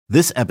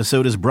This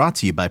episode is brought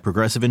to you by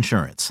Progressive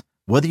Insurance.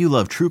 Whether you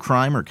love true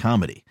crime or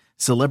comedy,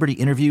 celebrity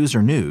interviews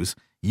or news,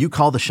 you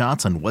call the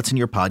shots on what's in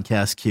your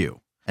podcast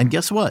queue. And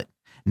guess what?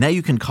 Now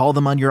you can call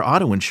them on your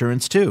auto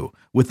insurance too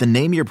with the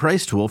Name Your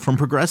Price tool from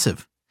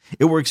Progressive.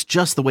 It works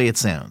just the way it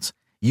sounds.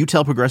 You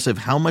tell Progressive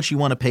how much you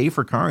want to pay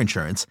for car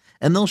insurance,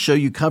 and they'll show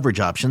you coverage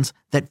options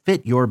that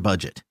fit your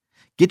budget.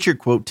 Get your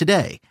quote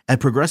today at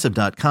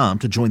Progressive.com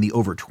to join the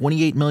over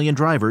 28 million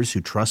drivers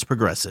who trust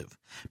Progressive.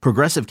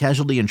 Progressive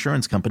Casualty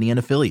Insurance Company and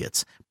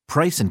Affiliates.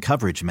 Price and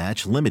coverage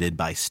match limited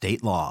by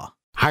state law.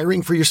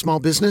 Hiring for your small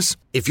business?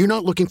 If you're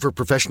not looking for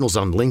professionals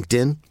on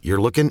LinkedIn,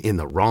 you're looking in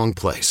the wrong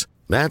place.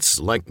 That's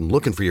like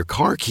looking for your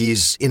car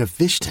keys in a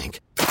fish tank.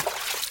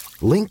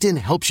 LinkedIn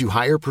helps you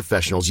hire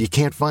professionals you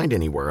can't find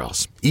anywhere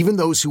else, even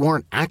those who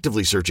aren't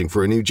actively searching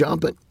for a new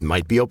job but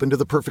might be open to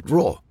the perfect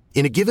role.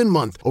 In a given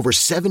month, over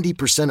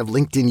 70% of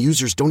LinkedIn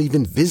users don't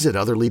even visit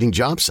other leading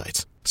job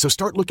sites. So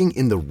start looking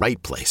in the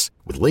right place.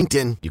 With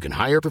LinkedIn, you can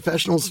hire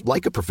professionals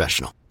like a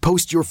professional.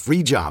 Post your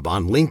free job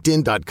on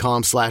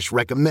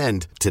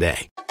linkedin.com/recommend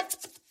today.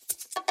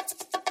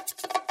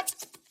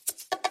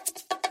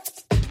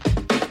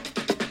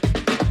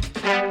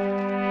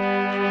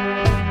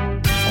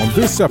 On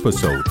this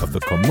episode of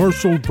The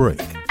Commercial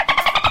Break.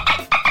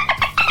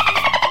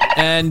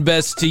 And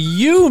best to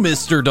you,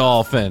 Mr.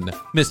 Dolphin,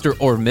 Mr.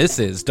 or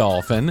Mrs.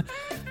 Dolphin.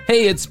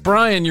 Hey, it's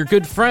Brian, your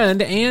good friend,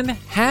 and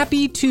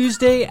happy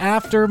Tuesday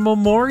after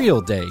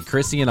Memorial Day.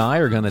 Chrissy and I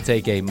are going to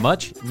take a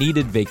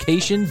much-needed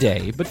vacation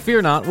day, but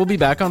fear not, we'll be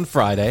back on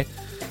Friday.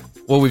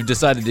 What we've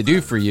decided to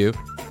do for you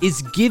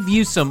is give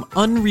you some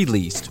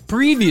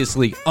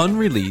previously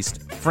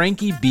unreleased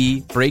Frankie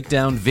B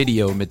breakdown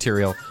video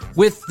material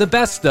with the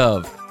best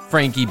of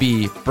Frankie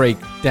B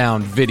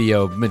breakdown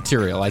video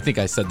material. I think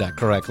I said that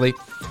correctly.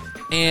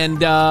 And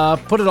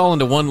put it all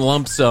into one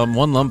lump sum,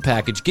 one lump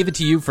package. Give it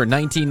to you for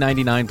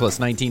 $19.99 plus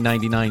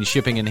 $19.99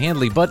 shipping and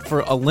handling. But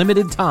for a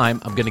limited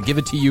time, I'm going to give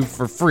it to you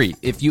for free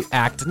if you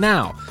act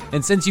now.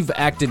 And since you've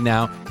acted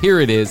now, here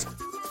it is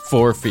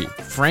for free.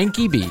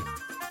 Frankie B,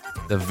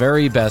 the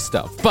very best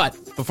of. But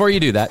before you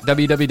do that,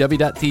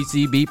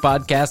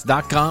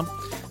 www.tcbpodcast.com.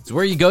 It's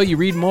where you go. You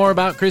read more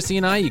about Chrissy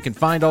and I. You can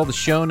find all the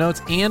show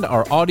notes and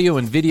our audio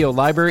and video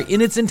library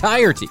in its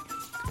entirety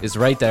is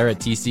right there at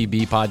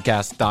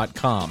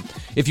tcbpodcast.com.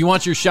 If you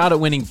want your shot at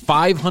winning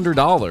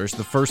 $500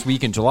 the first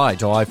week in July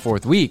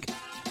 4th week,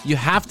 you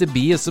have to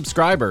be a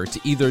subscriber to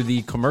either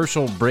the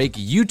Commercial Break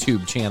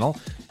YouTube channel,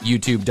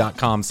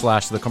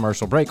 youtube.com/The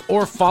Commercial Break,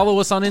 or follow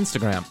us on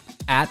Instagram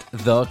at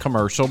The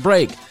Commercial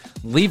Break.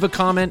 Leave a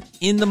comment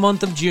in the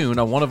month of June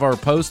on one of our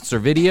posts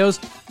or videos,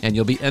 and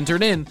you'll be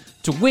entered in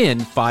to win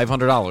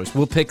 $500.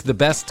 We'll pick the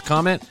best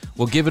comment.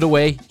 We'll give it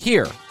away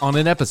here on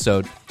an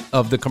episode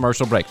of The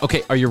Commercial Break.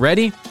 Okay, are you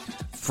ready?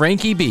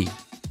 Frankie B,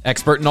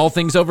 expert in all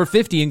things over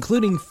 50,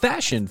 including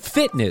fashion,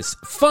 fitness,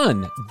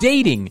 fun,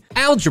 dating,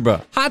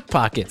 algebra, hot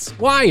pockets,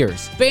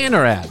 wires,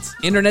 banner ads,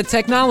 internet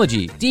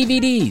technology,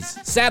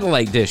 DVDs,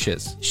 satellite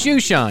dishes, shoe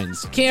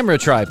shines, camera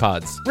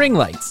tripods, ring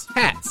lights,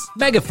 hats,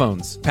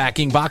 megaphones,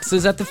 packing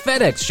boxes at the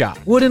FedEx shop,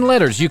 wooden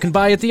letters you can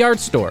buy at the art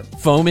store,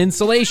 foam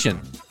insulation,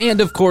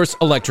 and of course,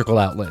 electrical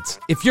outlets.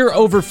 If you're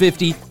over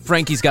 50,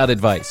 Frankie's got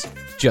advice.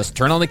 Just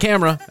turn on the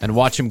camera and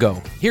watch him go.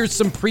 Here's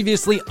some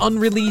previously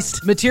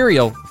unreleased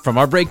material from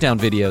our breakdown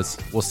videos.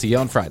 We'll see you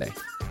on Friday.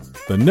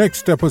 The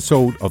next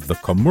episode of The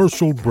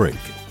Commercial Break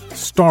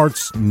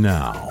starts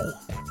now.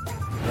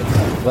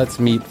 Let's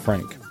meet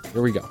Frank.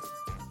 Here we go.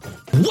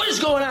 What is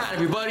going on,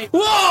 everybody?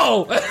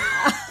 Whoa!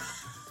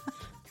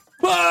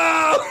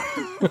 Whoa!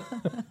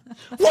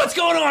 What's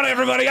going on,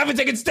 everybody? I've been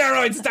taking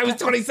steroids since I was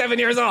 27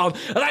 years old,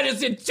 and I just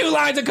did 2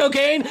 lines of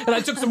cocaine, and I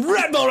took some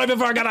Red Bull right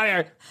before I got out of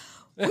here.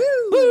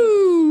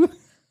 Woo!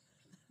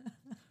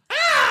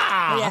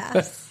 Ah!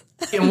 Yes.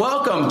 And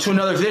welcome to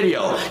another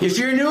video. If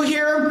you're new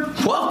here,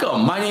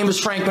 welcome. My name is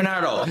Frank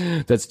Bernardo.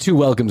 That's 2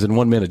 welcomes in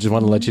 1 minute. Just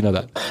want to let you know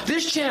that.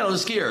 This channel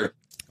is geared.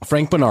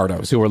 Frank Bernardo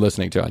is who we're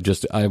listening to.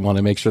 I want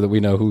to make sure that we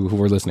know who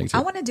we're listening to. I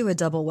want to do a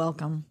double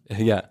welcome.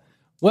 Yeah.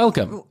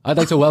 Welcome. I'd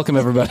like to welcome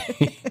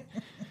everybody.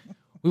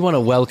 We want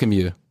to welcome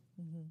you.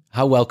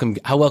 How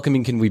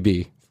welcoming can we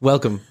be?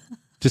 Welcome.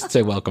 Just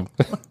say welcome.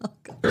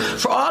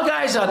 For all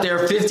guys out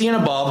there 50 and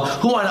above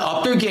who want to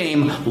up their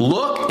game,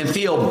 look and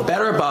feel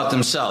better about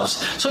themselves.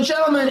 So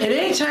gentlemen, at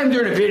any time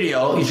during a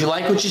video, if you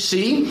like what you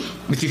see,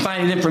 if you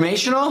find it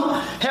informational,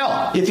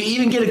 hell, if you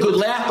even get a good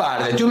laugh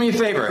out of it, do me a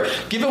favor.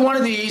 Give it one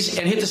of these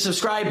and hit the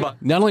subscribe button.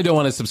 Not only do I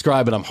want to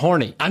subscribe, but I'm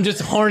horny. I'm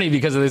just horny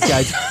because of this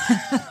guy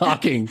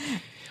talking.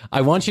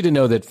 I want you to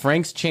know that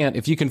Frank's channel,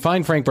 if you can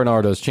find Frank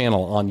Bernardo's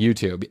channel on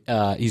YouTube,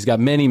 he's got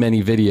many,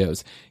 many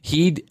videos.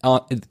 You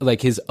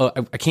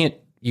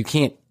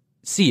can't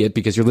see it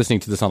because you're listening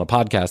to this on a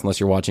podcast unless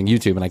you're watching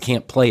YouTube, and I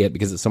can't play it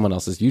because it's someone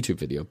else's YouTube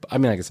video. I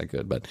mean, I guess I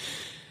could, but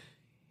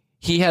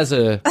he has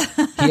a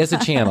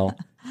channel,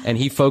 and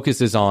he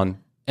focuses on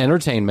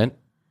entertainment,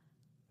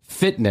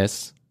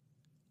 fitness,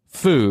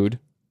 food,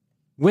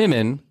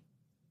 women,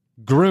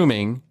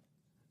 grooming,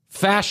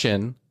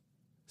 fashion,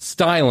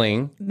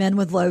 styling, men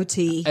with low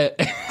T.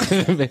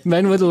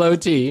 Men with low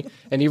T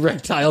and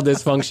erectile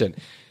dysfunction.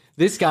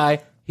 This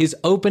guy, his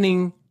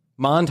opening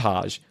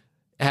montage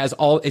has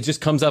it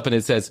just comes up and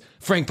it says,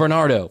 Frank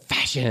Bernardo,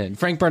 fashion.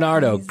 Frank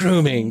Bernardo,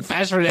 grooming,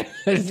 fashion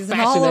expert.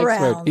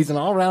 He's an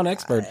all-around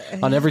expert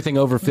on everything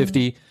over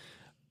 50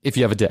 if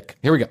you have a dick.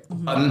 Here we go.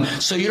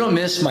 So you don't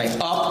miss my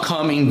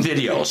upcoming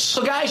videos.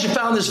 So guys, you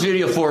found this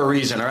video for a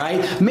reason, all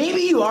right?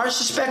 Maybe you are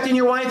suspecting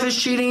your wife is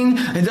cheating.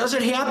 And does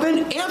it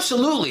happen?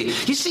 Absolutely.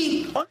 You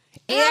see...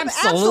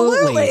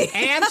 Absolutely.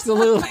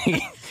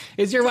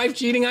 Is your wife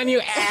cheating on you?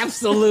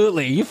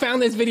 Absolutely. You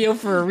found this video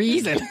for a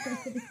reason.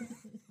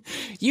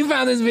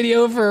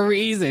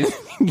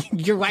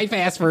 Your wife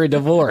asked for a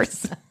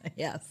divorce.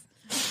 Yes.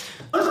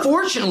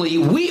 Unfortunately,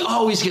 we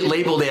always get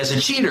labeled as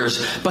the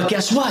cheaters, but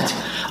guess what?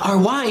 Our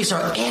wives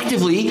are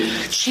actively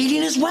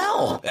cheating as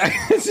well.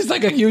 It's just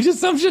like a huge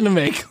assumption to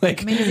make.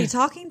 Like, I mean, is he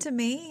talking to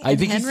me? I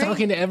think Henry? He's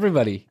talking to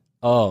everybody.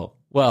 Oh,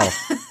 well,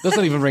 let's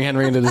not even bring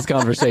Henry into this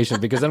conversation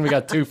because then we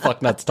got two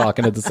fucknuts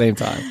talking at the same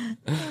time.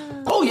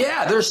 Oh,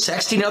 yeah, they're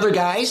sexting other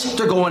guys.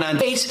 They're going on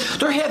dates.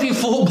 They're having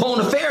full-blown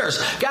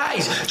affairs.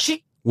 Guys,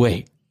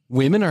 Wait,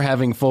 women are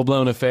having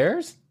full-blown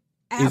affairs?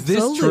 Absolutely.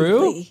 Is this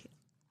true?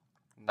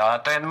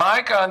 Not in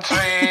my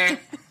country.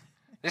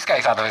 This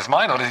guy's out of his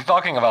mind. What is he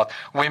talking about?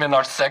 Women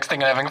are sexting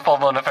and having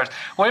full-blown affairs.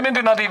 Women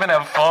do not even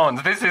have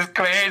phones. This is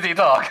crazy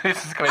talk.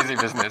 This is crazy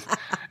business.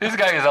 This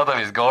guy is out of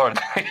his gourd.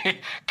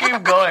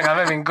 Keep going. I'm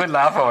having good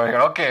laugh over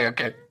here.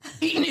 Okay.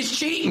 Cheating is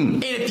cheating.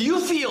 And if you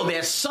feel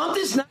that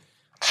something's not...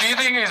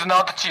 Cheating is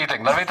not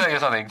cheating. Let me tell you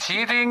something.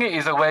 Cheating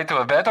is a way to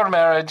a better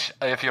marriage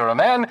if you're a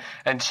man,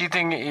 and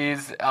cheating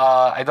is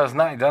it's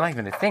not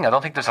even a thing. I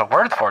don't think there's a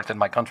word for it in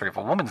my country. If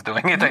a woman's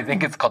doing it, I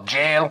think it's called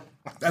jail.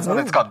 That's what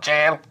it's called,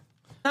 jail.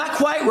 Not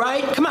quite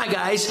right. Come on,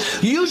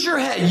 guys. Use your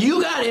head.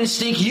 You got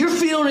instinct. You're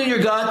feeling it in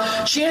your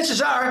gut.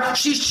 Chances are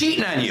she's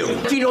cheating on you.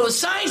 If you know the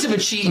signs of a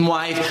cheating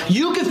wife,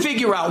 you can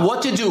figure out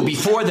what to do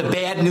before the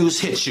bad news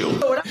hits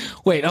you.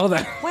 Wait, hold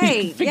on.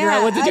 Figure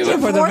out what to do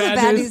before the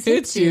bad news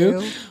hits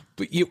you.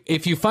 But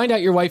if you find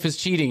out your wife is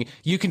cheating,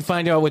 you can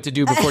find out what to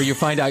do before you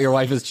find out your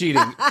wife is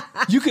cheating.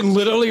 You can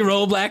literally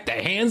roll back the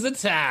hands of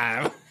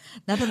time.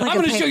 I'm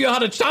going to show you how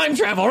to time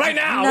travel right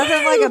now.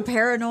 Nothing like a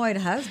paranoid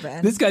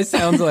husband. This guy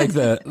sounds like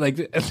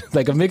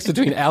like a mix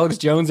between Alex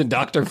Jones and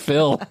Dr.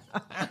 Phil.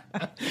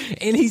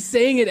 And he's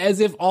saying it as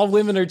if all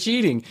women are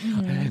cheating.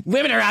 Mm-hmm.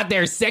 Women are out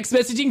there sex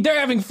messaging. They're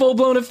having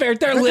full-blown affairs.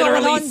 They're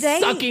literally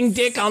sucking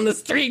dick on the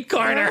street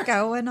corner. They're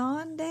going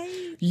on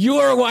dates.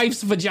 Your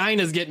wife's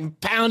vagina's getting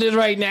pounded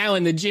right now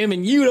in the gym,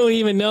 and you don't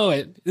even know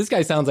it. This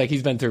guy sounds like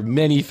he's been through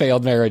many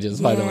failed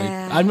marriages, by the way.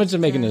 I'm just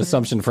making an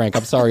assumption, Frank.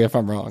 I'm sorry if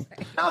I'm wrong.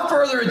 Without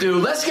further ado,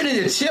 let's get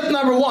into tip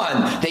number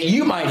 1, that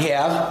you might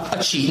have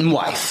a cheating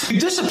wife. You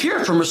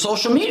disappeared from her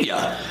social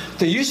media.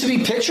 There used to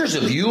be pictures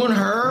of you and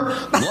her,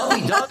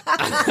 lovely duck.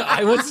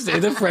 I would say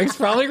that Frank's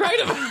probably right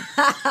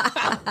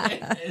about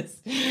this.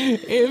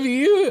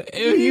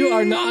 If you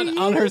are not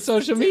on her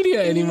social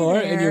media anymore,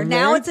 and you're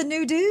now married, it's a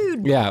new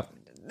dude. Yeah.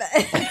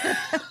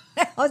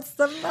 Now it's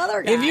some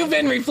other guy. If you've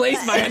been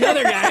replaced by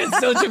another guy on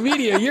social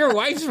media, your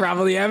wife's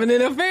probably having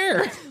an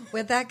affair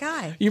with that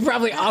guy. You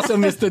probably also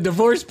missed the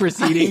divorce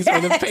proceedings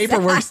where the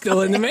paperwork's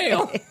still in the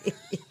mail.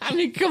 I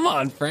mean, come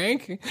on,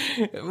 Frank.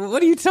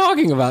 What are you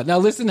talking about? Now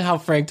listen to how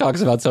Frank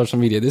talks about social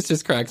media. This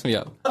just cracks me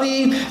up.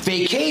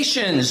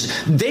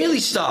 Vacations, daily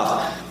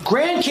stuff,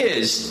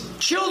 grandkids,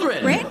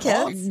 children.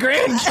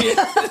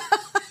 Grandkids?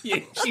 Yeah,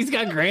 she's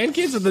got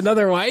grandkids with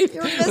another wife?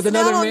 With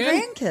another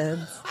man?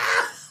 Grandkids.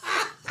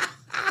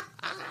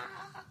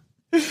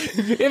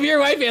 If your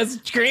wife has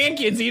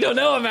grandkids you don't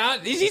know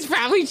about, she's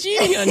probably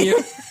cheating on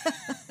you.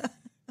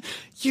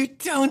 You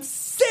don't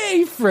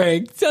say,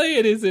 Frank. Tell you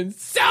it isn't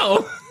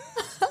so.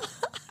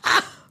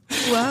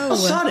 Whoa. All of a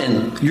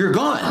sudden, you're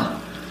gone.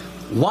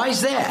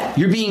 Why's that?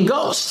 You're being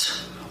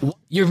ghosted.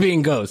 You're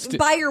being ghosted.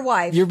 By your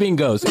wife. You're being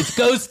ghosted. It's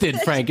ghosted,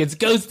 Frank. It's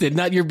ghosted,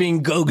 not you're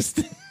being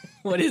ghosted.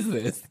 What is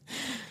this?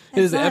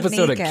 This is an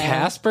episode Nico. of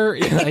Casper?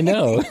 Yeah, I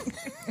know.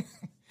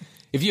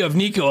 If you have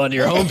Nico on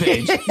your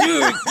homepage,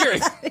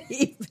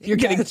 you're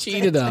getting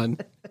cheated on.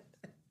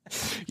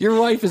 Your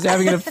wife is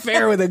having an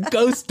affair with a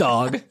ghost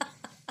dog.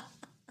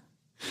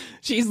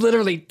 She's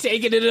literally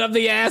taking it up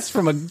the ass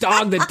from a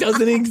dog that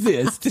doesn't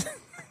exist.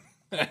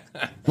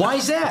 Why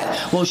is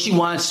that? Well, she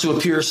wants to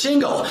appear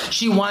single.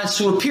 She wants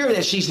to appear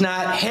that she's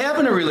not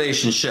having a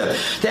relationship.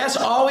 That's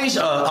always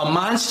a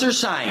monster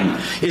sign,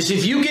 is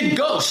if you get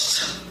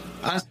ghosts.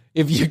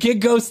 If you get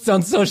ghosts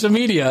on social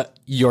media,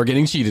 you're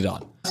getting cheated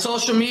on.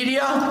 Social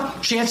media,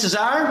 chances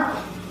are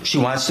she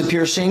wants to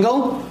appear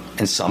single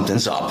and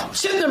something's up.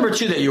 Tip number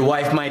 2 that your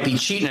wife might be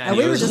cheating on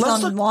you. We were just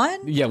on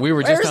one? Yeah, we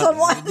were just on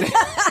one.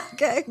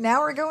 Okay,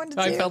 now we're going to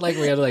 2. I felt like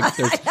we had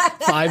there's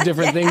 5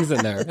 different things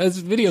in there. This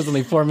video's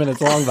only 4 minutes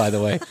long, by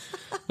the way.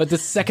 But the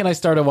second I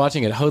started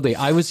watching it, Hoadley,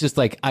 I was just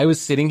like, I was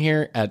sitting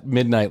here at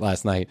midnight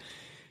last night,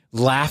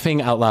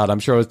 laughing out loud. I'm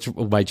sure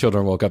my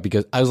children woke up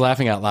because I was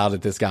laughing out loud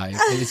at this guy.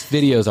 His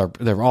videos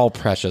they're all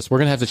precious. We're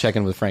going to have to check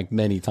in with Frank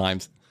many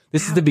times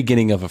This is the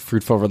beginning of a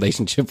fruitful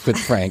relationship with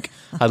Frank.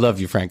 I love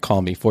you, Frank.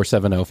 Call me,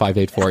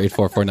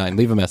 470-584-8449.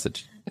 Leave a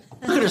message.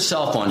 Look at her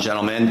cell phone,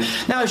 gentlemen.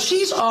 Now, if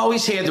she's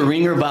always had the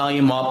ringer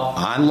volume up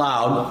on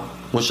loud,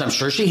 which I'm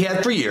sure she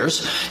had for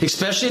years,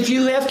 especially if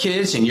you have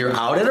kids and you're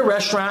out at a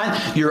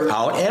restaurant, you're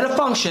out at a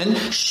function,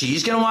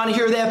 she's going to want to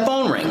hear that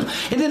phone ring.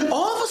 And then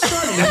all of a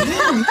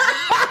sudden...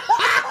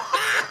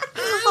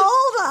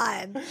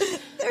 Hold on.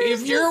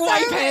 If your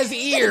wife has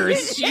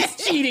ears, she's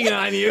cheating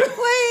on you.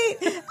 Wait,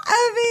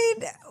 I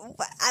mean,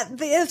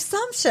 the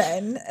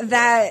assumption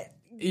that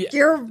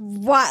you're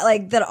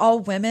that all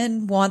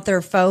women want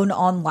their phone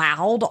on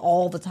loud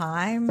all the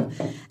time.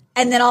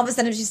 And then all of a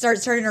sudden, she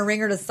starts turning her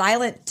ringer to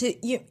silent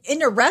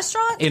in a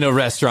restaurant. In a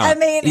restaurant. I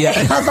mean,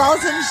 because all of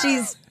a sudden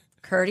she's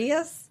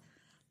courteous,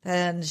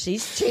 then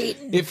she's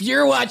cheating. If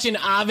you're watching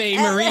Ave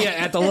Maria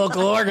at the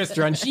local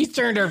orchestra and she's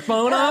turned her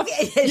phone off,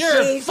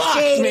 you're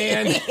fucked,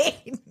 man.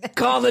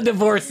 Call the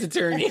divorce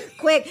attorney.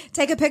 Quick,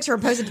 take a picture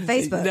and post it to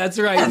Facebook. That's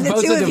right.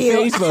 Post it to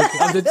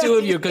Facebook of the two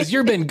of you because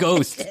you've been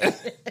ghost.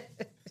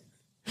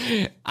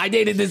 I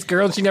dated this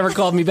girl and she never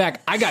called me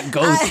back. I got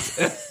ghost.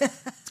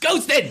 It's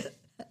ghosted.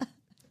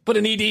 Put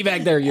an ED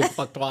back there, you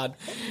fucktwad.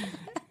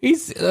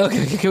 He's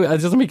okay.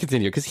 Just let me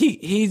continue because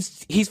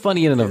he's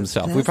funny in and of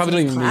himself. We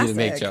probably don't even need to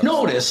make jokes.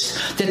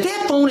 Notice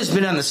that phone has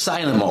been on the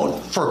silent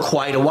mode for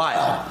quite a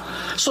while,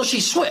 so she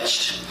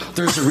switched.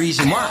 There's a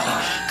reason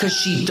why, because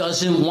she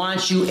doesn't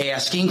want you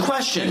asking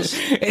questions.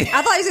 I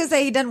thought he was going to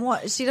say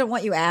she didn't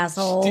want you,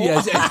 asshole.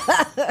 Yes.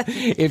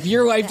 If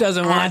your wife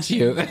doesn't want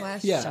you,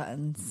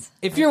 questions.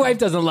 If your wife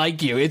doesn't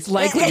like you, it's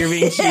likely you're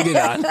being cheated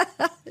on.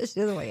 She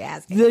doesn't want you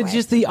asking.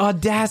 Just the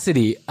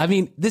audacity. I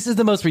mean, this is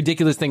the most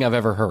ridiculous thing I've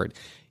ever heard.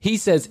 He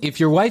says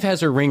if your wife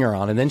has her ringer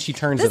on and then she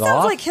turns it off. This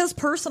sounds like his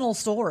personal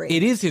story.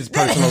 It is his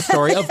personal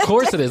story. Of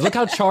course it is. Look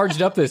how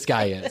charged up this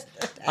guy is.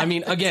 I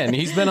mean, again,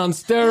 he's been on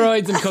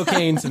steroids and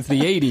cocaine since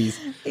the 80s.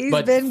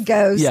 He's been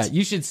ghost. Yeah,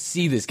 you should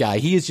see this guy.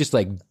 He is just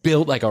like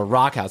built like a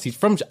rock house. He's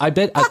from, I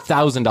bet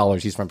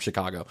 $1,000 he's from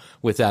Chicago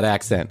with that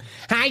accent.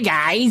 Hi,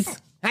 guys.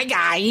 Hi,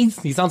 guys.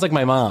 He sounds like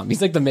my mom.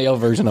 He's like the male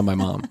version of my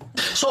mom.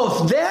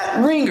 So if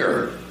that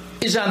ringer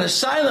is on the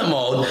silent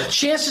mode,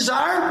 chances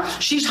are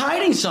she's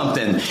hiding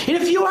something. And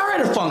if you are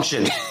at a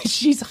function...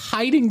 She's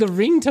hiding the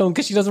ringtone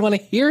because she doesn't want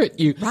to hear it.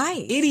 You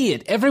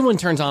idiot. Everyone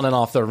turns on and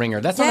off their ringer.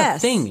 That's not a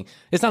thing.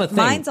 It's not a thing.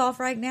 Mine's off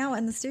right now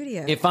in the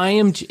studio. If I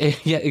am...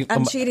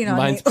 I'm cheating on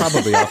you. Mine's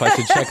probably off. I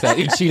should check that.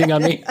 You're cheating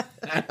on me?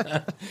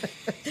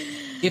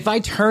 If I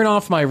turn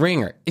off my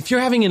ringer, if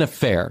you're having an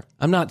affair,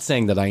 I'm not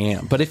saying that I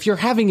am, but if you're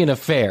having an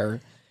affair...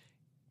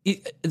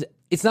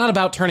 It's not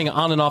about turning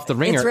on and off the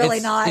ringer. It's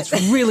really not. It's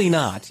really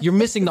not. You're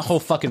missing the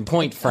whole fucking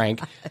point, Frank.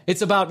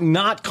 It's about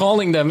not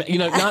calling them,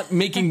 not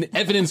making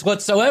evidence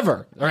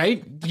whatsoever,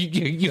 right?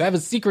 You have a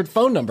secret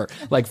phone number,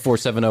 like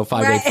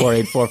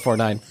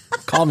 470-584-8449.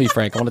 Call me,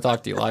 Frank. I want to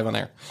talk to you live on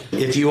air.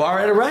 If you are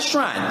at a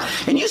restaurant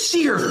and you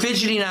see her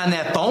fidgeting on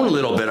that phone a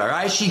little bit, all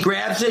right? She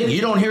grabs it, you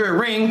don't hear it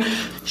ring.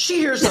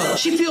 She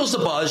feels the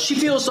buzz, she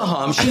feels the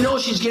hum, she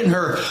knows she's getting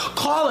her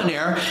call in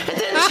there, and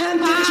then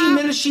 10, 15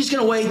 minutes she's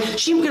going to wait.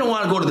 She's going to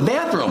want to go to the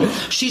bathroom.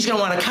 She's going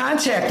to want to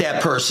contact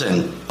that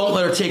person. Don't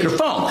let her take her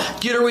phone.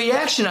 Get a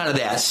reaction out of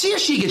that. See if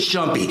she gets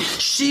jumpy.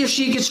 See if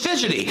she gets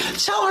fidgety.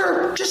 Tell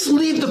her, just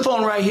leave the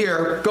phone right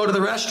here. Go to the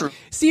restroom.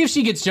 See if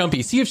she gets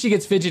jumpy. See if she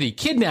gets fidgety.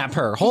 Kidnap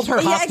her. Hold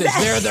her hostage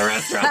there at the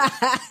restaurant.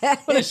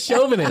 What a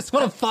chauvinist.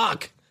 What a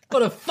fuck.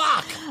 What a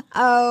fuck.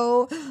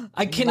 Oh,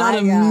 I cannot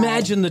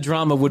imagine the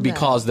drama would be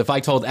caused if I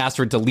told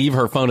Astrid to leave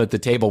her phone at the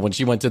table when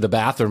she went to the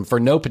bathroom for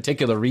no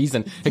particular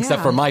reason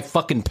except for my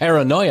fucking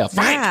paranoia.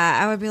 Frank. Yeah,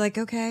 I would be like,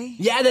 okay.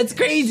 Yeah, that's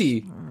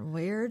crazy.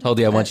 Weird.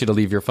 Holdy, I want you to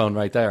leave your phone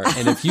right there.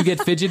 And if you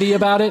get fidgety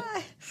about it,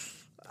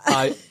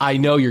 I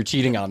know you're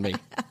cheating on me.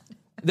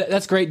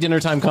 That's great dinner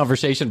time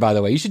conversation, by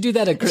the way. You should do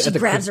that at She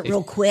grabs it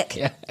real quick.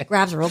 Yeah.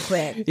 Grabs it real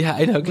quick. Yeah,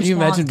 I know. Can you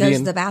imagine goes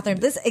to the bathroom?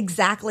 This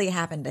exactly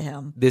happened to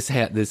him. This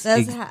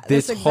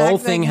whole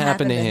thing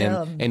happened to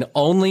him, and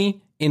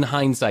only in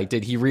hindsight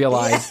did he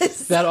realize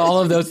that all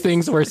of those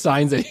things were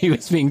signs that he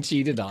was being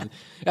cheated on.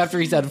 After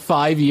he's had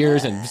 5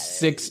 years and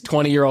 6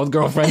 20-year-old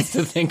girlfriends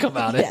to think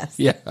about it.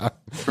 Yeah.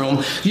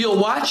 You'll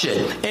watch it.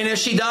 And if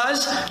she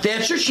does,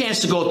 that's your chance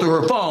to go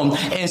through her phone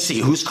and see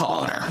who's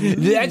calling her.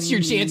 That's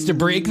your chance to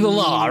break the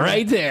law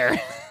right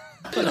there.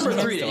 Number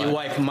 3 that your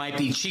wife might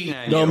be cheating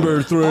on you.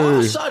 Number 3. All of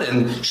a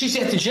sudden, she's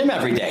at the gym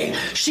every day.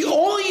 She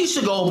only used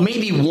to go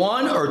maybe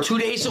 1 or 2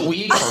 days a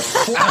week or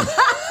 4.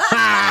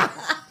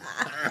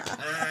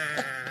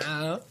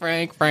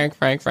 Frank.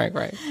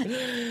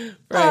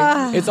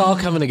 It's all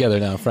coming together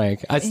now,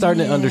 Frank. I'm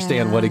starting to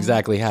understand what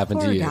exactly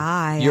happened to you.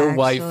 Your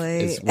wife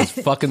was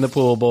fucking the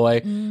pool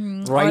boy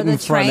right or the in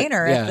front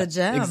trainer at the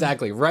gym.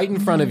 Exactly, right in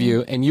front of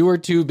you, and you were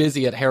too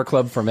busy at Hair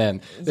Club for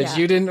Men that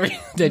you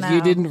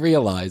didn't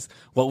realize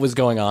what was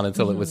going on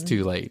until it was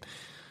too late.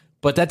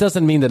 But that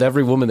doesn't mean that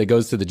every woman that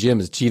goes to the gym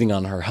is cheating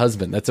on her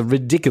husband. That's a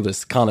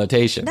ridiculous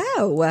connotation.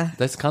 No.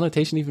 Does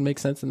connotation even make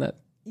sense in that?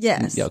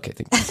 Yes. Yeah, okay,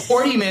 thank you.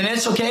 40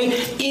 minutes,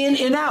 okay, in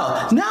and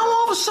out. Now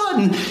all of a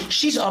sudden,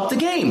 she's up the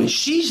game.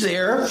 She's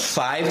there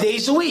 5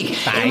 days a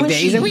week. And when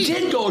she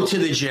did go to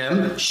the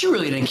gym, she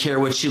really didn't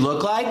care what she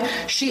looked like.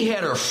 She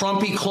had her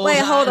frumpy clothes on. Wait,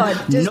 hold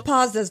on. Just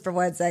pause this for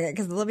 1 second,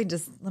 because let me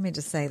just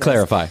say this.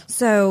 Clarify.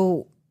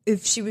 So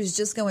if she was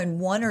just going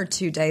 1 or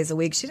 2 days a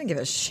week, she didn't give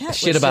a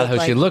shit About how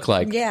she looked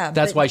like. Yeah.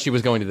 That's why she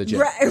was going to the gym.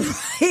 Right.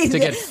 To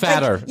get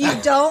fatter. Like,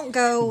 you don't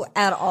go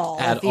at all.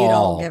 If you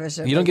don't give a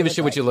shit. You don't give a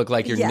shit what you look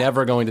like. You're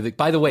never going to the...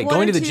 By the way,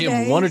 going to the gym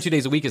days. 1 or 2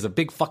 days a week is a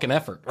big fucking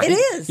effort, right? It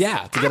is.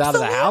 Yeah, to get out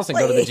of the house and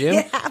go to the gym.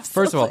 Yeah,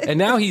 First of all, and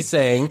now he's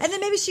saying... And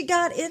then maybe she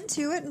got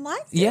into it and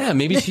liked it. Yeah,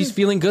 maybe she's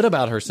feeling good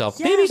about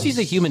herself. Yeah. Maybe she's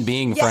a human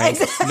being, Frank.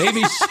 Exactly.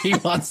 Maybe she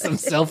wants some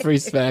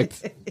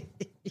self-respect.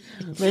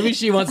 Maybe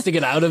she wants to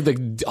get out of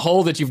the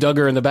hole that you've dug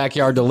her in the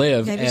backyard to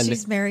live. Maybe and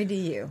she's married to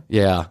you.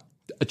 Yeah,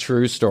 a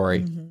true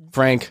story. Mm-hmm.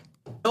 Frank.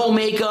 No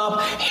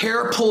makeup,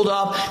 hair pulled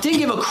up, didn't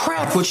give a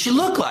crap what she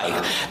looked like.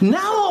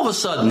 Now all of a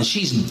sudden,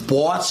 she's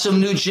bought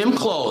some new gym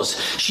clothes.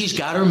 She's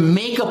got her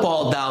makeup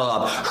all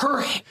dialed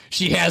up.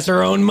 She has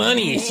her own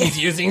money. She's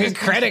using a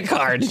credit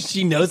card.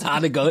 She knows how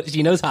to go.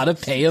 She knows how to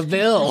pay a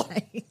bill.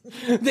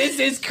 This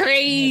is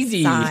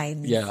crazy.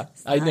 Signs. Yeah,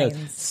 I know.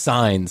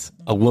 Signs.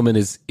 A woman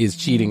is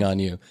cheating on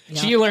you. Yep.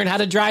 She learned how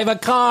to drive a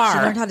car. She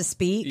learned how to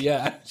speak.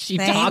 Yeah, she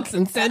talks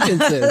in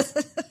sentences.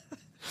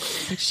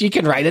 She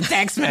can write a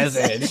text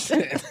message.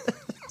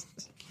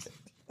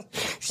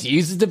 She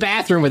uses the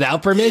bathroom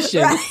without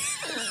permission. Right.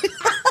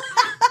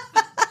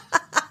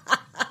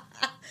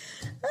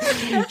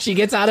 She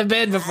gets out of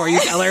bed before you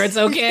tell her it's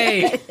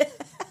okay.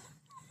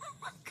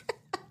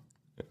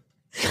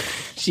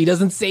 She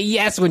doesn't say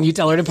yes when you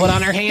tell her to put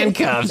on her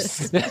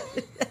handcuffs.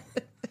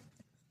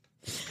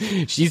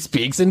 She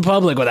speaks in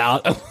public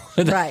without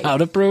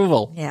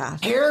approval. Yeah.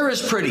 Hair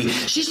is pretty.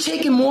 She's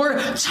taking more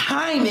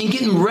time and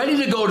getting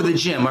ready to go to the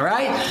gym, all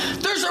right?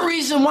 There's a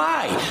reason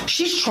why.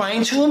 She's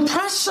trying to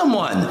impress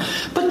someone.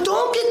 But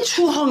don't get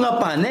too hung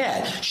up on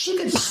that. She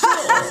could still...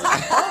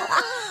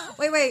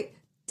 Wait.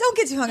 Don't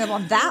get too hung up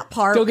on that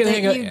part Don't get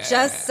that hung you up.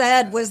 just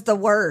said was the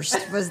worst,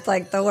 was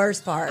like the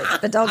worst part.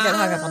 But don't get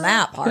hung up on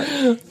that part.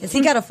 Has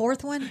he got a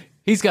fourth one?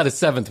 He's got a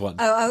seventh one.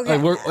 Oh, okay.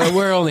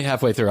 We're only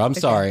halfway through. I'm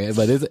sorry,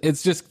 but it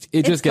just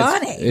gets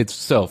funny. It's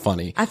so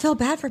funny. I feel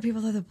bad for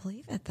people that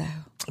believe it,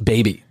 though.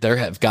 Baby, there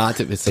have got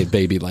to say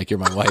baby like you're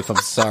my wife. I'm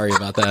sorry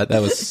about that.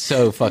 That was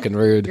so fucking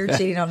rude. You're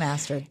cheating on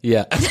Astrid.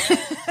 Yeah.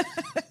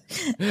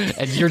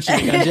 And you're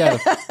cheating on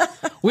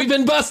Jeff. We've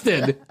been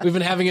busted. We've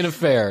been having an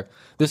affair.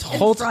 This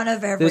whole front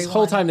of everyone. This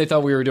whole time they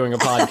thought we were doing a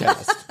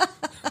podcast.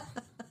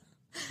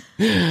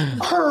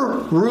 Her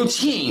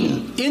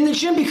routine in the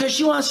gym because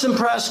she wants to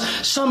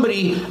impress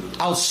somebody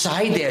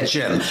outside that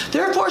gym.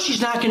 Therefore, she's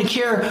not going to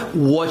care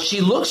what she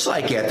looks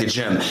like at the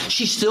gym.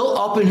 She's still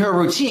up in her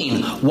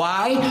routine.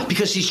 Why?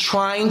 Because she's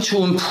trying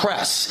to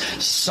impress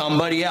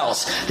somebody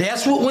else.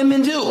 That's what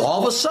women do.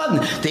 All of a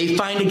sudden, they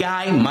find a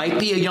guy, might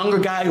be a younger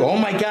guy. Oh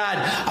my God,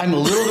 I'm a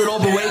little bit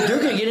overweight.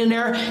 They're going to get in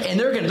there and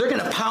they're going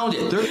to pound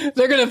it.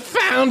 They're going to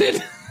pound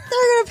it.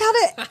 They're gonna pound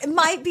it. It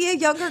might be a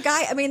younger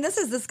guy. I mean, this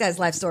is this guy's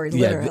life story,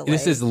 literally. Yeah,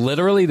 this is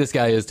literally this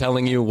guy is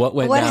telling you what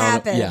went down. What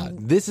happened? Yeah,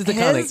 this is the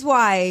his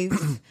wife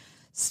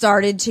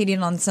started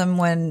cheating on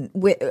someone.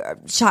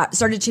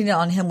 Started cheating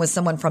on him with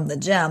someone from the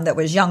gym that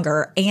was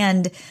younger,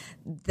 and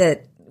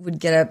that would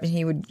get up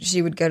and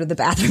she would go to the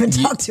bathroom and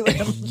talk to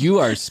him. You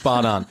are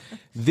spot on.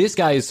 This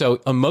guy is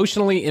so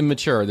emotionally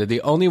immature that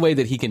the only way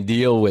that he can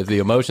deal with the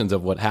emotions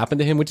of what happened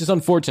to him, which is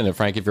unfortunate,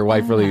 Frank, if your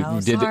wife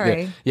did.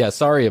 Sorry. Yeah,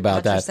 sorry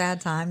about That's that. your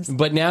sad times.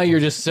 But now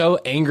you're just so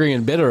angry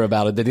and bitter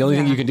about it that the only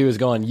thing you can do is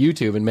go on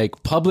YouTube and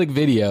make public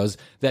videos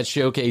that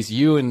showcase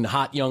you and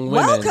hot young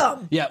women.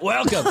 Welcome. Yeah,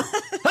 welcome.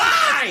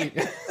 Hi.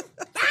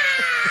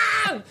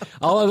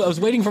 I was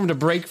waiting for him to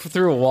break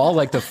through a wall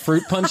like the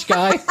fruit punch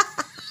guy.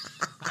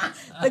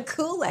 The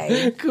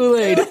Kool-Aid.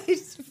 Kool-Aid.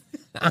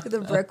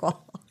 The brick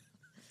wall.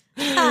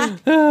 You're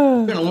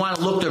going to want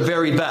to look their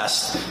very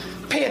best.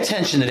 Pay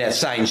attention to that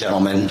sign,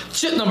 gentlemen.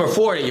 Tip number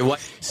 4 that your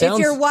wife... If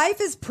your wife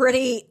is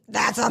pretty,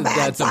 that's a bad sign.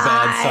 That's a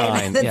bad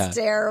sign. That's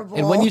terrible.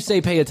 And when you say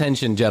pay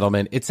attention,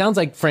 gentlemen, it sounds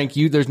like, Frank,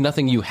 there's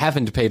nothing you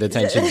haven't paid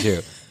attention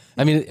to.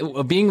 I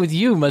mean, being with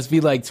you must be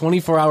like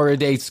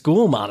 24-hour-a-day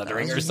school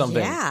monitoring or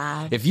something.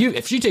 Yeah.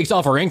 If she takes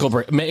off her ankle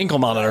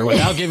monitor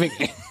without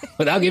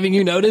giving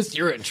you notice,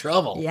 you're in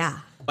trouble. Yeah.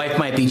 Wife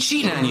might be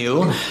cheating on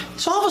you,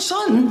 so all of a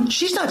sudden,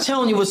 she's not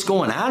telling you what's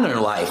going on in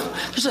her life.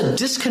 There's a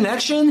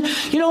disconnection.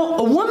 You know,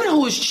 a woman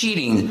who is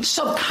cheating,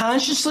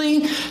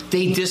 subconsciously,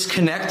 they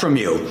disconnect from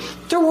you.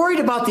 They're worried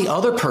about the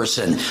other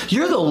person.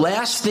 You're the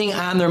last thing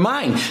on their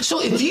mind.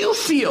 So if you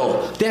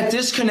feel that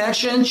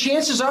disconnection,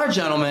 chances are,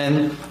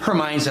 gentlemen, her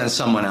mind's on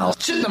someone else.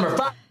 Tip number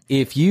 5.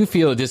 If you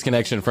feel a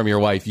disconnection from your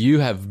wife, you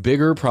have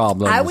bigger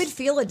problems. I would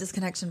feel a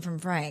disconnection from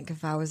Frank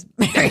if I was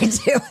married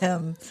to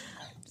him.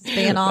 Just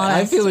being honest.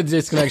 I feel a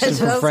disconnection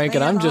from Frank,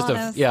 and I'm just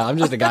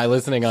a guy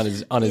listening on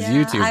his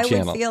YouTube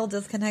channel. I would feel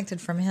disconnected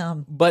from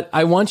him. But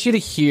I want you to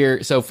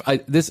hear. So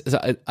I've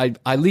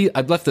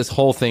left this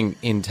whole thing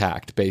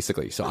intact,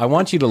 basically. So I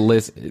want you to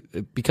listen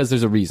because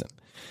there's a reason.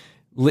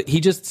 He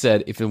just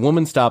said, if a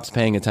woman stops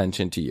paying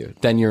attention to you,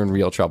 then you're in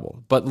real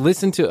trouble. But we'll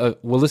listen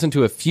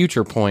to a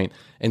future point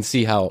and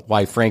see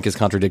why Frank is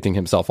contradicting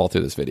himself all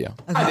through this video.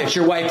 Okay. If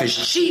your wife is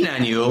cheating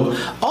on you,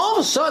 all of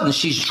a sudden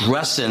she's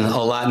dressing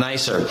a lot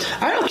nicer.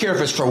 I don't care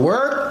if it's for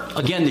work,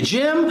 again, the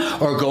gym,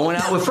 or going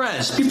out with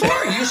friends. Before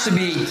it used to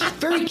be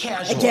very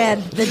casual.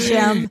 Again, the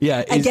gym.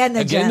 Yeah, again,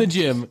 the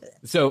gym.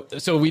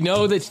 So we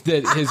know that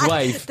his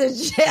wife the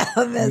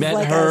gym is met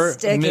like her a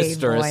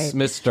sticking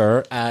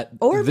mister at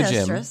or the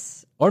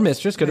mistress. gym. Or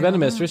mistress. Could have been a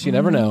mistress. You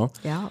never know.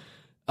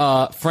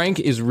 Yeah. Frank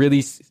is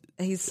really...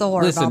 He's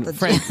sore about the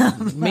Frank,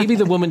 gym. Maybe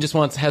the woman just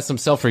has some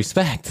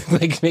self-respect.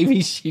 Like,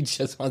 maybe she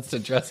just wants to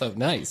dress up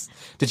nice.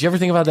 Did you ever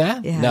think about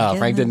that? Yeah, no,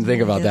 Frank didn't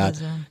think about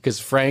that. Because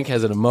Frank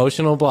has an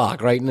emotional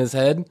block right in his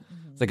head.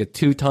 It's like a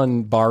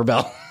 2-ton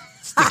barbell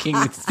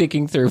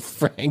sticking through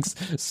Frank's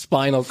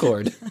spinal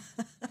cord.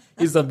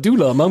 He's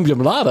Abdullah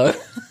Mumjamlada.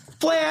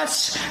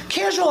 Flats,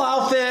 casual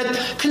outfit,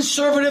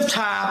 conservative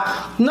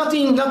top,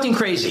 nothing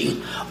crazy.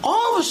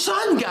 All of a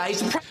sudden,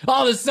 guys...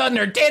 All of a sudden,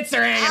 her tits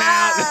are hanging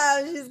out.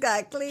 Oh, she's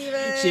got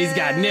cleavage. She's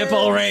got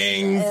nipple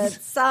rings.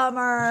 It's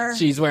summer.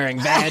 She's wearing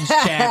badge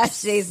checks.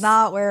 She's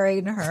not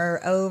wearing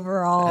her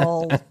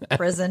overall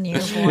prison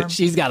uniform.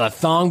 She's got a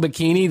thong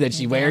bikini that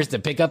she wears to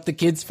pick up the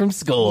kids from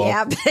school.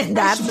 Yep,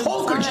 that's the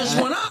poker sign.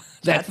 just went up.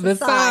 That's the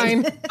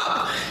sign.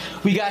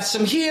 We got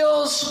some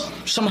heels,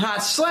 some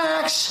hot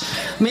slacks,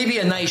 maybe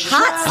a nice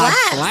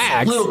Hot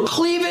dress, little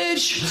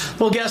cleavage.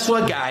 Well, guess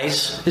what,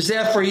 guys? Is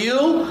that for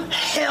you?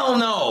 Hell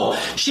no.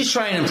 She's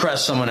trying to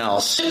impress someone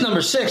else. Tip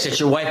number 6, that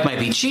your wife might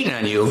be cheating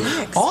on you.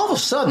 All of a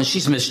sudden,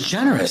 she's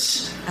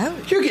misgenerous. Oh.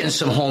 You're getting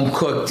some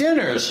home-cooked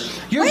dinners.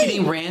 You're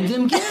getting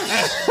random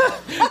gifts.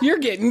 You're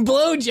getting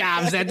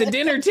blowjobs at the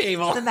dinner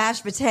table. The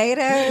mashed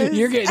potatoes.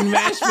 You're getting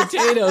mashed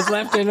potatoes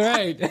left and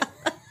right.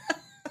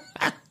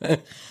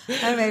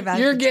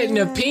 You're getting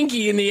a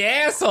pinky in the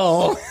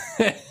asshole.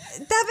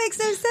 That makes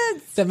no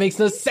sense. That makes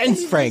no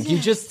sense, Frank. You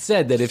just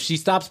said that if she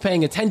stops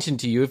paying attention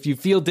to you, if you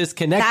feel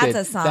disconnected,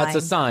 that's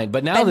a sign.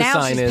 But now the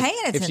sign is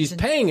if she's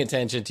paying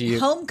attention to you,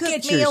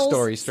 home-cooked get your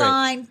story straight.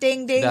 Sign,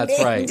 ding, ding, that's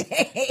ding, right.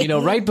 Ding. You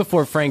know, right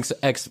before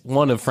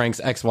one of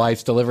Frank's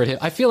ex-wives delivered him,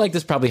 I feel like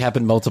this probably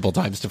happened multiple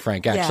times to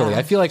Frank, actually. Yeah.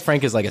 I feel like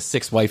Frank is like a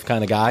 6-wife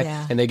kind of guy,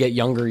 and they get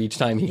younger each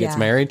time he gets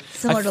married.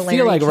 Similar to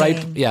Larry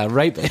King.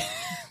 Right.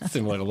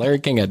 Similar to Larry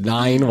King had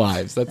 9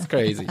 wives. That's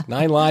crazy.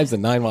 9 wives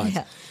and 9 wives.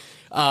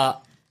 Yeah.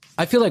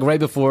 I feel like right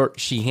before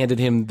she handed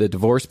him the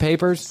divorce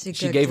papers,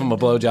 she gave him a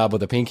blowjob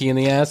with a pinky in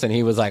the ass, and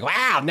he was like,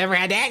 wow, I've never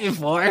had that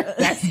before.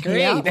 That's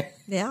great.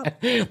 Yeah.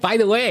 By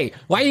the way,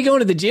 why are you going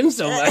to the gym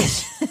so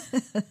much?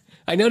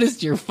 I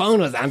noticed your phone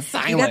was on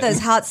silent. You got those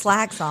hot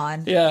slacks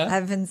on. Yeah.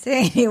 I've been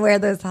seeing you wear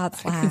those hot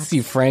slacks. I can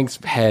see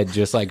Frank's head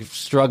just like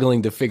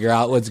struggling to figure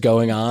out what's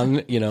going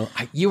on. You know,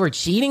 you were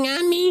cheating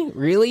on me?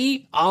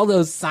 Really? All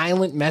those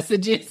silent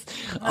messages?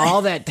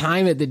 All that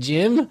time at the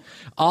gym?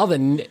 All the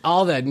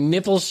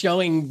nipple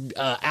showing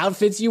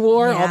outfits you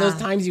wore? Yeah. All those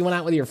times you went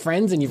out with your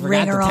friends and you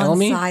forgot Ringer to tell on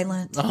me?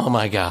 silent. Oh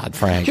my God,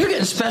 Frank. You're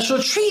getting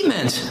special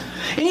treatment.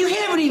 And you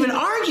haven't even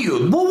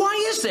argued. Well,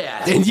 why is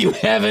that? And you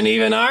haven't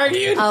even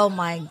argued? Oh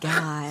my God.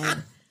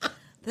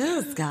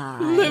 This guy.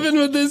 Living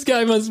with this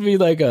guy must be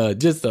like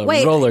just a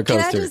roller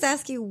coaster. Can I just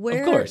ask you,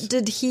 where Of course.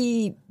 does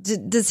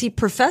he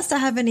profess to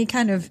have any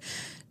kind of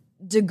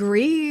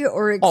degree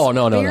or experience? Oh,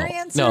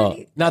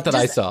 no. Not that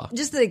I saw.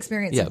 Just the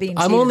experience of being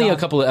I'm cheated only on. a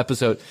couple of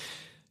episodes.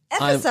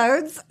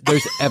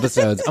 There's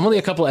episodes. I'm only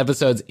a couple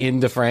episodes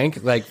into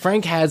Frank. Like,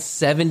 Frank has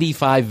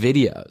 75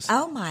 videos.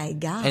 Oh my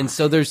God. And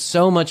so there's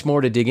so much more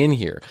to dig in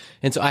here.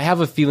 And so I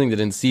have a feeling that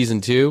in season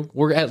 2,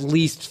 we're at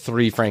least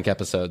 3 Frank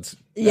episodes.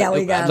 Yeah,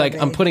 we got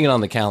like, I'm putting it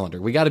on the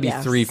calendar. We got to be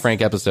 3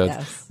 Frank episodes,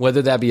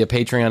 whether that be a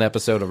Patreon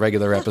episode, a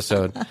regular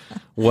episode,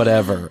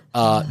 whatever.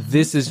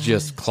 This is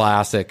just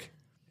classic.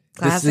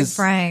 Classic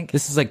Frank.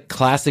 This is like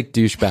classic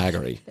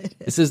douchebaggery.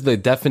 This is the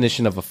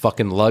definition of a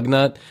fucking lug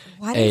nut.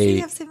 Why does he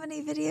have so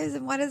many videos,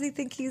 and why does he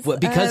think he's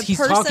because he's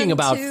talking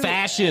about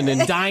fashion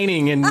and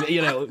dining and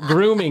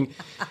grooming.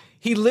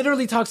 He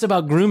literally talks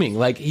about grooming,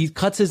 like he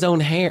cuts his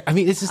own hair. I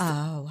mean, it's just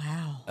oh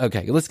wow.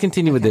 Okay, let's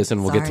continue with this,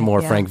 and we'll get to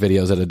more Frank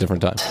videos at a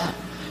different time.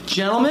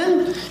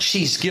 Gentlemen,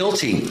 she's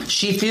guilty.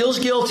 She feels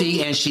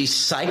guilty, and she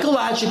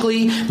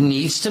psychologically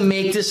needs to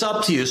make this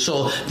up to you.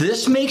 So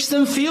this makes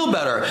them feel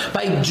better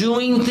by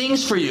doing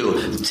things for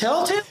you.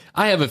 Telltale.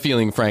 I have a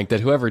feeling, Frank, that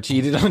whoever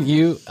cheated on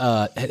you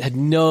had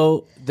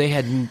no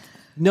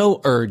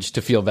urge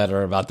to feel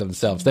better about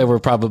themselves. They were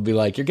probably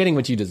like, "You're getting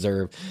what you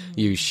deserve,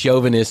 you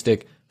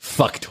chauvinistic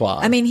fucktwad."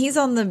 I mean, he's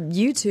on the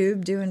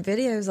YouTube doing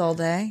videos all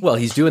day. Well,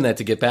 he's doing that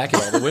to get back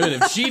at all the women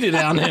who cheated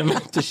on him,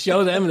 to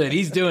show them that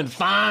he's doing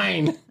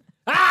fine.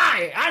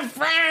 Hi, I'm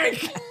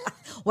Frank.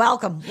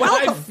 Welcome.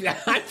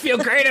 I feel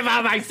great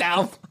about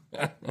myself.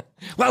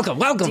 Welcome.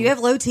 Do you have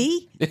low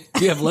T? Do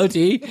you have low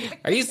T?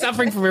 Are you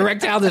suffering from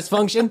erectile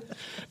dysfunction?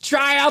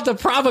 Try out the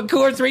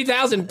Pravacure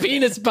 3000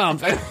 penis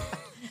pump.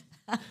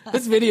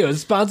 This video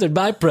is sponsored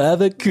by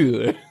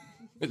Pravacure.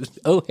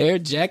 O'Hare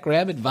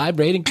Jackrabbit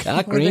vibrating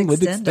cock ring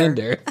with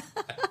extender.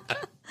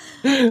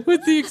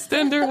 With the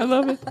extender. I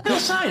love it. No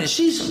sign.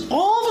 She's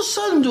all of a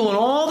sudden doing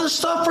all this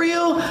stuff for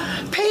you.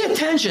 Pay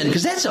attention,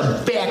 because that's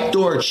a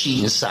backdoor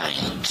cheating sign.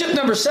 Tip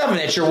number 7,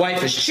 that your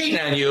wife is cheating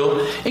on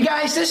you. And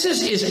guys, this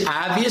is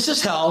obvious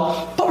as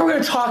hell, but we're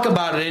going to talk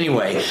about it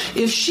anyway.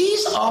 If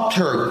she's upped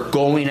her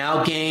going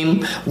out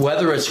game,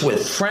 whether it's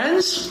with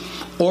friends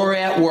or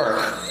at work,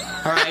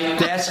 all right,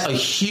 that's a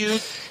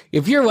huge...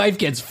 If your wife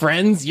gets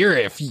friends, you're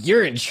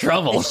in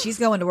trouble. If she's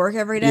going to work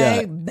every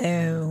day,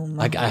 boom.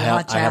 I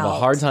have a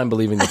hard time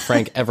believing that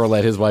Frank ever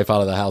let his wife out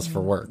of the house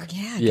for work.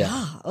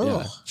 Yeah.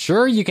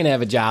 Sure, you can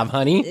have a job,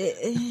 honey.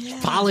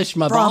 Polish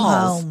my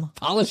balls. Home.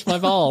 Polish my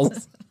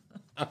balls.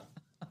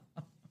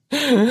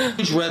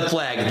 Huge red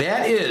flag.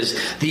 That is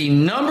the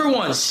number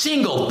one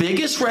single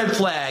biggest red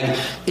flag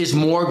is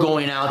more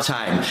going out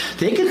time.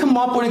 They can come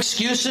up with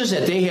excuses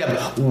that they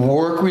have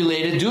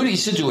work-related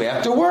duties to do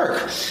after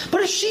work.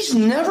 But if she's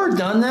never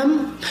done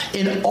them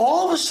and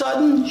all of a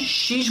sudden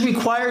she's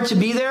required to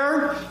be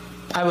there,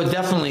 I would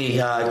definitely check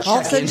into that. All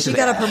of a sudden she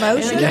got a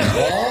promotion? And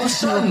all of a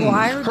sudden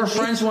her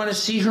friends want to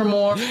see her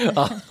more.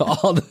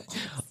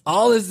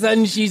 All of a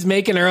sudden she's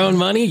making her own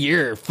money?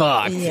 You're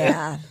fucked.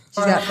 Yeah.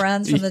 She's got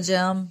friends from the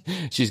gym.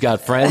 She's got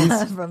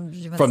friends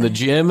from the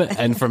gym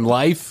and from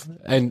life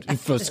and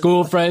from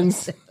school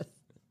friends.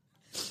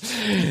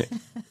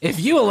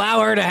 If you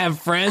allow her to have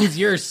friends,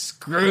 you're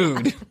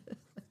screwed.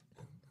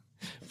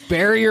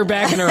 Bury her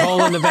back in her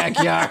hole in the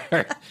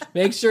backyard.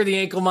 Make sure the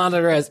ankle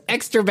monitor has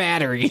extra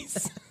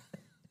batteries.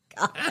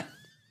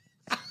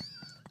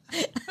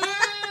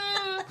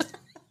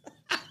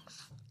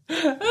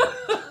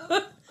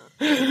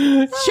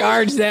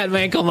 Charge that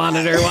ankle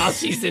monitor while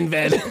she's in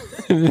bed.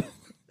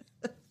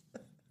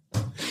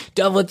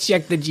 Double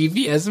check the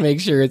GPS,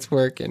 make sure it's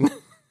working.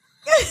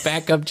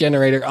 Backup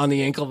generator on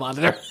the ankle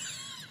monitor.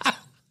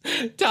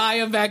 Tie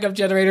a backup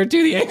generator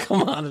to the ankle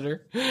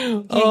monitor.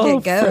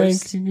 Get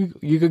Ghost. Frank,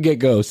 you could get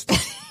Ghost.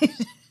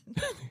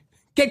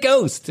 Get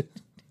Ghost.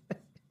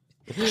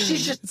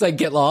 It's like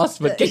Get Lost,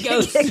 but Get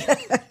Ghost.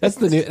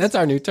 That's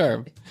our new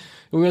term.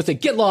 We're gonna say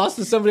Get Lost,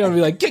 and somebody will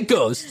be like, Get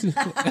Ghost.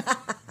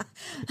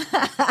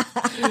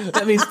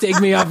 That means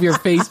take me off your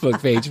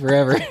Facebook page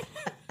forever.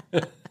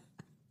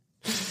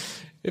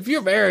 If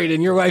you're married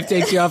and your wife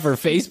takes you off her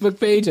Facebook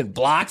page and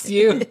blocks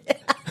you,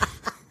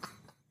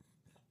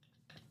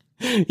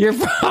 you're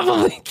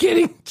probably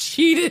getting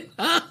cheated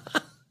on.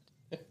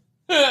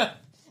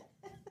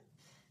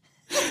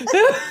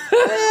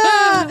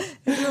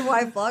 If your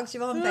wife blocks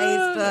you on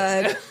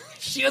Facebook.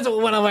 She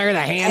doesn't want to wear the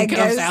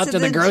handcuffs out to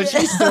the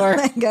grocery store.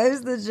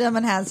 Goes to the gym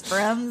and has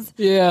friends.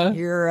 Yeah.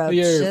 You're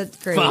shit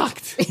creep.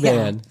 Fucked,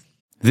 man.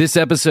 This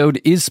episode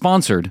is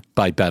sponsored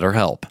by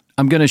BetterHelp.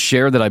 I'm going to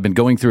share that I've been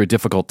going through a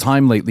difficult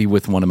time lately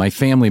with one of my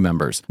family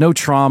members. No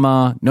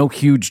trauma, no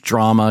huge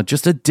drama,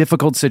 just a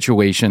difficult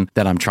situation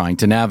that I'm trying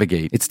to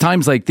navigate. It's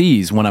times like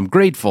these when I'm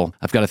grateful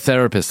I've got a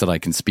therapist that I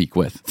can speak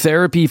with.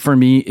 Therapy for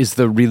me is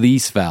the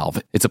release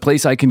valve. It's a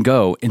place I can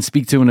go and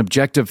speak to an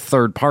objective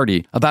third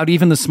party about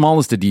even the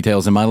smallest of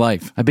details in my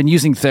life. I've been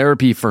using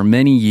therapy for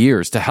many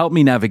years to help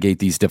me navigate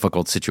these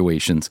difficult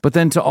situations, but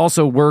then to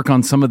also work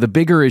on some of the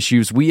bigger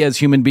issues we as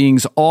human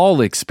beings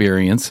all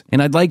experience,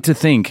 and I'd like to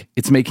think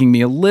it's making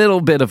me a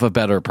little bit of a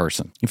better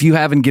person. If you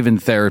haven't given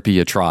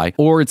therapy a try,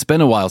 or it's been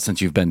a while since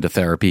you've been to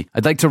therapy,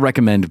 I'd like to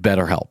recommend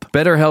BetterHelp.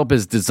 BetterHelp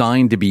is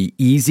designed to be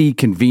easy,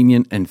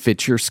 convenient, and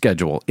fit your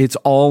schedule. It's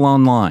all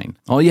online.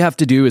 All you have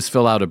to do is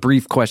fill out a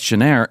brief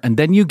questionnaire, and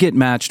then you get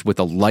matched with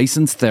a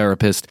licensed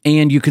therapist,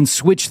 and you can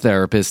switch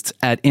therapists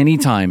at any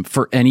time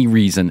for any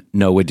reason,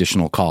 no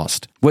additional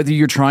cost. Whether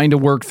you're trying to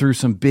work through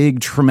some big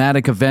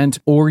traumatic event,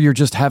 or you're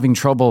just having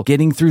trouble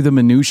getting through the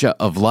minutia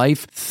of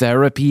life,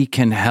 therapy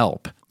can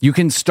help. You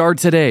can start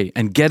today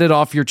and get it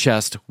off your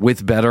chest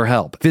with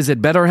BetterHelp.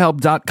 Visit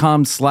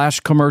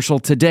BetterHelp.com/commercial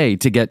today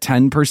to get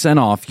 10%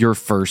 off your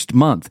first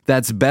month.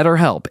 That's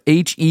BetterHelp,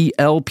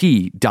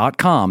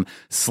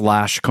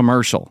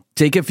 HELP.com/commercial.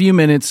 Take a few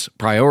minutes,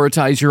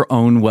 prioritize your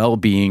own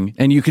well-being,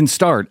 and you can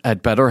start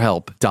at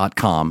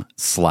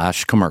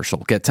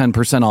BetterHelp.com/commercial. Get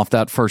 10% off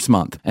that first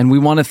month. And we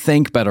want to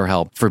thank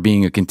BetterHelp for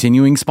being a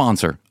continuing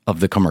sponsor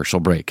of The Commercial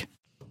Break.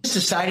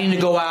 Deciding to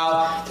go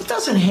out, it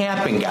doesn't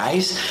happen,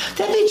 guys.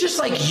 That'd be just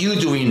like you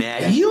doing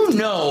that. You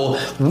know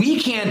we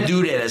can't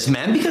do that as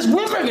men because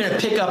women are going to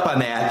pick up on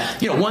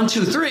that, 1,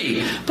 2,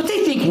 3, but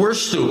they think we're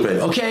stupid,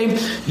 okay?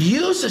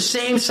 Use the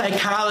same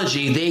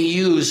psychology they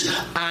use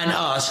on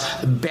us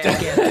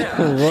back at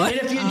them. What?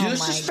 And if you do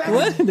suspect...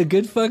 What in the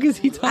good fuck is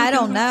he talking I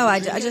don't know.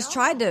 about? I just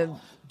tried to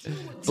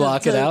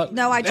block it out?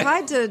 No, I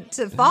tried to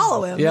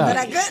follow him, but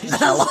I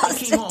couldn't. I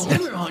lost it. Come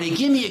here, honey,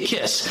 give me a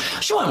kiss.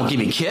 She wanted to give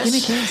me a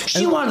kiss.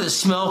 She wanted to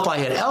smell if I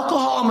had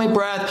alcohol on my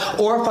breath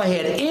or if I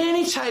had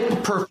any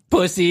type of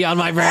pussy on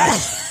my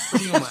breath.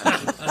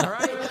 All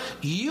right?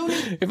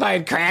 If I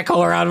had crack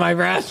whore on my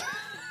breath.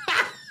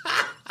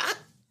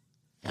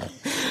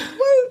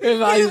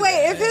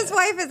 If his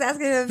wife is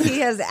asking him if he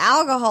has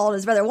alcohol in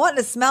his breath, wanting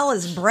to smell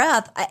his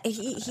breath,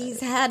 he's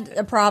had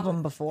a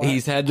problem before.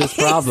 He's had this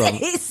problem.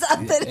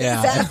 Something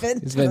has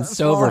happened. He's been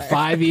sober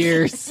 5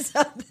 years.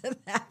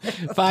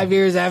 5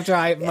 years after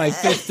my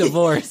 5th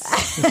divorce.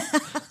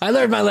 I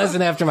learned my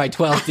lesson after my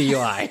 12th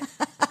DUI.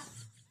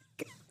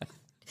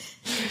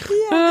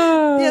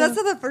 Yeah, that's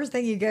not the first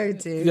thing you go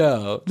to.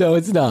 No,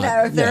 it's not.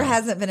 No, if there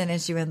hasn't been an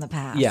issue in the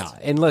past. Yeah,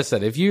 and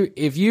listen, if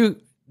you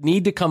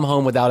need to come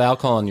home without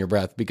alcohol in your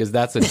breath because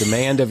that's a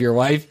demand of your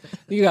wife,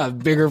 you got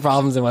bigger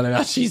problems than whether or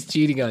not she's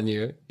cheating on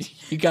you.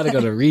 You got to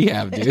go to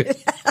rehab, dude.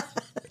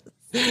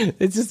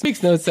 It just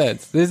makes no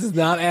sense. This is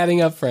not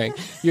adding up, Frank.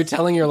 You're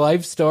telling your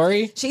life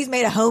story. She's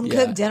made a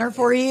home-cooked dinner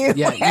for you.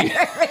 Yeah.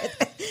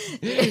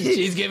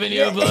 She's giving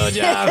you a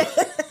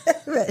blowjob.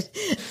 But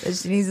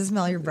she needs to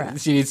smell your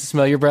breath. She needs to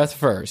smell your breath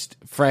first.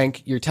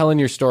 Frank, you're telling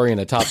your story in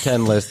a top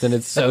 10 list, and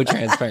it's so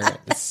transparent.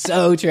 It's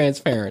so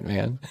transparent,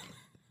 man.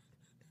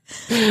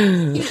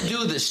 You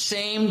do the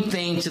same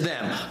thing to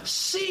them.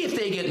 See if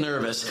they get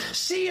nervous.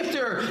 See if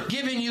they're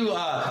giving you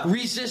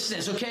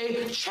resistance,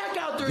 okay? Check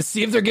out their...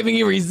 See if they're giving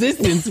you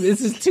resistance.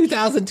 This is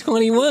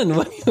 2021.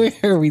 Where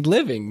are we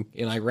living?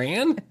 In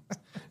Iran?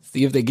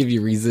 See if they give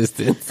you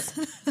resistance.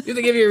 See if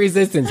they give you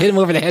resistance. Hit them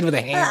over the head with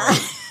a hammer.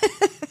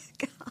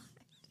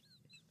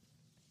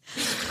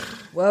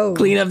 Whoa.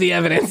 Clean up the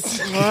evidence.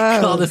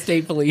 Whoa. Call the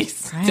state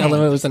police. Right. Tell them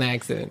it was an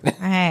accident.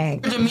 Right.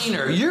 Your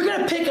demeanor, you're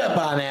going to pick up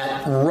on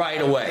that right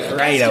away.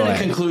 Right That's away. going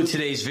to conclude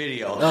today's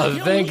video. Oh,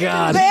 thank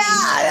God. Man,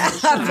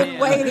 I've been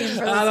waiting for this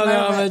I don't know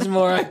how moment. much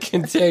more I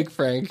can take,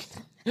 Frank.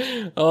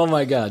 Oh,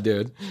 my God,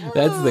 dude.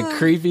 That's the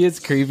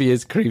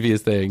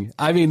creepiest thing.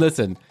 I mean,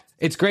 listen.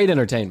 It's great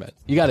entertainment.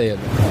 You got to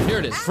admit. Here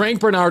it is. Frank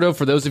Bernardo,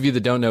 for those of you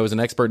that don't know, is an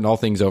expert in all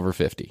things over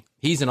 50.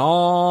 He's an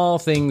all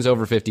things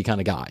over 50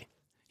 kind of guy.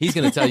 He's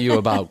going to tell you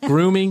about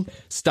grooming,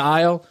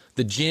 style,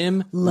 the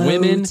gym,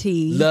 women,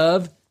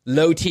 love,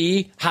 low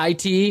T, high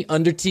T,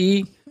 under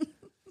T,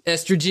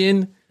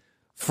 estrogen.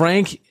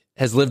 Frank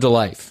has lived a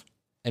life,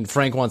 and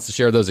Frank wants to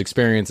share those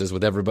experiences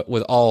with everybody,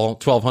 with all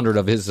 1,200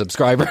 of his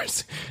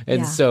subscribers.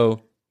 And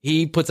so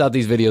he puts out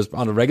these videos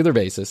on a regular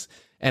basis,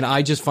 and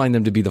I just find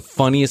them to be the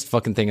funniest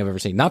fucking thing I've ever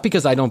seen. Not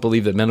because I don't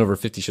believe that men over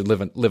 50 should live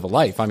a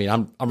life. I mean,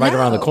 I'm right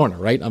around the corner,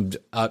 right? I'm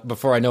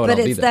before I know it, I'll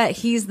be there. But it's that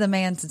he's the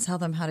man to tell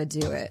them how to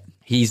do it.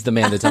 He's the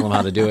man to tell them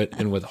how to do it,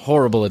 and with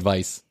horrible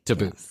advice to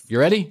boot. You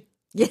ready?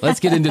 Yeah. Let's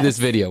get into this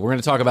video. We're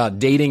going to talk about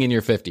dating in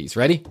your 50s.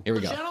 Ready? Here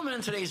we go. Gentlemen,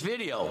 in today's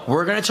video,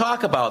 we're going to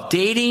talk about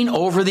dating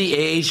over the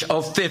age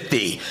of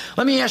 50.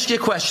 Let me ask you a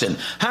question.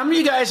 How many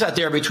of you guys out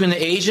there between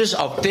the ages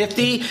of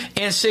 50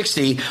 and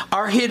 60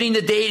 are hitting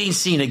the dating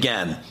scene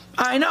again?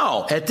 I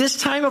know. At this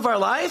time of our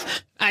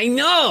life. Yeah,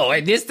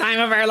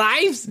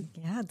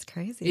 it's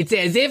crazy. It's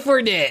as if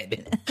we're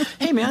dead.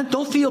 Hey, man,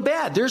 don't feel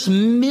bad. There's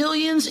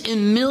millions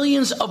and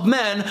millions of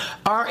men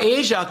our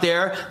age out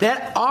there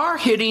that are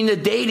hitting the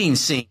dating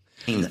scene.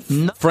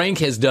 Frank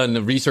has done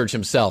the research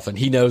himself, and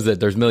he knows that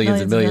there's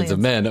millions and millions of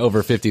men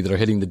over 50 that are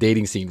hitting the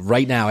dating scene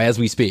right now as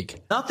we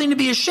speak. Nothing to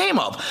be ashamed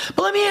of.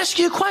 But let me ask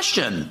you a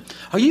question.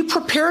 Are you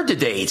prepared to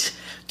date?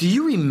 Do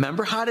you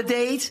remember how to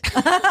date?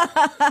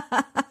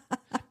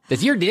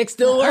 Does your dick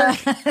still work?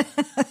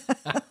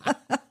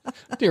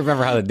 Do you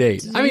remember how to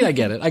date? I mean, I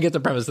get it. I get the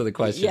premise of the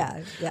question.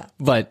 Yeah.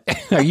 But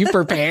are you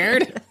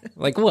prepared?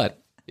 Like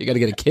what? You got to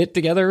get a kit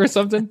together or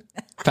something?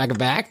 Pack a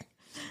back?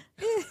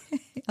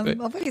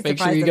 Make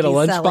sure you get a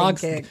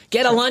lunchbox.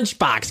 Get a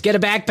lunchbox. Get a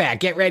backpack.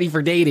 Get ready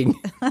for dating.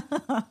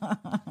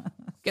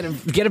 Get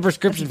a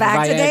prescription for Viagra.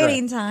 Back to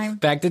dating time.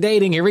 Back to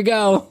dating. Here we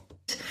go.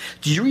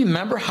 Do you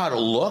remember how to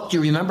look? Do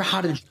you remember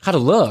how to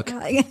look?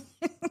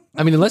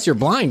 I mean, unless you're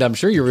blind, I'm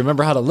sure you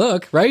remember how to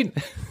look, right?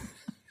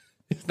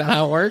 Is that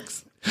how it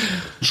works?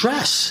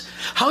 Dress.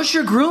 How's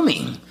your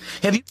grooming?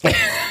 Have you?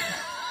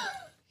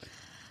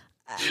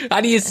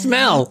 How do you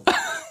smell?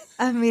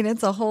 I mean,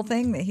 it's a whole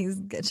thing that he's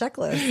a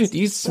checklist. Do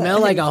you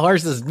smell like a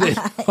horse's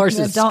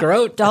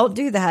scrot? Don't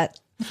do that.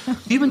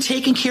 You've been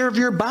taking care of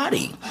your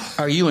body.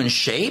 Are you in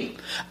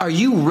shape? Are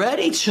you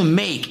ready to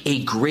make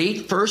a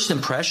great first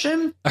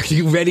impression? Are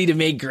you ready to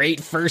make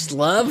great first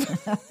love?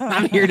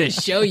 I'm here to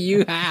show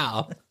you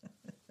how.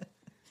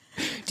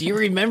 Do you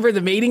remember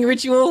the mating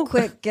ritual?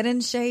 Quick, get in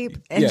shape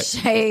and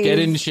shave. Get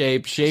in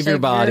shape, shave your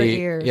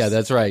body. Yeah,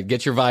 that's right.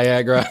 Get your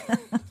Viagra.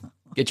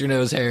 Get your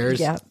nose hairs.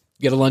 Yep.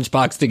 Get a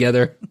lunchbox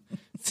together.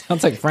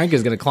 Sounds like Frank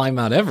is going to climb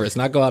Mount Everest,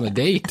 not go on a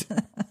date.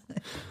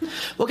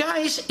 Well,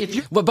 guys, if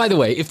you... But by the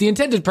way, if the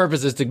intended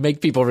purpose is to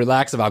make people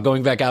relax about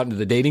going back out into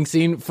the dating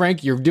scene,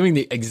 Frank, you're doing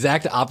the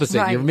exact opposite.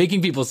 Right. You're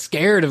making people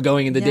scared of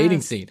going in the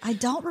dating scene. I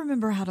don't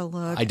remember how to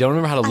look.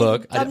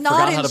 I'm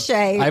not in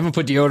shape. I haven't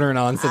put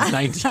deodorant on since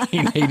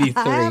 1983.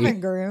 I haven't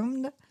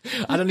groomed.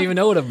 I don't even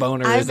know what a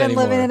boner is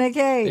anymore. I've been living in a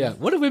cave. Yeah.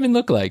 What do women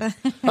look like?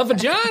 A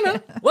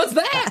vagina? What's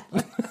that?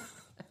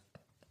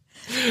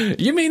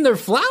 You mean their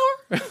flower?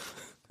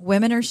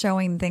 Women are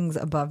showing things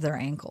above their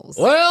ankles.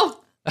 Well...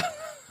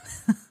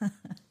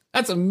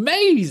 That's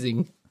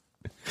amazing.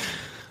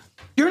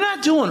 You're not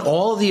not doing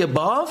all of the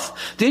above,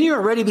 then you're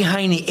already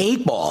behind the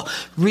 8 ball.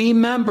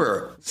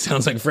 Remember.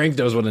 Sounds like Frank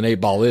knows what an 8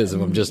 ball is,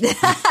 if I'm just,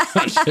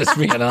 just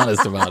being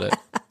honest about it.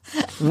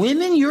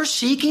 Women you're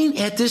seeking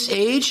at this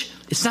age,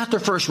 it's not their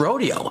first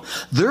rodeo.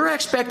 Their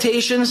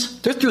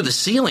expectations, they're through the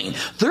ceiling.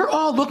 They're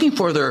all looking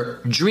for their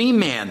dream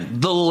man,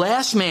 the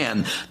last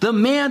man, the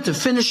man to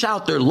finish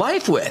out their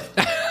life with.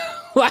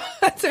 What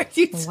are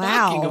you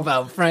talking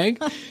about,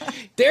 Frank?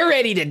 They're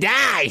ready to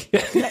die.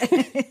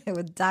 It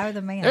would die with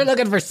a man. They're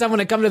looking for someone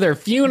to come to their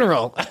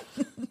funeral.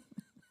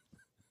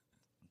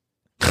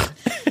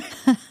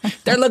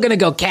 They're looking to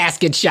go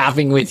casket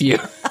shopping with you.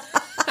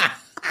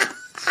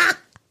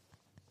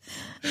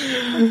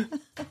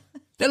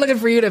 They're looking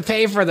for you to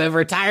pay for the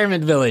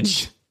retirement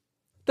village.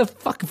 The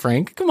fuck,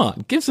 Frank? Come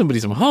on, give somebody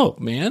some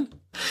hope, man.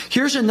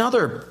 Here's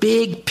another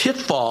big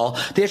pitfall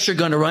that you're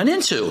going to run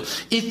into.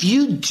 If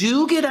you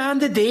do get on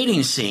the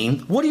dating scene,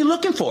 what are you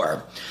looking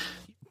for?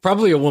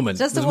 Probably a woman.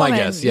 Just is a my woman.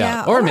 guess.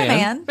 Yeah. Or a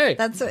man. Hey,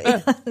 that's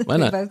what. Why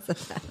not?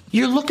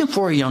 You're looking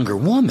for a younger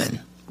woman,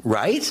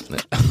 right?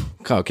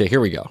 Okay, here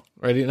we go.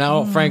 Ready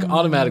now? Frank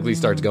automatically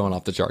starts going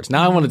off the charts.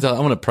 Now I want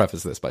to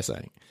preface this by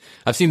saying,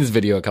 I've seen this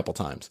video a couple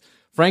times.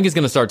 Frank is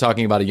going to start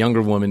talking about a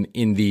younger woman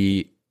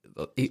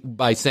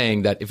by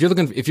saying that if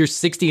you're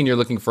 60 and you're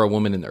looking for a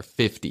woman in their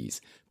 50s,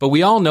 but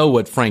we all know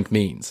what Frank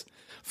means.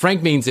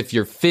 Frank means if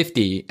you're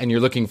 50 and you're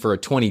looking for a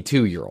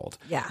 22-year-old.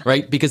 Yeah.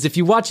 Right? Because if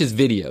you watch his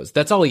videos,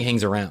 that's all he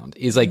hangs around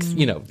is like,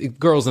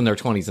 girls in their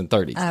 20s and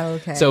 30s. Oh,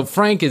 okay. So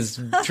Frank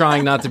is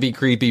trying not to be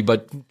creepy,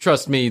 but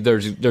trust me,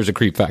 there's a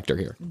creep factor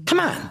here. Come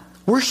on.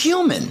 We're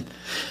human.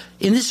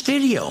 In this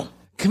video.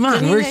 Come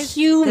on, we're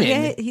human.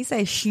 Did he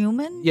say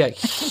human? Yeah,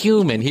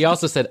 human. He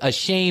also said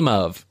ashamed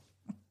of.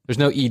 There's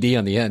no ED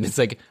on the end. It's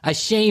like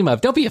ashamed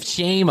of. Don't be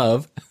ashamed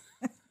of.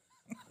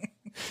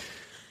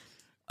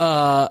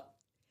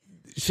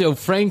 So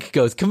Frank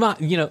goes, come on,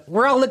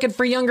 we're all looking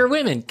for younger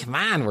women. Come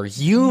on, we're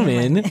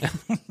human.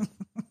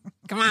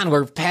 Come on,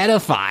 we're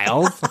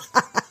pedophiles.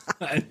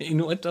 I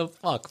mean, what the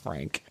fuck,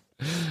 Frank?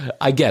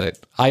 I get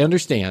it. I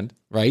understand,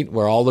 right?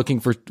 We're all looking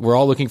for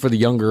the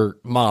younger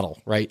model,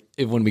 right?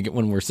 When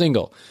we're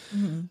single.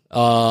 Mm-hmm.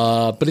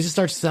 But it just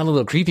starts to sound a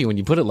little creepy when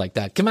you put it like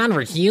that. Come on,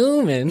 we're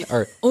human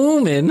or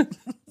ooman.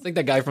 It's like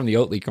that guy from the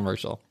Oatly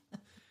commercial.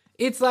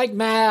 It's like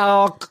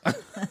milk,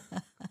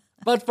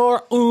 but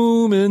for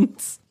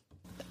oomans.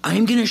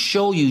 I'm going to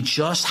show you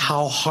just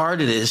how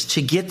hard it is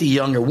to get the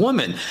younger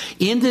woman.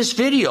 In this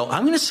video,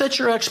 I'm going to set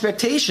your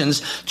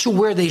expectations to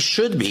where they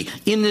should be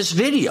in this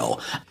video.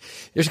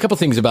 There's a couple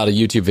things about a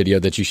YouTube video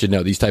that you should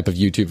know, these type of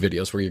YouTube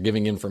videos where you're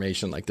giving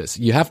information like this.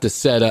 You have to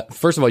set up,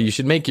 first of all, you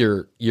should make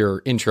your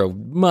intro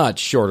much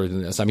shorter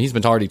than this. I mean, he's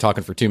been already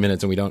talking for 2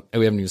 minutes and we haven't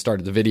even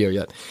started the video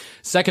yet.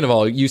 Second of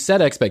all, you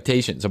set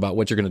expectations about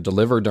what you're going to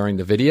deliver during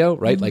the video,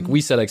 right? Mm-hmm. Like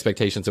we set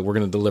expectations that we're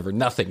going to deliver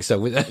nothing.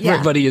 So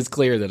everybody is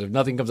clear that if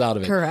nothing comes out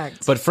of it.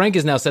 Correct. But Frank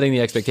is now setting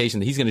the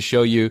expectation that he's going to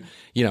show you,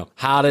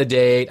 how to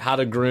date, how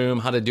to groom,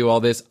 how to do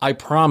all this. I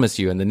promise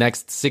you in the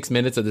next 6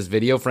 minutes of this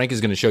video, Frank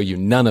is going to show you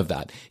none of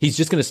that.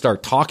 He's just going to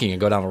start talking and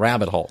go down a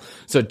rabbit hole.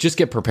 So just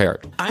get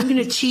prepared. I'm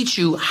going to teach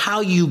you how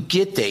you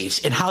get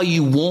dates and how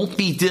you won't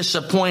be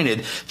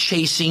disappointed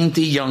chasing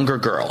the younger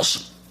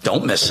girls.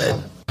 Don't miss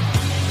it.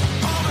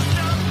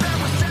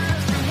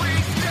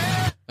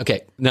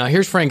 Okay, now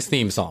here's Frank's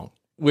theme song,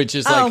 which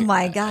is like... Oh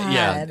my God.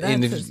 Yeah, that's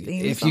and his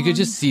theme if song. you could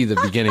just see the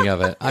beginning of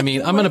it. I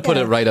mean, I'm going to put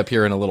it right up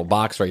here in a little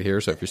box right here.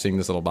 So if you're seeing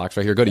this little box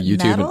right here, go to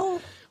YouTube.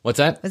 Metal? What's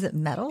that? Is it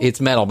metal?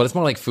 It's metal, but it's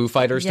more like Foo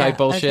Fighters type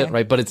bullshit, okay.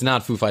 right? But it's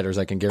not Foo Fighters,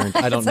 I can guarantee.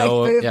 I don't It's know.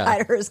 like Foo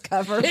Fighters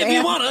cover If band.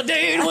 you want to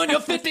date when you're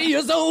 50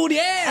 years old,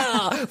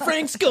 yeah,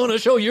 Frank's gonna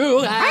show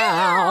you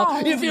how.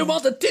 If you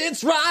want the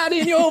tits right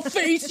in your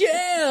face,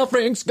 yeah,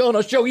 Frank's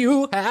gonna show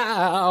you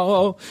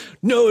how.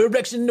 No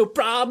erection, no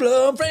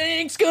problem,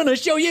 Frank's gonna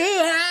show you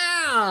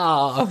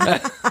how.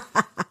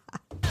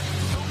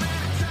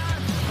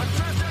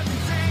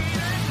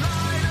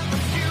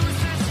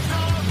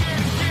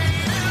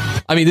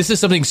 I mean, this is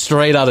something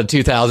straight out of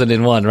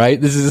 2001,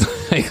 right? This is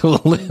like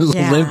Limp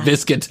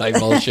Bizkit type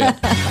bullshit.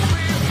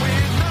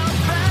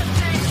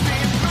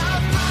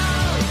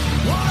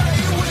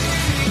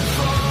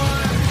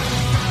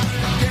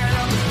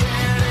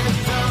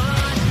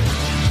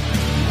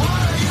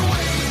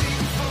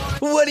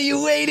 What are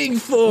you waiting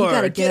for? You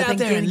gotta Get out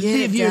there and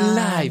live your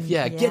life.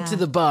 Yeah, get to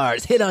the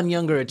bars. Hit on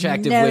younger,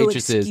 attractive No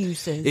waitresses.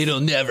 excuses. It'll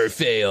never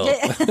fail.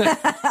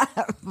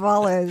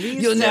 Follow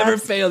these You'll never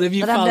steps fail if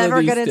you that follow I'm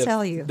never these gonna steps.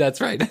 tell you.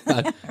 That's right.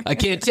 I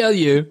can't tell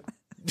you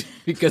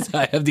because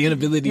I have the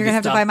inability You're to gonna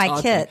have to stop buy my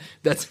talking. kit.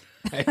 That's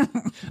right.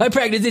 I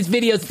practiced this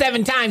video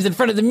 7 times in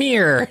front of the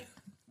mirror.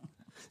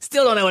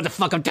 Still don't know what the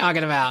fuck I'm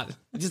talking about.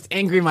 I'm just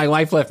angry my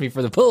wife left me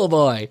for the pool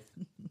boy.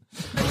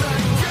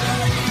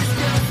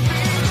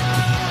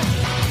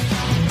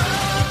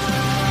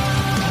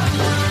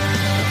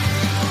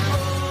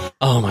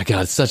 Oh my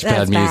God, such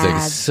bad That's music.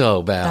 bad.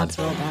 So bad. That's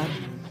real bad.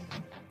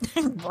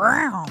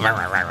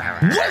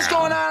 What's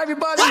going on,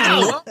 everybody?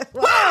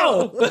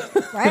 Whoa!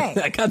 Right.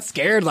 I got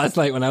scared last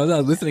night when I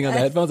was listening on the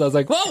headphones. I was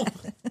like, whoa!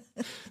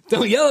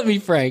 Don't yell at me,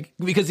 Frank,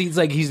 because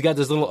he's got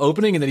this little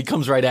opening and then he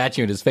comes right at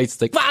you and his face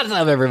is like, what's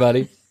up,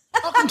 everybody?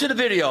 Welcome to the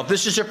video. If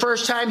this is your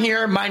first time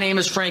here, my name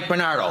is Frank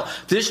Bernardo.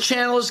 This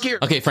channel is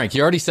geared. Okay, Frank,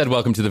 you already said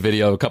welcome to the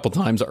video a couple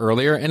times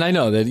earlier, and I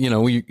know that,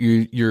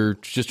 you're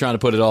just trying to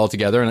put it all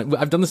together, and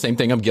I've done the same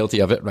thing. I'm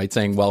guilty of it, right?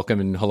 Saying welcome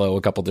and hello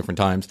a couple different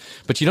times.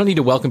 But you don't need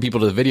to welcome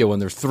people to the video when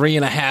they're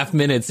 3.5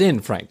 minutes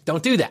in, Frank.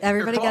 Don't do that.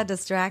 Everybody got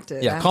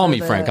distracted. Yeah, call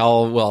me, Frank.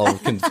 I'll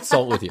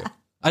consult with you.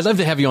 I'd love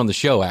to have you on the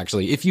show,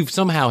 actually. If you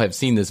somehow have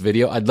seen this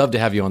video, I'd love to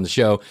have you on the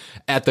show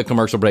at the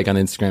Commercial Break on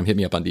Instagram. Hit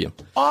me up on DM.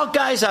 All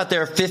guys out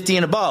there 50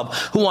 and above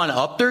who want to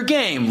up their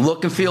game,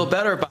 look and feel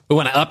better Who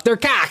want to up their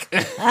cock.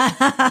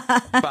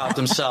 about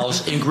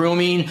themselves in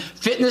grooming,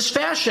 fitness,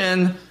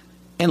 fashion,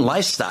 and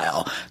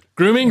lifestyle.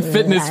 Grooming,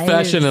 fitness,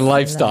 fashion, and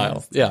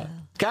lifestyle. Yeah.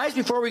 Guys,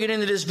 before we get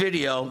into this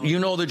video, you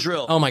know the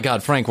drill. Oh my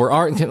God, Frank, we're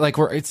at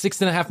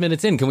 6.5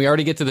 minutes in. Can we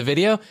already get to the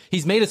video?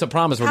 He's made us a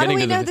promise. We're How getting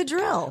do we to know the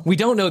drill? We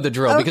don't know the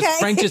drill because Okay.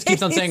 Frank just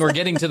keeps on saying we're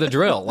getting to the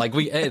drill. Like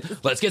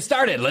let's get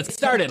started. Let's get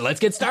started. Let's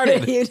get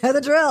started. You know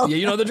the drill. Yeah,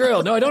 you know the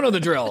drill. No, I don't know the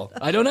drill.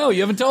 I don't know.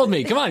 You haven't told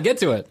me. Come on, get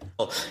to it.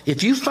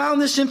 If you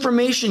found this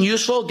information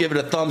useful, give it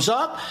a thumbs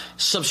up,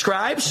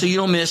 subscribe so you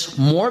don't miss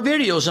more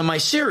videos on my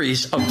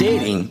series of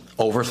dating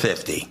over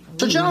 50.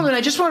 So, gentlemen, I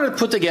just wanted to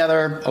put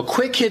together a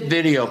quick hit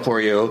video for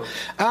you,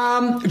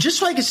 just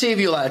so I can save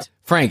you a lot.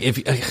 Frank, A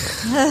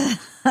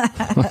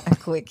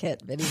quick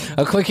hit video.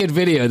 a quick hit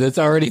video that's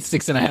already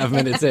 6.5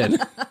 minutes in.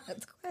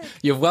 That's quick.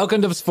 You've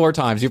welcomed us 4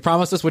 times. You've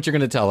promised us what you're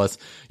going to tell us.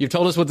 You've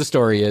told us what the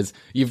story is.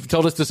 You've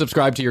told us to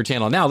subscribe to your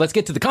channel. Now let's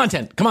get to the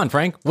content. Come on,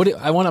 Frank.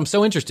 I'm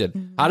so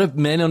interested. How do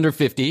men over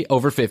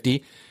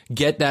 50,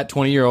 get that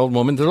 20-year-old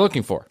woman they're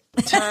looking for?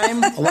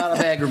 Time, a lot of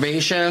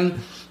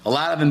aggravation, a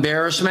lot of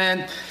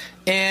embarrassment,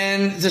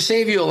 and to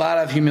save you a lot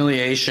of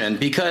humiliation,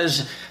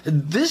 because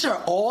these are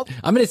all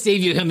I'm going to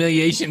save you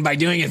humiliation by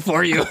doing it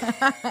for you.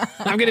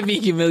 I'm going to be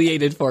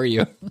humiliated for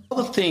you.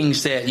 the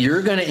things that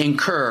you're going to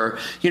incur,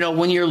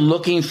 when you're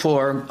looking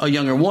for a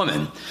younger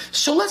woman.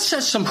 So let's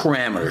set some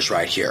parameters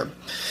right here.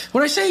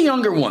 When I say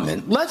younger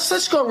woman,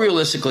 let's go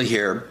realistically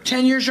here.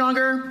 10 years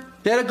younger?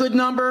 That a good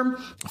number?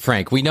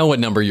 Frank, we know what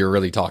number you're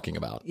really talking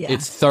about. Yeah.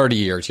 It's 30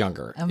 years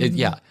younger.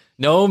 Yeah.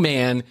 No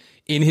man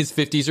in his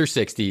 50s or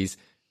 60s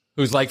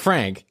who's like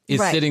Frank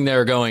is Right. sitting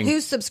there going,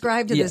 Who's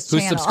subscribed to this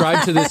who's channel?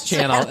 subscribed to this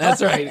channel. That's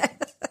right.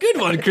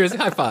 Good one, Chris.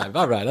 High five.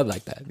 All right. I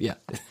like that. Yeah.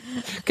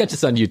 Catch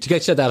us on YouTube.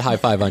 Catch that high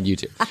five on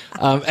YouTube.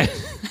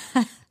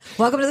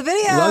 Welcome to the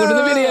video. Welcome to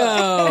the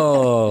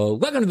video.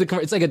 Welcome to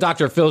it's like a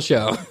Dr. Phil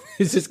show.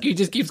 He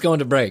just keeps going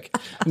to break.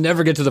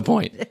 Never get to the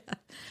point.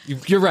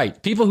 You're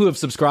right. People who have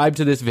subscribed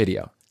to this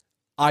video,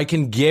 I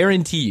can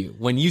guarantee you,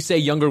 when you say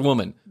younger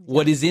woman,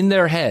 what is in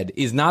their head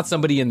is not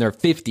somebody in their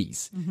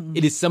 50s. Mm-hmm.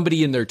 It is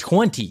somebody in their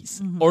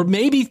 20s or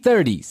maybe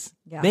 30s.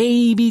 Yeah.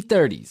 Maybe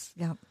 30s.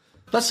 Yeah.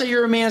 Let's say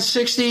you're a man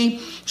 60,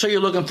 so you're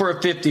looking for a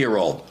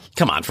 50-year-old.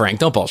 Come on, Frank.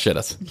 Don't bullshit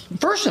us.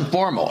 First and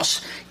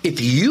foremost, if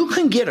you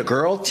can get a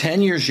girl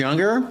 10 years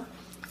younger,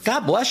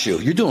 God bless you.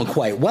 You're doing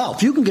quite well.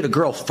 If you can get a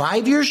girl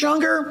 5 years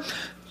younger,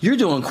 you're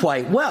doing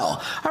quite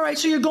well. All right,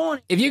 so you're going.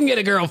 If you can get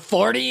a girl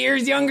 40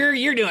 years younger,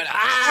 you're doing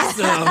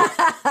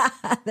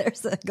awesome.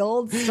 There's a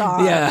gold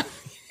star. Yeah.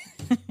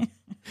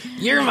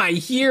 You're my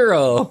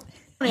hero.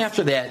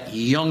 After that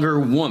younger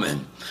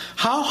woman,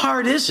 how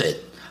hard is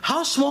it?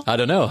 How small? I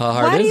don't know. How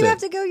hard Why is do you it? have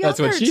to go younger? That's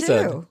what she too?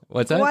 said.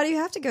 What's that? Why do you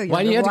have to go younger?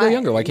 Why do you have to go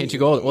younger? Why can't you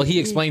go older? Well, he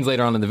explains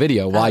later on in the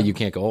video why you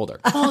can't go older.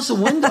 Small is the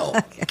window.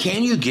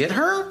 Can you get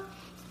her?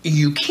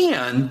 You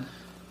can,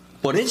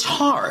 but it's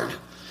hard.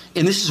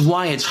 And this is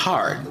why it's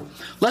hard.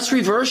 Let's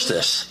reverse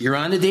this. You're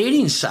on a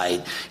dating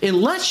site,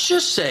 and let's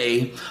just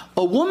say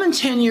a woman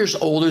 10 years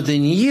older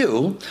than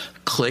you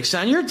clicks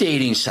on your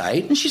dating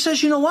site, and she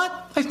says, you know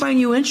what? I find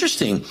you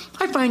interesting.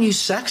 I find you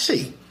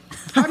sexy.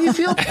 How do you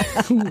feel?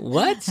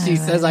 What? She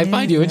says, I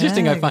find you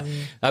interesting.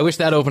 I wish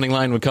that opening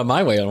line would come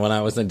my way when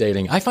I was in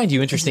dating. I find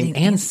you interesting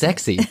and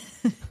sexy.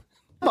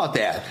 About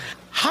that.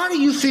 How do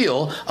you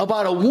feel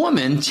about a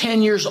woman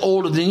 10 years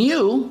older than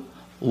you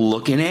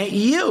looking at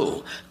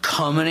you,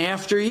 coming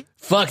after you?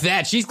 Fuck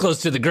that. She's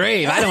close to the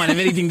grave. I don't want to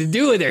have anything to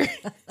do with her.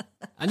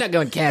 I'm not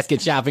going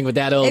casket shopping with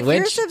that old If witch.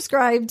 you're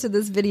subscribed to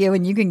this video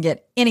and you can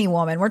get any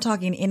woman, we're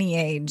talking any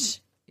age,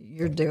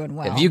 you're doing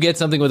well. If you get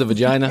something with a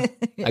vagina,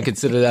 I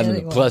consider that in the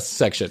Anyone. plus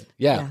section.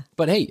 Yeah.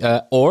 But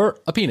hey, or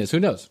a penis.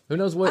 Who knows? Who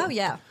knows what? Oh,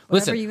 yeah. Whatever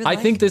Listen, you would I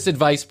like. think this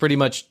advice pretty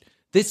much,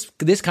 this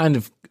kind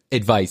of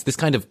advice, this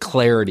kind of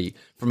clarity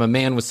from a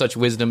man with such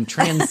wisdom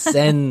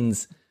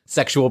transcends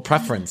sexual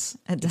preference.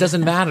 It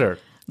doesn't matter.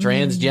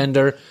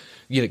 Transgender,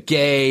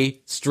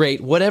 gay,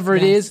 straight, whatever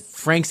it is,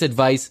 Frank's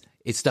advice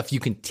is stuff you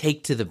can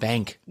take to the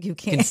bank. You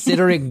can.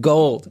 Consider it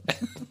gold.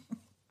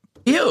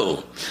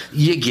 You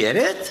get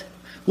it?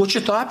 What's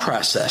your thought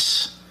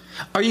process?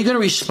 Are you going to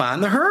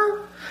respond to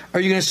her? Are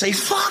you going to say,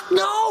 fuck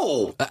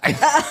no?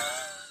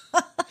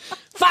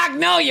 Fuck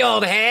no, you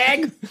old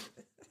hag.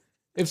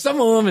 If some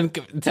woman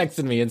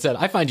texted me and said,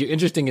 I find you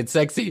interesting and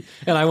sexy,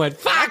 and I went,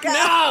 fuck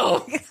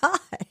no, God.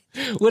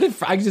 What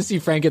if I just see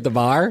Frank at the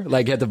bar,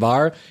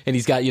 and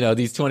he's got,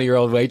 these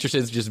 20-year-old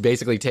waitresses just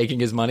basically taking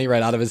his money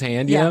right out of his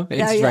hand,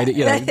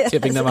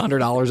 tipping them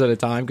 $100 at a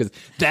time because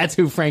that's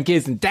who Frank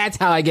is and that's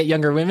how I get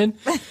younger women.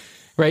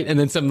 Right. And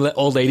then some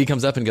old lady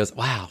comes up and goes,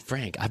 wow,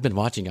 Frank, I've been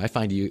watching you. I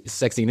find you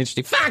sexy and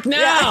interesting. Fuck no.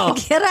 Yeah,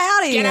 get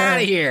out of here. Get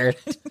out of here.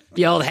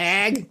 You old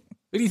hag.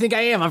 Who do you think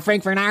I am? I'm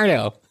Frank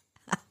Bernardo.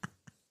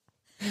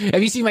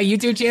 Have you seen my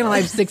YouTube channel? I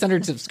have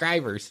 600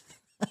 subscribers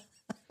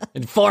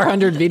and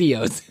 400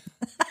 videos.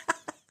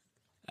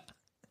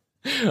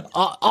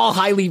 all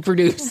highly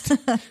produced.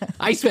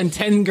 I spend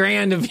 10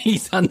 grand a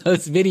piece on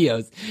those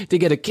videos to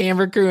get a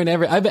camera crew and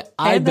everything.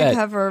 I bet the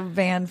cover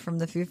band from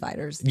the Foo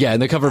Fighters. Yeah,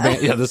 and the cover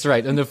band. Yeah, that's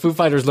right. And the Foo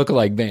Fighters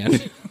lookalike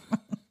band.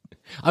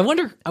 I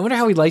wonder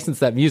how he licensed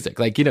that music.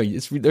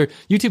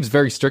 YouTube's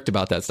very strict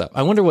about that stuff.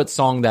 I wonder what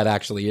song that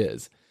actually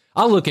is.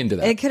 I'll look into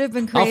that. It could have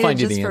been created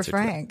just for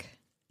Frank.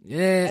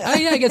 Yeah. Oh,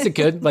 yeah, I guess it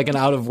could. Like an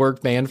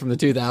out-of-work band from the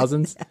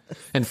 2000s. Yes.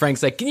 And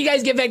Frank's like, can you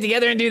guys get back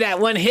together and do that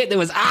one hit that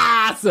was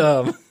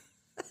awesome?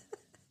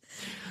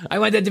 I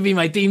want that to be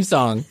my theme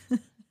song.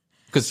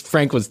 Because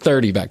Frank was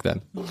 30 back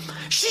then.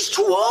 She's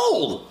too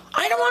old.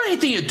 I don't want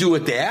anything to do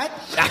with that.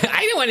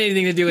 I don't want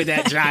anything to do with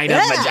that dried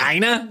up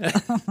vagina.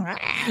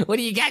 What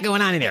do you got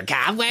going on in there?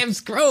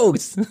 Cobwebs?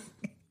 Gross.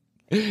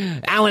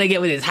 I want to get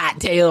with his hot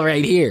tail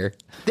right here.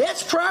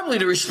 That's probably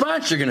the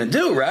response you're going to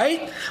do,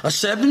 right? A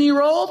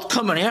 70-year-old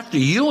coming after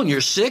you and you're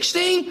 60?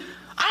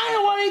 I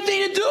don't want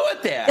anything to do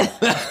with that.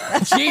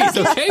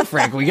 Jeez, okay,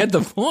 Frank, we get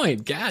the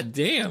point. God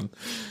damn.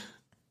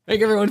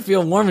 Make everyone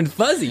feel warm and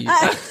fuzzy.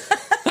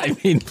 I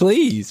mean,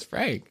 please,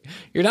 Frank.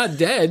 You're not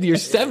dead. You're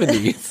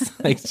 70. It's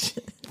like,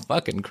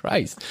 fucking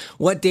Christ.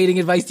 What dating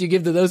advice do you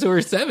give to those who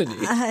are 70?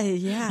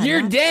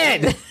 You're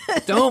dead.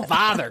 Don't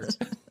bother.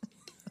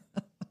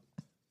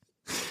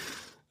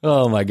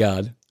 Oh, my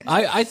God.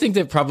 I think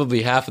that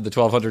probably half of the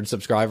 1,200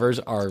 subscribers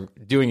are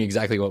doing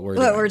exactly what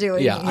we're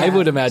doing. Yeah, I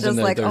would imagine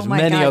that there's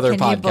many other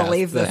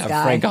podcasts that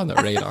have Frank on the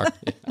radar.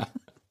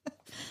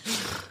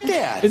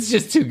 Yeah. It's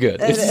just too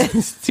good.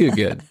 It's too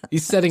good.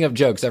 He's setting up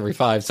jokes every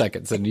 5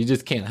 seconds, and you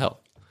just can't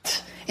help.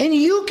 And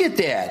you get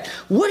that.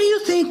 What do you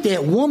think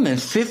that woman,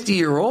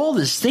 50-year-old,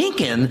 is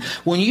thinking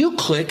when you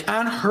click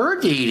on her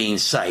dating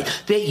site?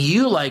 That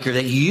you like her,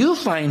 that you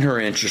find her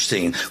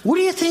interesting. What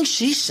do you think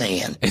she's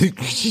saying?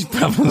 She's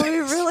probably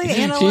really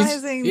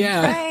analyzing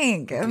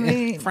Frank. I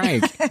mean,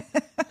 Frank.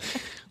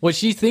 What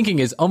she's thinking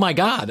is, oh my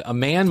God, a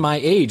man my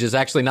age is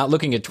actually not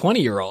looking at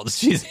 20-year-olds.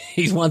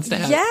 He wants to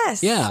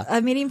have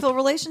a meaningful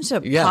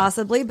relationship,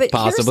 possibly. But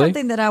here's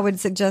something that I would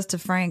suggest to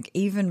Frank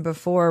even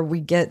before we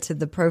get to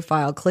the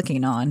profile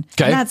clicking on.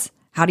 Okay. And that's,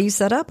 how do you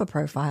set up a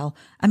profile?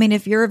 I mean,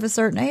 if you're of a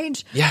certain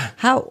age,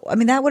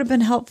 that would have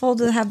been helpful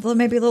to have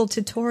maybe a little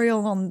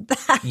tutorial on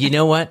that. You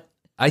know what?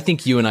 I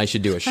think you and I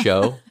should do a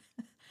show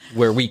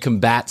where we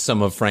combat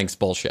some of Frank's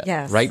bullshit.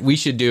 Yes. Right? We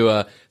should do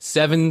a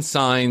 7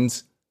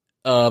 signs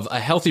of a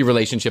healthy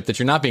relationship that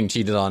you're not being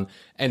cheated on,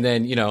 and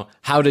then,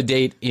 how to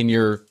date in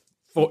your,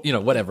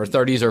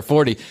 30s or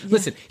 40. Yeah.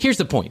 Listen, here's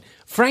the point.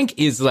 Frank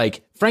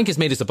has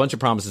made us a bunch of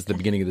promises at the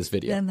beginning of this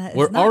video.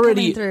 We're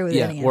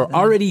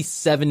already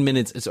 7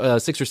 minutes,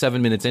 6 or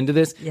 7 minutes into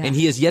this, and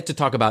he has yet to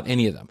talk about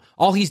any of them.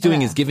 All he's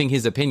doing is giving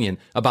his opinion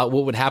about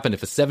what would happen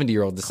if a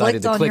 70-year-old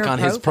decided to click on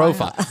his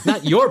profile.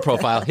 Not your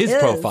profile, his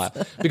profile.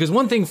 Because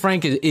one thing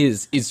Frank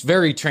is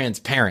very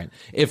transparent.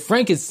 If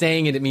Frank is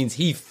saying it, it means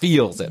he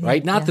feels it,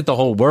 right? Not that the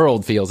whole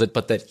world feels it,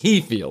 but that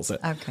he feels it.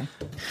 Okay.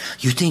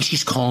 You think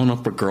she's calling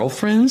up her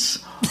girlfriends?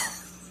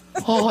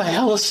 Oh,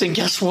 Allison,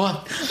 guess what?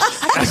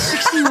 I got a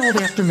 16-year-old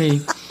after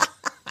me.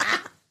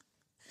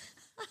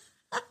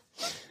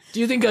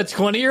 Do you think a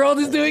 20-year-old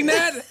is doing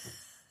that?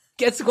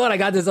 Guess what? I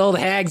got this old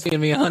hag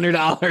paying me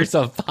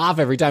 $100 a pop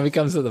every time he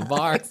comes to the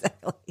bar.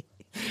 Exactly.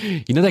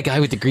 You know that guy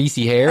with the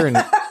greasy hair and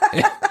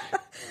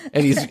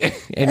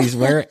he's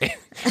wearing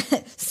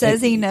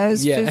says he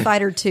knows Foo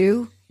Fighter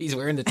 2. He's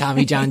wearing the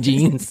Tommy John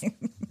jeans.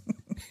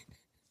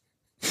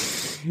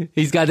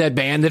 He's got that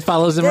band that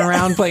follows him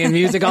around playing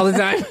music all the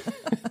time.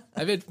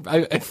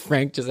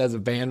 Frank just has a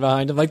band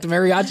behind him, like the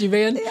mariachi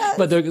band,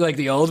 but they're like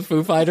the old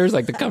Foo Fighters,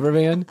 like the cover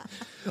band.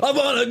 I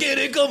wanna get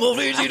it, come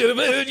over here to the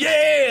moon,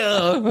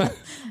 yeah.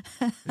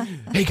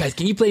 Hey guys,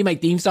 can you play my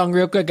theme song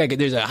real quick?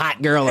 There's a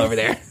hot girl over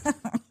there.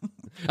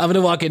 I'm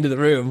gonna walk into the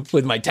room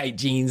with my tight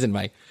jeans and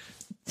my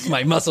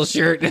muscle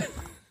shirt,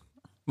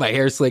 my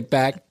hair slicked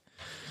back.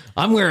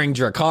 I'm wearing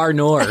Drakkar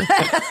Noir.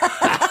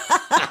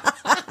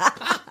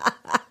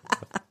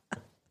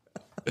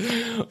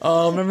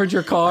 Oh, remember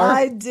Drakkar?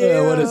 I do.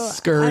 Oh, what a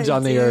scourge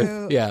on the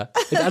earth. Yeah.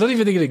 I don't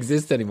even think it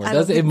exists anymore.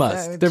 It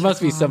must. So. There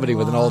must be somebody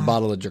with an old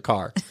bottle of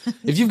Drakkar.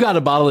 If you've got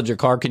a bottle of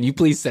Drakkar, can you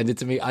please send it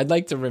to me? I'd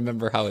like to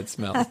remember how it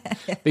smelled.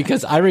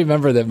 Because I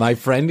remember that my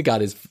friend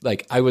got his,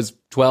 I was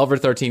 12 or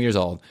 13 years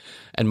old,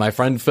 and my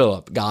friend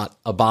Philip got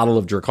a bottle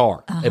of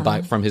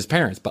Drakkar from his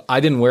parents. But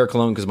I didn't wear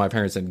cologne because my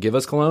parents didn't give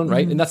us cologne,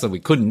 right? And that's not that we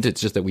couldn't. It's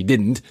just that we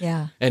didn't.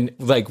 Yeah. And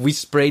like we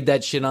sprayed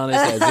that shit on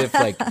us as if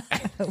like...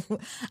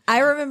 I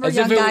remember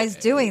young guys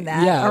doing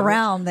that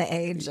around the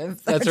age of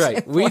 13, That's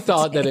right. We 14.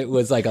 thought that it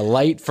was like a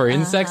light for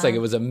insects, like it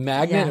was a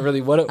magnet. Yeah. And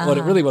really what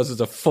it really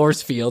was a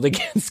force field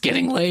against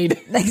getting laid.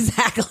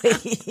 Exactly.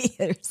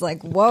 It's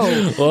like,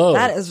 whoa,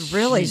 that is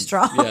really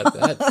strong. Yeah,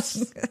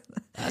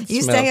 that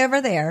you smells, stay over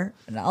there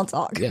and I'll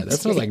talk. Yeah, that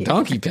smells like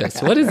donkey piss.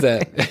 What is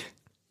that?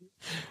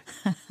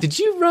 Did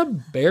you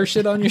rub bear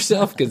shit on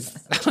yourself? Because,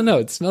 I don't know,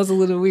 it smells a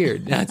little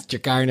weird. That's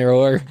Drakkar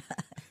Noir.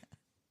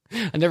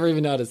 I never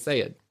even know how to say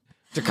it.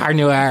 Drakkar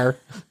Noir.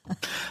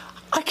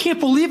 I can't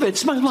believe it.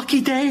 It's my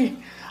lucky day.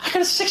 I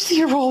got a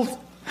 60-year-old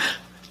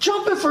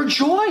jumping for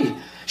joy.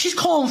 She's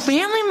calling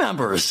family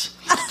members.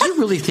 Do you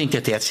really think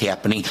that that's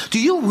happening? Do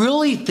you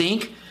really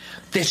think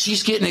that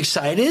she's getting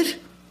excited?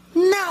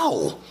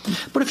 No.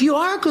 But if you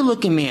are a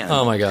good-looking man.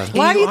 Oh, my God.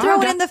 Why are you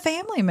throwing in the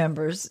family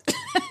members?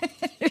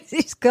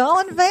 He's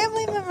calling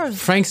family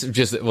members. Frank's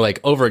just like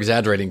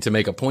over-exaggerating to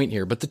make a point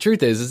here. But the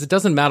truth is it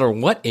doesn't matter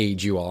what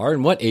age you are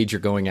and what age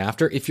you're going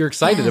after. If you're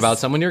excited about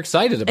someone, you're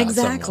excited about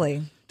exactly.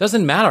 someone.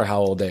 Doesn't matter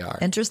how old they are.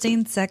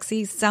 Interesting,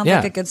 sexy. Sounds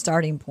like a good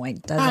starting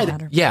point. Doesn't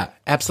matter. Yeah,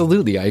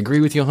 absolutely. I agree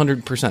with you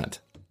 100%.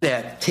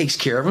 That takes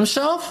care of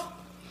himself,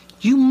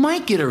 you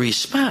might get a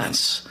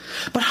response.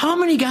 But how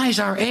many guys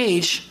our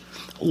age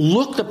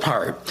look the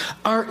part,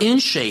 are in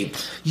shape?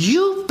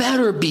 You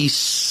better be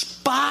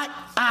spot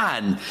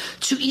on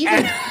to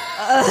even...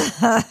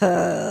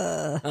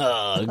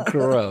 Oh,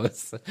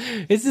 gross.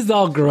 This is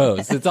all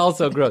gross. It's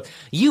also gross.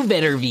 You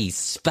better be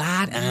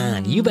spot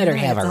on. You better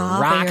have a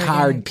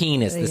rock-hard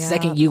penis the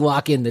second you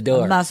walk in the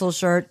door. A muscle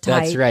shirt,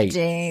 tight That's right.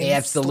 jeans,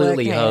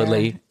 Absolutely,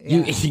 Hoadley.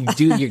 Yeah. You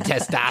do your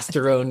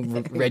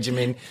testosterone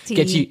regimen.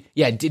 Get you,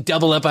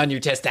 double up on your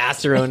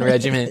testosterone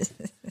regimen.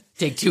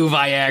 Take 2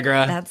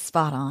 Viagra. That's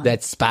spot on.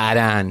 That's spot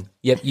on.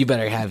 Yep, you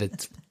better have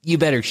it. You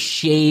better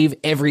shave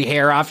every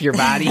hair off your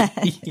body.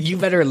 You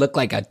better look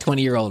like a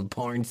 20-year-old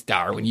porn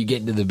star when you get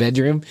into the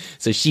bedroom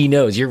so she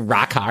knows you're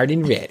rock hard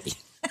and ready.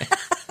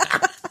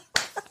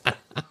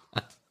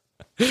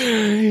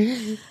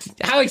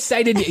 How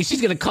excited she's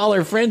going to call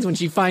her friends when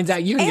she finds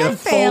out you can get a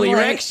full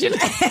erection.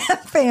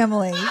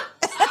 Family.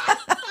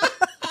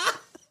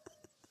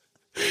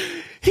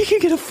 He can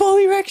get a full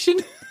erection.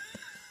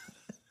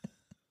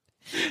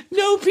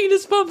 No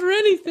penis bump or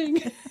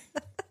anything.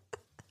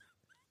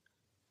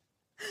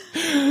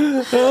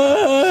 He's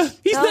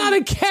not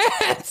a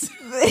cat.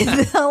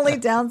 The only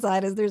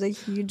downside is there's a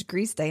huge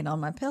grease stain on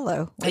my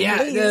pillow.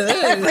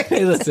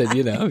 Hey, listen,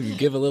 you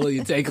give a little,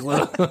 you take a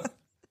little.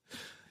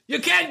 You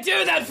can't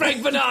do that,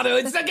 Frank Bernardo.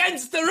 It's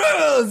against the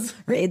rules.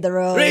 Read the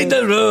rules. Read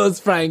the rules,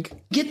 Frank.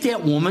 Get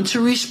that woman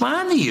to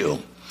respond to you.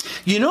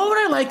 You know what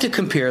I like to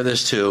compare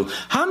this to?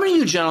 How many of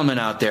you gentlemen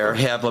out there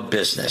have a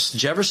business?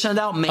 Did you ever send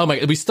out mail? Oh my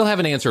God, we still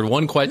haven't answered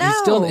one question. No, he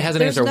still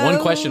hasn't answered one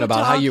question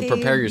about how you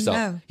prepare talking. yourself.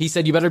 No. He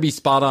said you better be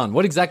spot on.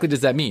 What exactly does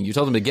that mean? You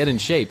told them to get in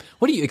shape.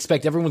 What do you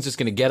expect? Everyone's just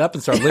going to get up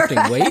and start lifting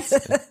weights?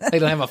 They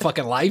don't have a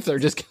fucking life. They're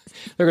going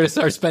to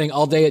start spending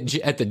all day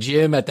at the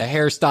gym, at the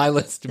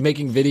hairstylist,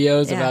 making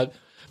videos about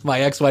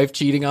my ex-wife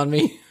cheating on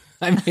me.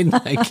 I mean,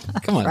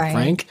 like, come on,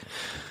 Frank.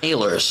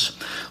 Mailers.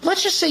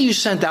 Let's just say you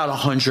sent out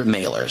 100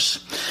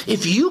 mailers.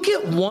 If you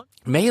get one...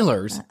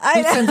 Mailers?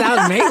 Who sends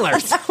out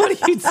mailers? What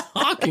are you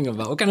talking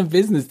about? What kind of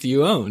business do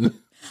you own?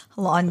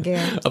 Lawn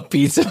care. A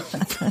pizza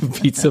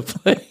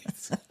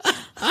place.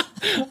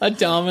 A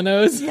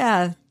Domino's.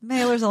 Yeah.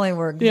 Mailers only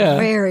work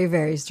very,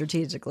 very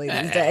strategically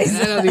these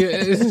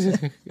days.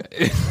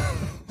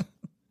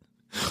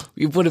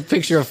 You put a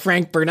picture of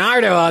Frank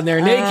Bernardo on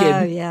there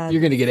naked. Yeah. You're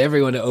going to get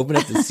everyone to open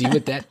up to see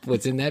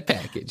what's in that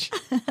package.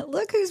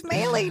 Look who's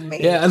mailing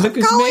me. Yeah, look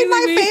who's calling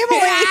mailing me. my family.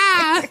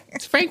 Yeah,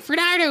 it's Frank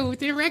Bernardo with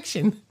the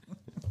erection.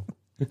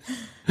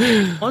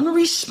 One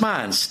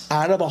response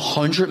out of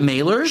 100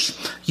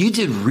 mailers, you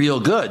did real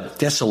good.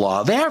 That's the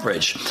law of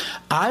average.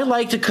 I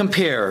like to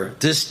compare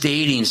this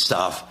dating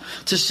stuff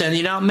to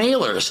sending out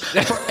mailers.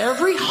 For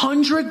every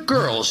 100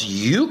 girls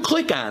you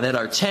click on that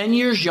are 10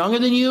 years younger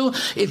than you,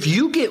 if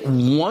you get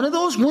one of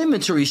those women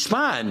to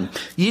respond,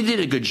 you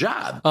did a good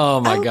job. Oh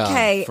my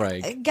Okay, God,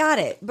 Frank. Got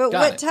it.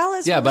 But tell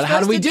us. Yeah, but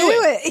how do we do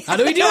it? How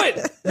do we do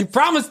it? You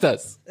promised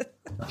us.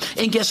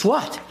 And guess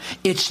what?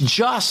 It's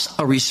just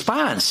a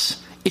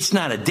response. It's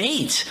not a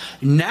date.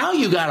 Now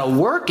you got to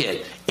work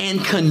it and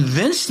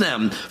convince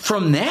them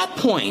from that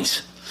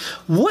point.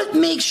 What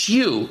makes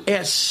you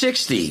at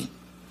 60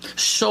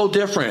 so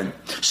different,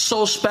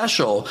 so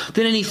special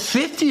than any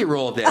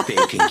 50-year-old that they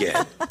can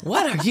get?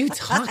 What are you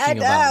talking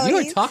about? You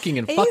are talking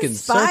in fucking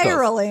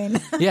spiraling.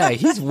 circles. Yeah,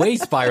 he's way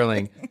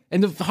spiraling.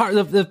 And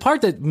the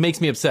part that makes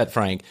me upset,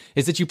 Frank,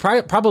 is that you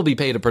probably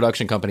paid a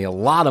production company a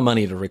lot of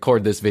money to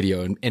record this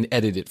video and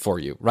edit it for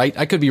you, right?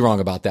 I could be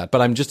wrong about that,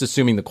 but I'm just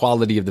assuming the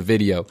quality of the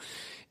video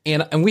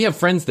And we have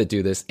friends that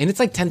do this, and it's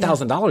like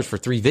 $10,000 for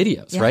 3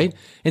 videos, right?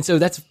 And so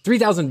that's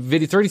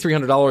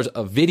 $3,300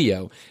 of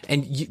video,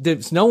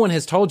 and no one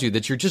has told you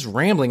that you're just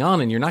rambling on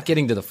and you're not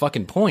getting to the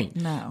fucking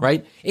point,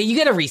 right? And you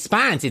get a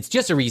response. It's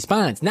just a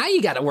response. Now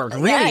you got to work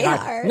really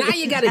hard. Now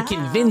you got to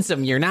convince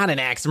them you're not an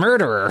axe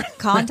murderer.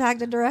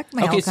 Contact a direct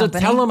mail company. So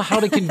tell them how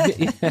to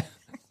convince.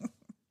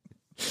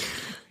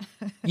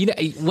 You know,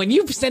 when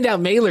you send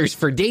out mailers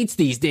for dates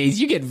these days,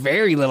 you get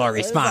very little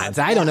response.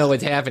 I don't know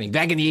what's happening.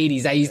 Back in the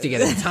 80s, I used to get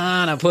a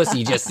ton of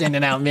pussy just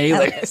sending out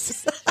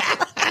mailers.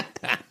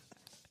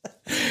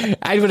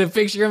 I'd put a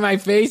picture of my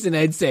face and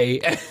I'd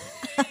say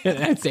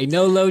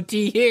no low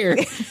T here.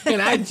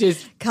 And I'd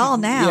just call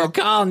now. Yeah,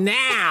 call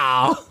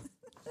now.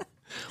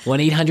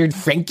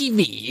 1-800-Frankie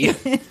B.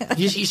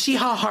 You see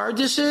how hard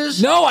this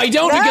is? No, I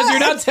don't, because you're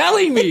not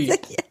telling me.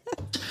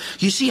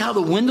 You see how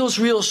the window's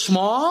real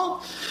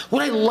small?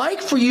 What I'd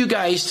like for you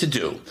guys to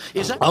do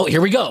is... here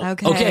we go.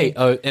 Okay,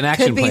 an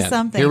action plan. Could be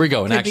something. Here we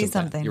go, an Could action be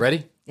plan. something. You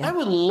ready? Yeah. I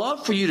would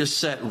love for you to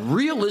set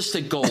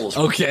realistic goals.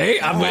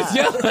 Okay, I'm with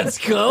you. Let's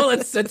go.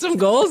 Let's set some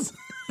goals.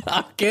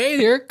 Okay,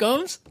 here it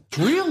comes.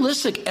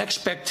 Realistic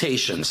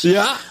expectations.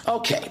 Yeah.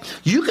 Okay.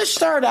 You could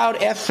start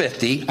out at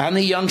 50 on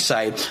the young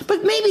side,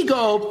 but maybe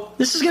go,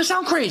 this is going to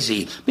sound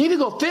crazy, maybe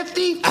go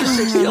 50 to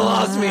 60. You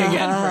lost me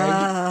again,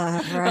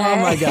 Frank. Right.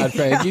 Oh, my God,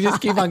 Frank. You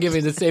just keep on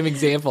giving the same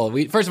example.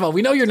 First of all,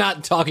 we know you're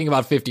not talking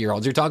about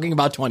 50-year-olds. You're talking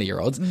about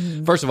 20-year-olds,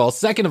 first of all.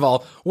 Second of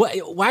all,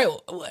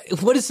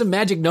 what is some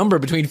magic number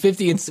between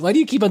 50 and... Why do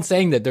you keep on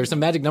saying that there's some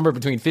magic number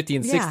between 50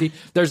 and 60? Yeah.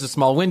 There's a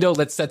small window.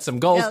 Let's set some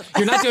goals. Yeah.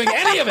 You're not doing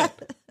any of it.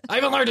 I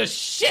haven't learned a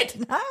shit.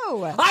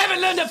 No. I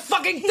haven't learned a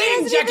fucking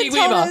thing, Jackie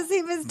Weaver.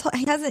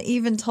 He hasn't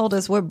even told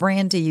us what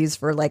brand to use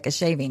for like a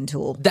shaving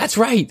tool. That's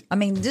right. I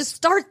mean, just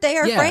start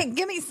there, Yeah. Frank.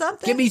 Give me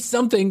something. Give me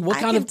something. What I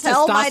kind can of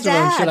tell my testosterone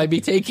dad. should I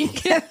be taking?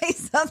 Give me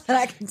something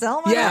I can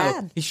tell my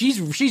dad.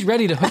 She's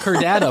ready to hook her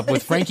dad up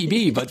with Frankie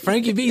B, but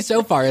Frankie B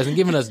so far hasn't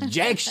given us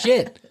jack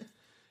shit,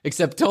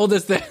 except told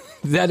us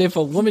that if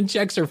a woman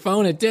checks her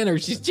phone at dinner,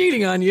 she's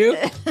cheating on you.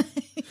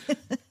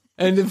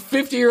 And the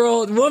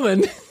 50-year-old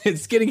woman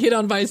that's getting hit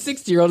on by a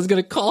 60-year-old is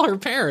going to call her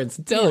parents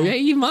and tell her,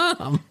 hey,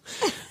 mom,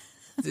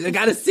 I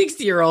got a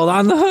 60-year-old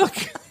on the hook.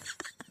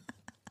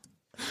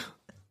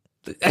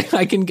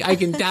 I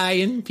can die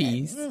in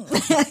peace.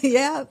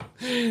 Yeah.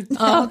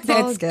 Oh,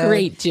 that's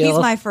great, Jill. He's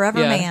my forever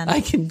man.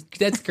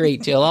 That's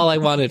great, Jill. All I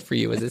wanted for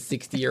you was a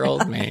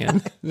 60-year-old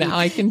man. Now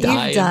I can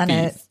die You've done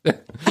in it. peace.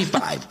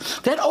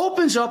 55. That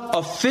opens up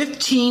a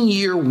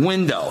 15-year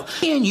window.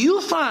 And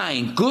you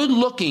find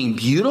good-looking,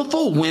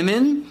 beautiful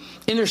women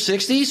in their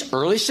 60s,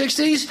 early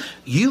 60s,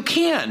 you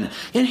can.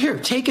 And here,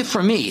 take it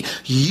from me.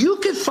 You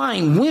could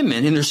find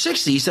women in their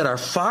 60s that are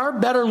far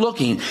better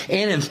looking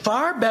and in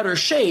far better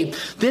shape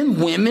than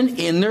women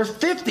in their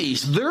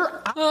 50s. Take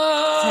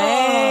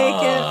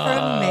it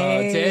from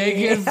me. Take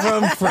it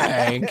from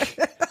Frank.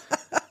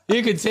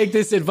 You could take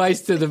this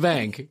advice to the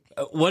bank.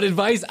 What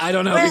advice? I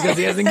don't know, because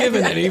he hasn't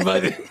given any,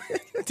 but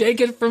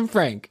take it from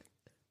Frank.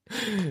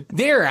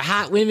 There are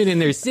hot women in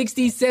their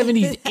 60s,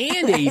 70s,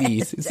 and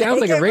 80s. It sounds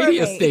like a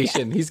radio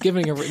station. He's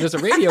there's a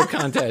radio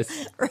contest.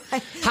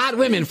 Right. Hot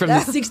women from the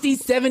 60s,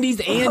 70s,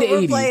 and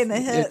 80s. We're playing the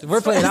hits.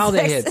 We're playing all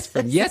the hits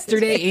from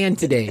yesterday and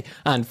today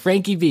on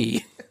Frankie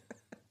B.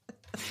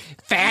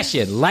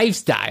 Fashion,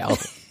 lifestyle,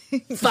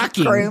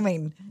 fucking,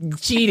 Grooming,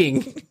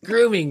 cheating,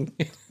 grooming,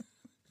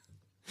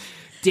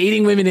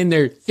 dating women in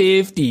their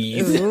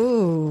 50s.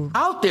 Ooh.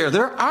 Out there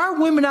are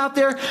women out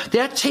there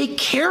that take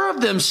care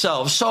of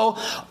themselves. So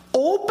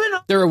open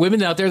There are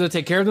women out there that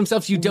take care of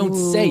themselves. You don't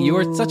say. You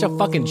are such a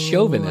fucking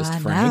chauvinist,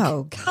 Frank.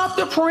 know. up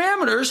the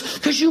parameters,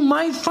 because you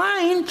might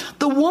find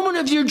the woman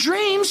of your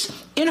dreams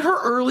in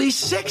her early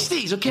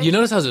 60s. Okay. You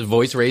notice how his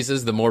voice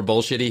raises the more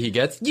bullshitty he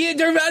gets?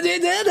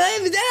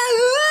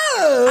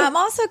 I'm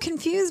also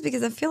confused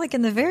because I feel like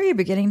in the very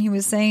beginning he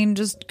was saying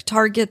just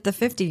target the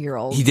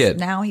 50-year-olds. He did.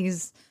 Now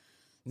he's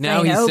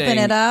Now saying he's open saying,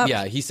 it up.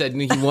 yeah, he said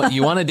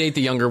you want to date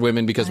the younger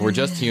women because we're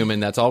just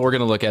human. That's all we're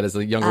going to look at is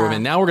the younger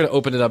women. Now we're going to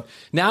open it up.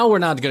 Now we're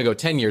not going to go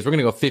 10 years. We're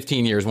going to go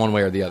 15 years one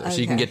way or the other. So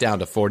you can Okay. get down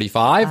to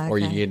 45 or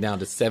you can get down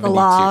to 72. the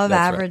law of That's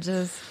right.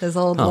 averages. His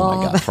old Oh law.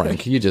 my of God,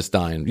 Frank, you just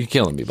dying. You're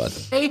killing me, bud.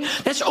 Hey,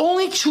 that's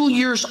only 2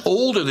 years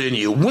older than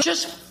you.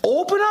 Just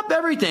open up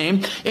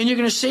everything, and you're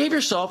going to save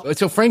yourself.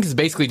 So Frank is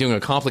basically doing a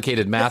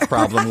complicated math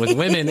problem with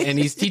women, and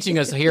he's teaching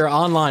us here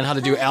online how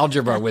to do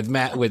algebra with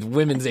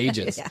women's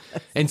ages. Yes.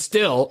 And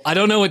still, I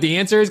don't know what the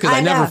answer is because I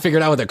I never know.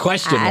 figured out what the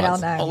question I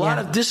was. don't know. A lot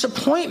of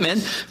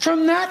disappointment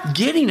from not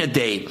getting a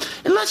date.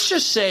 And let's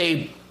just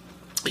say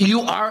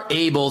you are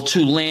able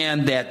to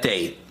land that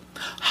date.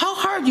 How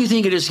hard do you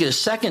think it is to get a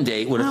second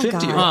date with a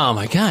 50-year-old? Oh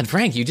my God,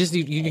 Frank! You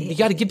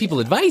got to give people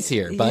advice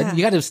here, bud. Yeah.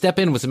 You got to step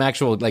in with some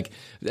actual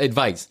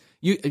advice.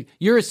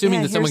 You're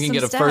assuming Yeah, that someone here's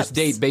can get a some first steps.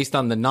 date based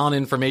on the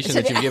non-information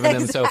that you've given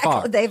them so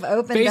far. They've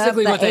opened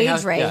Basically, up what the they age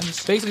have,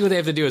 range. basically what they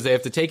have to do is they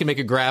have to take and make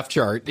a graph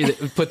chart,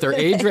 put their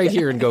age right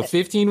here, and go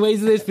 15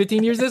 ways this,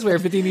 15 years this way, or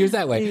 15 years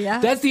that way. Yeah.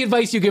 That's the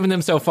advice you've given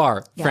them so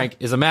far. Yeah. Frank,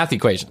 is a math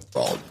equation.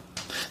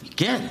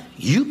 Again,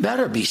 you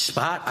better be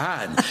spot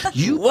on.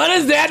 What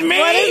does that mean?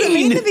 What does it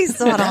mean to be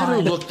spot better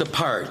on? look the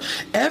part.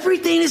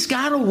 Everything has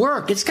got to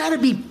work. It's got to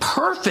be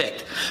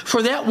perfect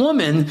for that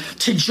woman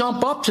to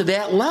jump up to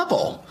that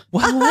level.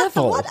 What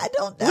level? What? I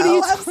don't know. What are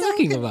you I'm so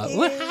talking about?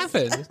 What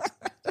confused. happened?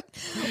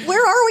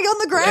 Where are we on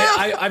the graph?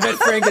 I bet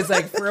Frank is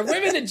like, for a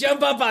woman to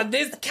jump up on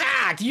this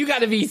cock, you got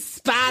to be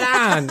spot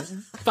on.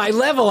 By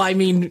level, I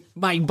mean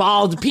my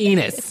bald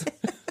penis.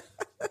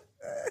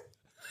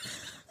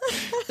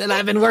 That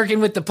I've been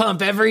working with the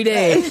pump every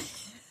day.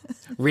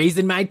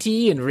 Raising my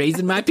T and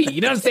raising my P.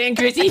 You know what I'm saying,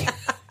 Chrissy?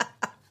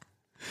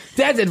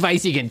 That's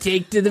advice you can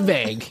take to the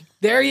bank.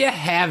 There you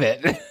have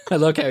it. I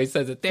look how he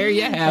says it. There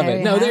you have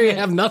it. No, there you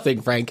have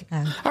nothing, Frank.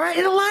 All right,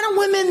 and a lot of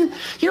women,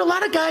 a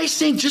lot of guys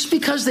think just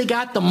because they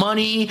got the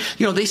money,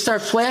 they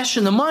start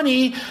flashing the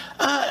money.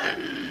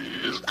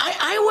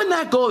 I would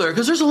not go there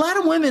because there's a lot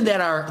of women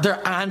that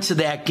they're onto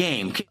that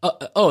game.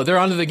 They're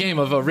onto the game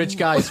of a rich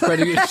guy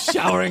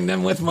showering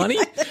them with money?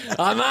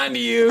 I'm onto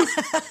you.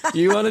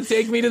 You want to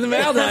take me to the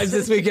Maldives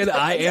this weekend?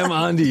 I am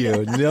onto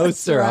you. No,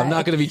 sir. Right. I'm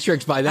not going to be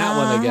tricked by that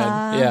one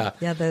again.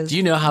 Yeah. Those Do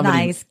you know how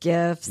nice many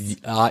gifts?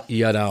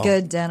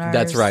 Good dinners.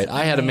 That's right.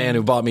 I had a man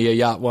who bought me a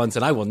yacht once,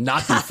 and I will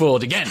not be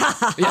fooled again.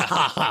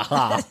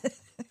 Yeah.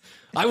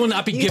 I will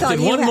not be gifted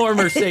one more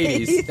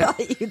Mercedes.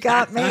 You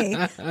got me.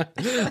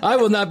 I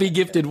will not be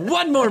gifted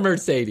one more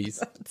Mercedes.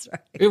 That's right.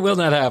 It will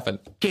not happen.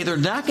 Okay, they're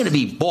not going to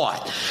be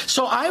bought.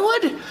 So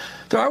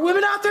there are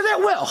women out there that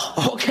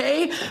will,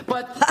 okay?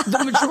 But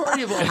the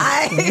majority of them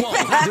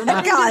won't. They're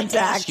not going to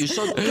ask you,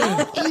 so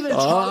don't even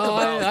talk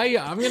about it.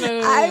 I'm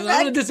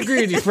going to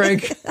disagree with you,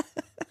 Frank.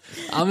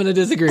 I'm going to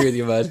disagree with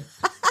you, bud.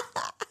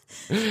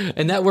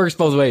 And that works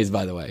both ways,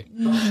 by the way.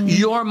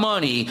 Your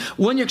money,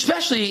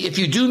 especially if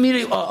you do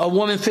meet a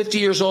woman 50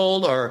 years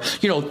old or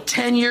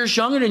 10 years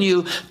younger than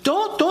you,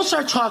 don't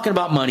start talking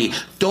about money.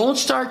 Don't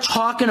start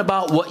talking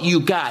about what you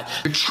got.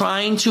 You're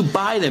trying to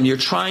buy them. You're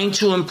trying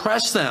to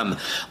impress them.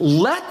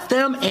 Let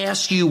them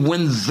ask you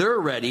when they're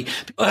ready.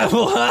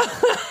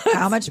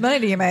 How much money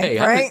do you make? Hey,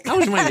 right? How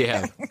much money do you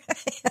have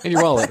in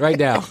your wallet right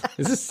now?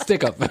 Is this a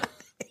stick up?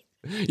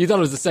 You thought it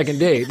was a second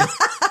date.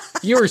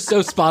 You were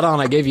so spot on,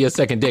 I gave you a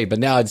second date, but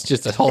now it's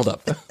just a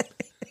holdup.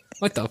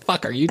 What the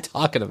fuck are you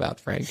talking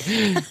about, Frank?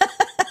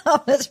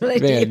 How much money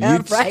do you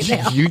have right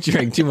now? You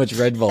drank too much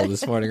Red Bull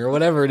this morning, or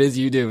whatever it is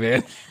you do,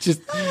 man.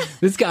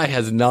 This guy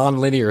has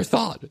non-linear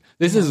thought.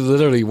 This is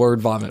literally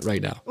word vomit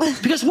right now.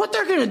 Because what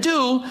they're going to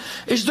do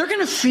is they're going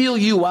to feel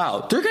you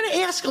out. They're going to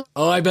ask.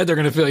 Oh, I bet they're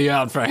going to feel you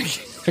out,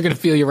 Frank. They're going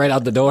to feel you right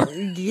out the door.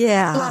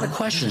 Yeah. A lot of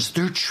questions.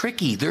 They're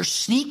tricky. They're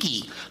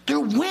sneaky. They're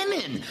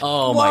women.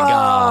 Oh, my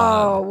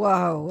God.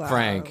 Whoa.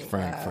 Frank.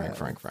 Frank,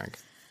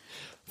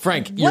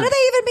 what are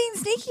they even being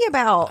sneaky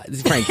about?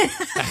 Frank.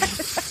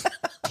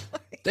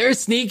 They're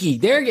sneaky.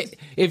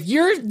 If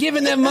you're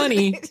giving them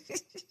money,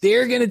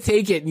 they're going to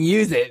take it and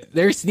use it.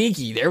 They're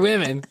sneaky. They're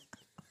women.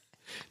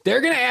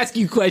 They're going to ask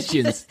you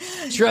questions.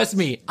 Trust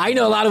me. I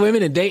know a lot of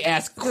women and they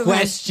ask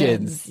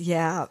questions.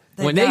 Yeah.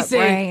 When they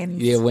say,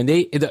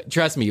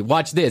 trust me,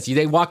 watch this.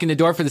 They walk in the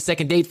door for the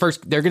second date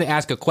first. They're going to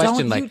ask a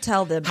question Don't you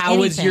tell them how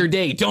was anything. your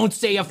day? Don't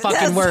say a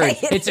fucking word.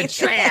 It's a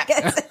trap.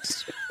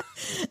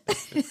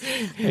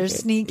 They're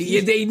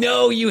sneaky. They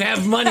know you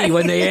have money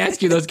when they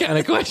ask you those kind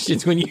of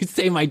questions. When you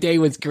say my day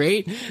was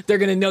great, they're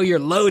going to know you're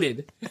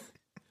loaded.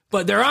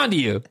 But they're onto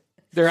you.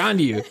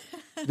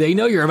 They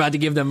know you're about to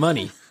give them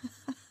money.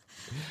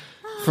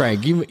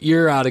 Frank,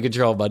 you're out of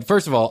control, bud.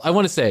 First of all, I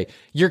want to say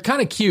you're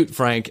kind of cute,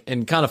 Frank,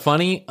 and kind of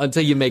funny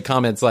until you make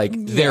comments like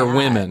they're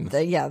women.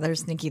 They're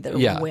sneaky.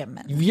 They're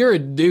women. You're a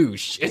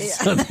douche. Yeah.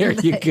 So there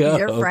you go.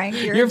 You're Frank.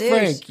 You're a douche.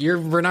 Frank. You're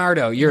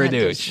Bernardo. You're a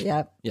douche.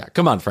 Yep. Yeah.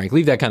 Come on, Frank.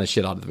 Leave that kind of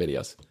shit out of the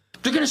videos.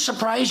 They're going to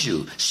surprise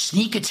you.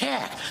 Sneak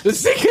attack.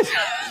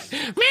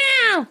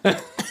 Meow.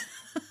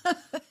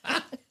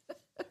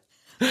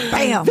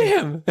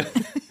 Bam.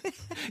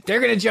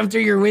 They're going to jump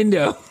through your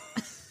window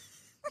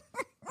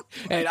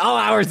at all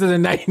hours of the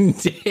night and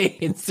day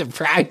and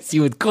surprise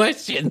you with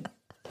questions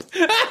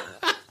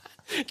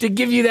to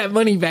give you that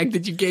money back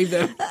that you gave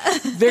them.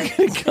 They're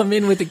going to come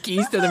in with the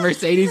keys to the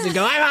Mercedes and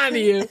go, I'm on to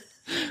you.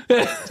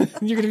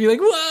 You're going to be like,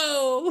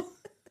 whoa.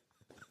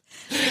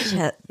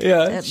 Shit.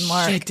 Yeah.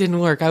 Shit didn't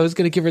work. I was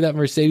going to give her that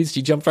Mercedes.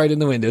 She jumped right in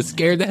the window.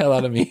 Scared the hell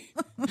out of me.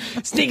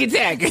 Sneak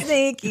attack.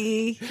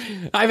 Sneaky.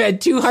 I've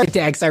had 2 heart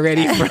attacks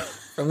already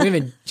from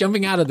women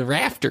jumping out of the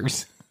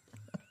rafters.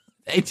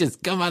 They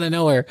just come out of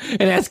nowhere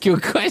and ask you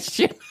a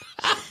question.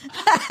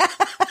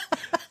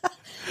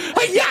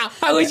 Yeah,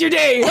 how was your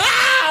day?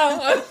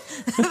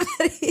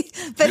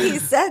 But he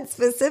said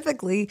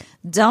specifically,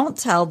 don't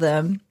tell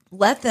them.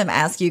 Let them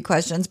ask you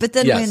questions. But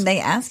then when they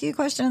ask you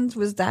questions,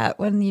 was that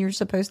when you're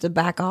supposed to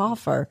back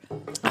off? Or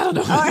I don't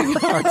know. I'm having a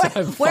hard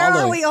time Where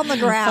are we on the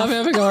graph? I'm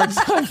having a hard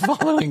time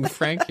following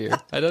Frank here.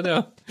 I don't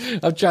know.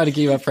 I'm trying to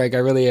keep up, Frank. I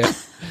really am.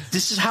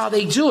 This is how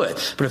they do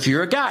it. But if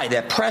you're a guy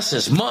that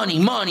presses money,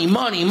 money,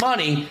 money,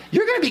 money,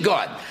 you're going to be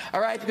gone.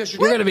 All right? Because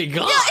You're going to be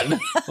gone.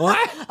 What?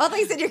 I thought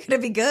you said you're going to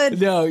be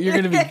good. No, you're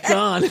going to be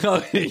gone.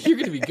 No, you're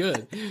going to be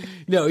good.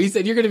 No, he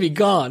said you're going to be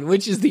gone,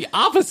 which is the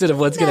opposite of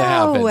what's going to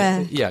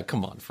happen. Yeah,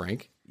 come on,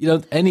 Frank. You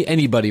know,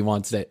 anybody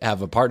wants to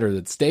have a partner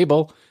that's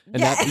stable.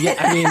 And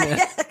I mean,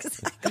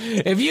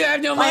 exactly. If you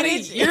have no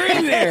money, you're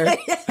in there.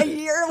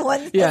 You're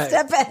one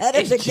step ahead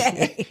of the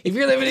game. If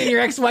you're living in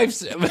your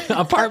ex-wife's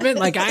apartment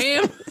like I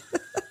am,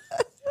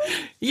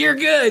 you're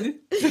good.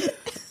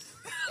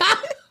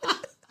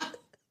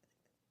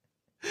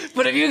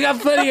 But if you got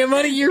plenty of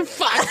money, you're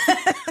fine.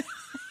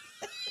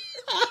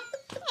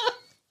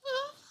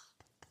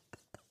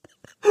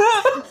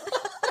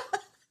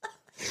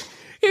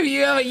 If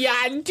you have a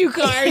yacht and 2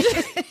 cars,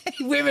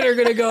 women are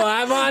going to go,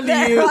 I'm on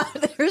to you.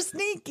 They're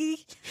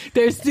sneaky.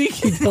 They're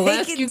sneaky.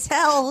 They can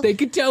tell. They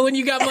can tell when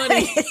you got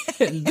money.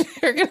 And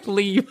they're going to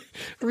leave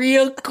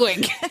real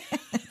quick.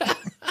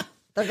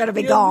 They're going to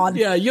be gone.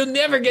 Yeah, you'll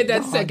never get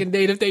that second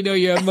date if they know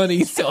you have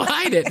money, so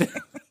hide it.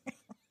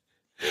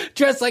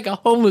 Dress like a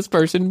homeless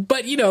person,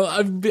 but, you know,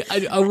 a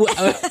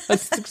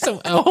homeless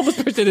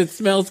person that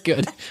smells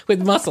good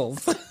with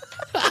muscles.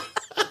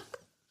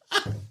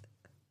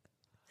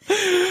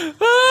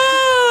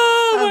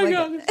 Oh my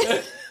God.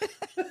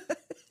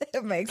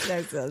 It makes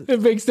no sense.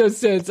 It makes no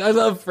sense. I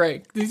love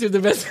Frank. These are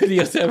the best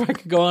videos ever. I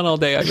could go on all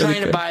day. I'm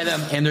trying to buy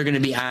them, and they're going to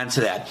be on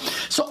to that.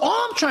 So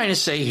all I'm trying to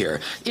say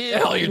here is...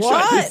 Hell, you're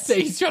trying to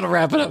say, he's trying to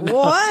wrap it up now.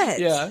 What?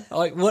 Yeah.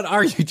 Like, what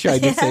are you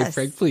trying to say,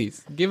 Frank?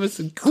 Please, give us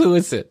a clue.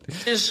 Is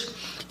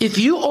if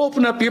you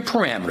open up your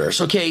parameters,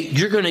 okay,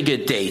 you're going to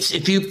get dates.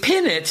 If you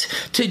pin it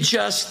to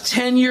just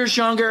 10 years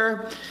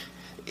younger...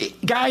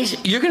 Guys,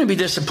 you're going to be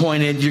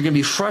disappointed. You're going to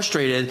be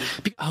frustrated.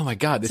 Oh, my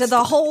God. So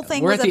the whole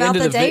thing was about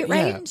the date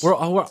range?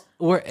 Yeah.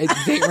 We're at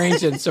date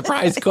range and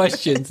surprise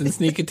questions and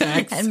sneak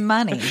attacks. And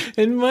money.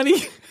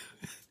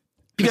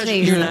 Because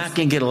you're not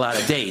going to get a lot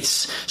of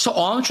dates. So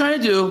all I'm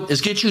trying to do is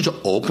get you to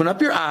open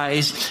up your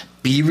eyes,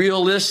 be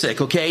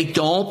realistic, okay?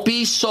 Don't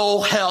be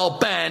so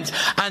hell-bent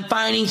on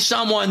finding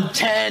someone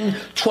 10,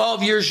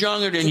 12 years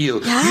younger than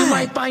you. God. You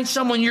might find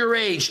someone your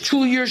age,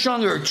 2 years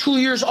younger, 2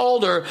 years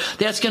older,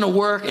 that's going to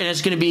work, and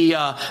it's going to be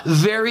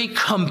very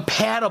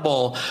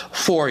compatible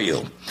for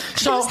you.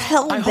 So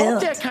I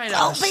hope that kind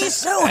of... Don't be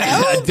so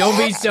hell-bent. Don't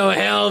be so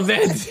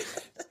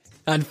hell-bent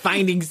on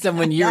finding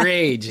someone your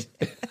age.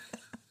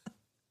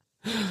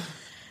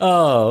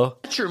 Oh,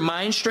 get your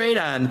mind straight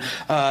on,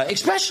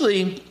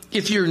 especially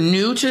if you're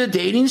new to the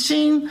dating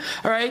scene.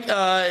 All right,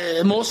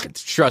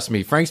 trust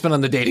me, Frank's been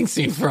on the dating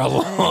scene for a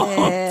long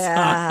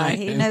time.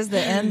 He knows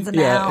the ins and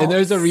outs. Yeah, and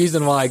there's a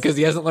reason why, because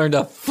he hasn't learned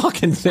a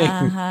fucking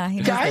thing. He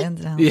knows the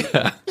ins and outs.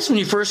 Yeah. When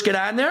you first get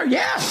on there,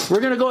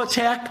 we're gonna go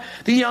attack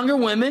the younger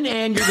women,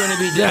 and you're gonna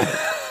be done.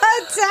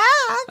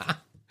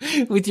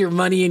 Attack with your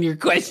money and your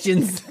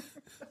questions.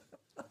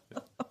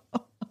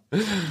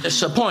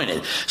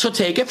 Disappointed. So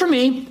take it from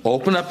me.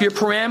 Open up your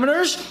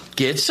parameters,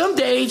 get some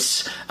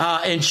dates,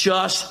 and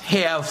just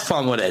have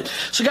fun with it.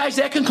 So, guys,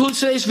 that concludes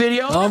today's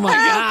video. Oh my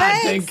God!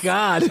 Thanks. Thank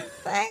God.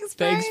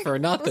 Thanks for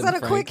nothing. Was that a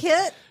Frank. quick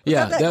hit?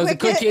 Yeah, that was a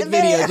quick hit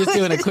video. Just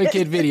doing a quick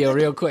hit video,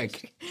 real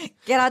quick.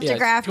 Get out your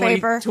graph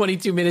paper.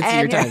 22 minutes of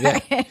your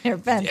time. And your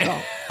pencil.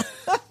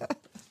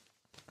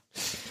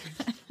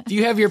 Do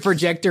you have your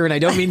projector? And I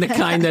don't mean the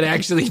kind that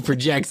actually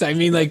projects. I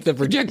mean like the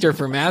projector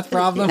for math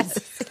problems.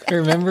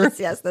 Remember?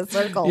 Yes, the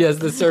circle. Yes,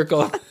 the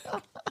circle.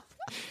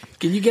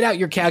 Can you get out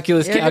your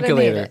calculus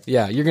calculator?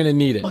 Yeah, you're going to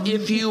need it.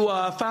 If you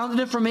found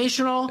it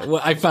informational.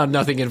 Well, I found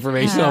nothing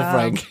informational,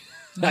 Frank.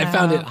 No. I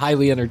found it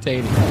highly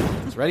entertaining.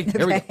 Ready?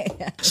 Here we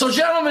go. So,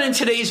 gentlemen, in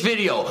today's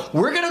video,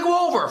 we're going to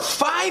go over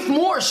 5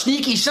 more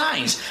sneaky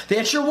signs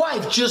that your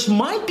wife just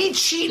might be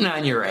cheating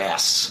on your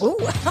ass. Ooh.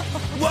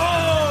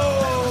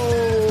 Whoa!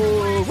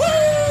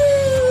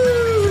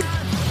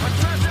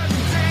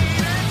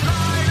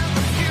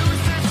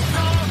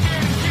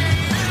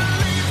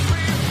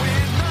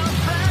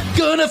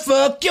 Gonna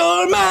fuck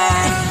your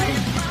mind.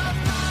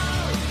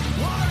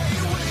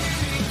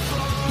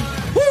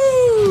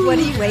 Woo! What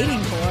are you waiting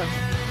for?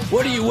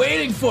 What are you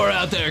waiting for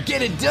out there?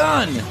 Get it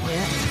done. Yeah.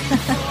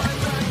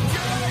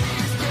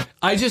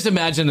 I just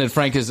imagine that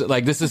Frank is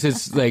like, this is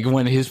his, like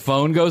when his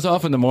phone goes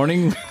off in the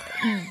morning.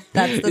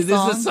 That's the is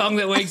song? This the song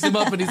that wakes him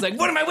up and he's like,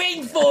 what am I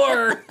waiting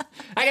for?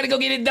 I gotta go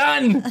get it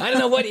done. I don't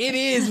know what it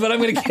is, but I'm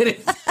gonna get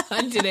it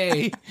done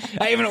today.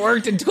 I haven't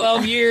worked in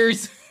 12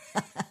 years.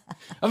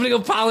 I'm gonna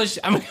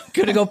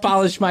go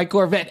polish my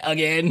Corvette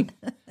again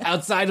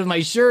outside with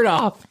my shirt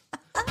off.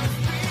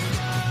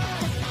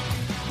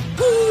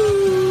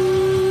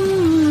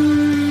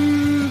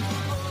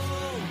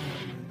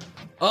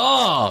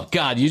 Oh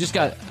God, you just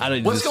got out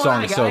of this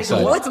song. So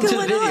excited. What's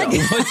going on?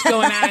 What's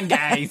going on,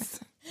 guys?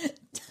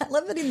 I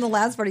love it in the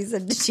last part. He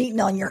said, cheating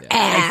on your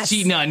ass.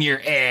 Cheating on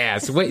your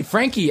ass. Wait,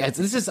 Frankie,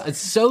 it's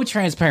so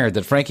transparent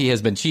that Frankie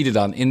has been cheated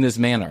on in this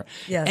manner.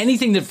 Yes.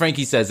 Anything that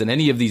Frankie says in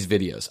any of these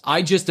videos,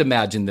 I just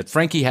imagine that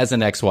Frankie has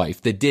an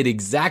ex-wife that did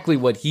exactly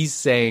what he's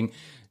saying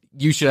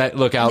you should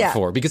look out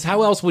for, because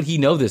how else would he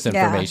know this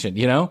information,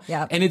 you know?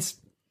 Yeah. And it's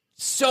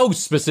so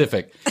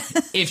specific.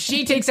 If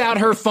she takes out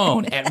her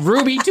phone at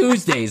Ruby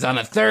Tuesdays on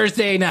a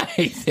Thursday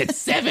night at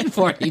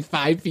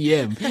 7:45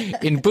 p.m.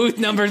 in booth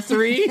number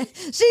 3,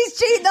 she's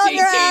cheating on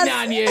your ass. Cheating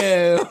on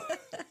you.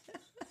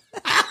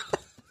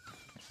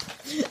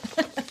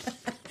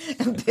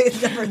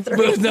 Booth number 3.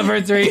 Booth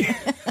number 3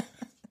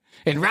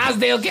 in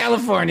Rosedale,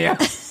 California.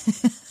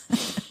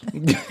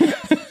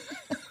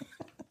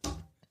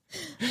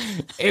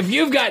 If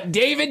you've got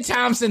David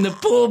Thompson, the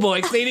pool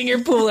boy, cleaning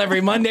your pool every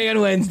Monday and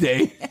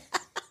Wednesday,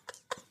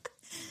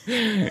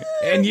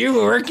 and you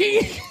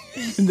working,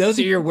 those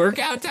are your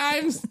workout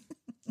times.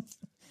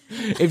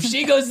 If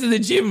she goes to the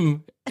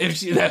gym,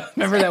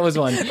 remember that was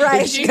one.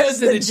 Right, if she goes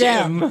to the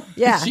gym,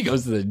 yeah, she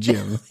goes to the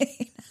gym.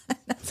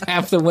 It's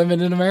half the women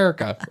in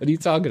America. What are you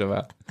talking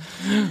about?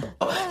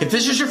 If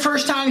this is your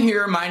first time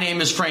here, my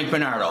name is Frank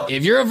Bernardo.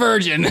 If you're a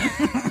virgin,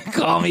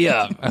 call me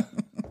up.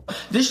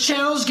 This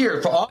channel is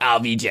geared for all. I'll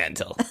be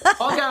gentle.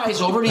 All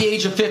guys over the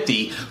age of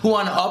 50 who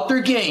want to up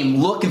their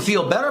game, look and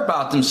feel better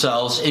about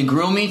themselves in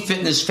grooming,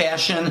 fitness,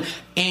 fashion,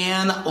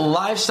 and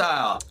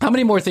lifestyle. How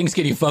many more things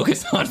can you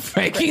focus on,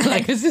 Frankie?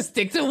 Like, let's just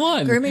stick to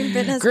one. Grooming,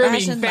 fitness,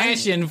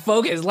 fashion,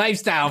 focus,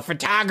 lifestyle,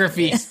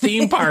 photography,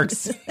 theme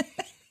parks,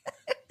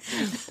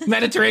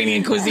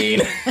 Mediterranean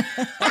cuisine,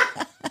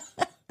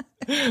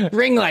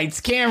 ring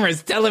lights,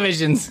 cameras,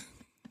 televisions,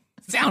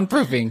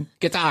 soundproofing,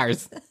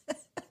 guitars.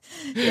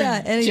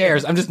 Yeah,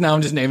 chairs. I'm just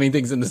naming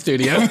things in the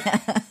studio.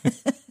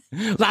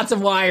 Lots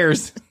of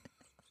wires.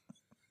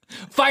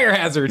 Fire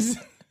hazards.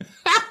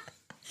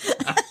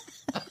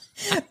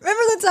 Remember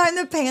the time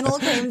the panel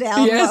came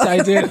down? Yes,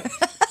 I do.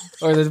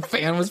 Or the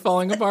fan was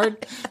falling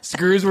apart.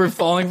 Screws were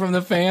falling from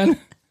the fan.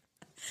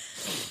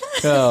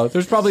 Oh,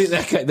 there's probably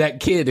that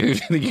kid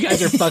who, you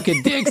guys are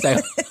fucking dicks.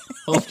 I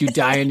hope you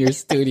die in your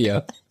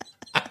studio.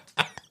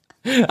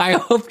 I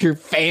hope your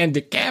fan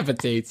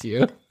decapitates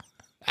you.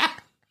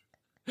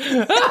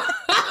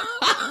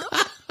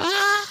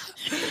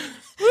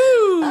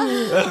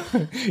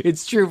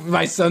 It's true.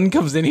 My son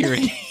comes in here.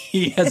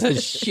 He has a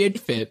shit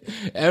fit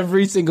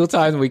every single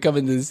time we come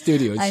into the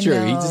studio. It's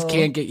true. He just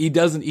can't get.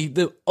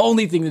 The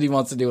only thing that he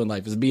wants to do in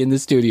life is be in the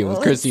studio with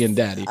Chrissy and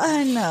Daddy.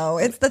 I know.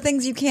 It's the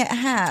things you can't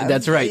have.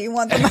 That's right. That you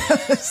want the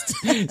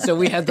most. So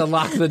we had to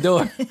lock the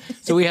door.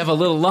 So we have a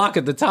little lock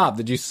at the top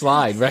that you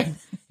slide, right?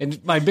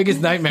 And my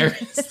biggest nightmare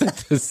is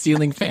that the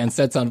ceiling fan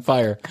sets on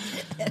fire.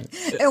 And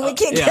we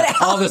can't get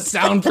out. All the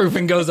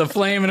soundproofing goes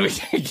aflame and we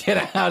can't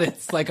get out.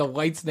 It's like a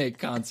Whitesnake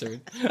concert.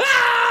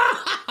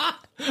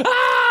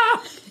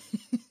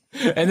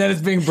 And then it's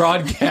being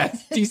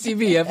broadcast.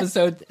 TCB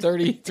episode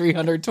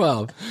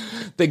 312.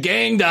 The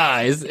gang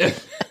dies.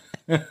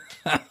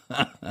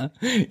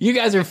 You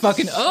guys are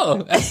fucking.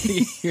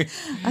 It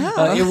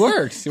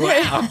works.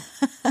 Wow.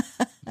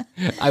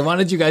 I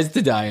wanted you guys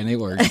to die, and it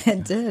worked.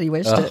 It did. You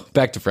wished it.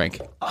 Back to Frank.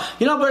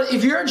 But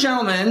if you're a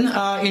gentleman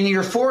in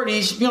your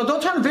 40s,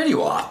 don't turn the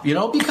video off,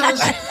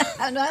 because...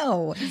 I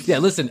know. Yeah,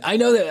 listen, I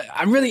know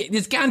that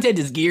this content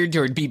is geared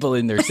toward people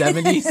in their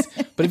 70s,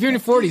 but if you're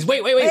in your 40s,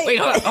 wait,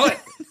 hold on.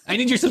 I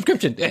need your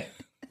subscription.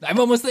 I'm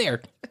almost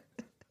there.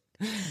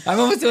 I'm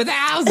almost to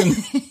 1,000.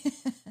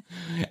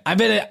 I've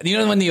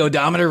been, when the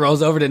odometer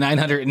rolls over to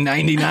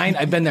 999,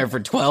 I've been there for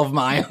 12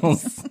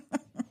 miles.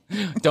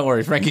 Don't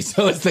worry, Frankie,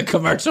 so it's the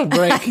commercial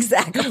break.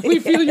 Exactly. We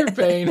feel your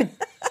pain.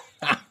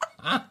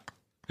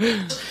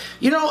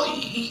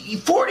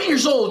 40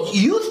 years old,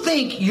 you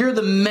think you're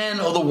the men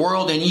of the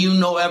world and you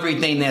know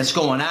everything that's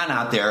going on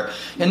out there.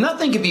 And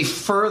nothing could be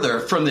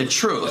further from the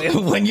truth.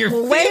 When you're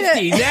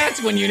 50,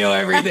 that's when you know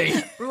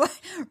everything.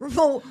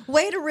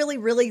 Way to really,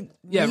 really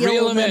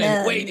reel them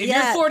in. Wait, if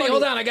you're 40,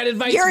 hold on, I got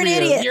advice for you.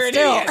 You're an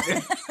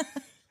idiot.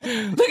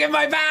 Look at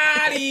my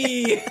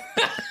body.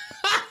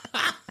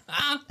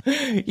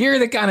 You're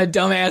the kind of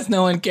dumbass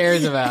no one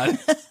cares about.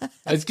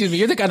 Excuse me,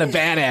 you're the kind of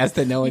badass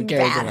that no one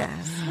cares about.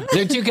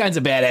 There are two kinds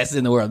of badasses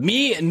in the world.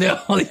 Me and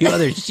all the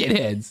other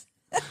shitheads.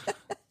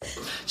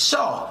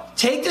 So,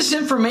 take this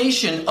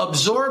information,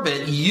 absorb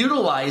it,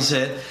 utilize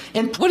it,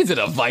 and... What is it,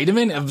 a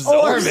vitamin?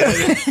 Absorb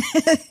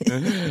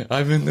it.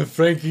 I'm in the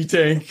Frankie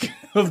tank,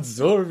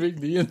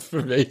 absorbing the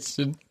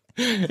information.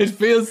 It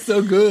feels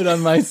so good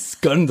on my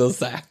scundle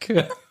sack.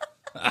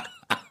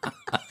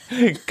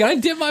 Can I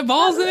dip my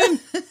balls in?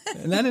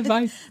 Is that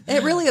advice?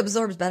 It really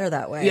absorbs better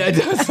that way. Yeah, it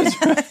does.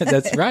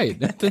 That's right.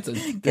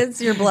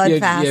 Gets your blood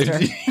faster.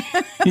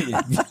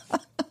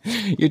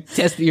 Your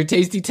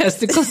tasty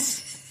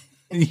testicles.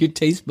 Your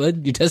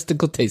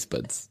testicle taste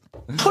buds.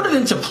 Put it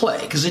into play,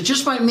 because it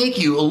just might make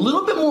you a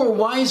little bit more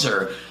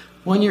wiser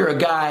when you're a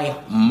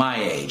guy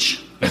my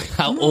age.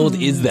 How old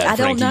is that,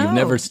 Frankie? I don't know. You've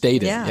never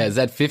stated. Yeah. Is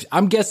that 50?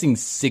 I'm guessing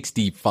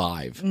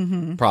 65,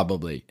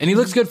 probably. And he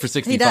looks good for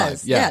 65. He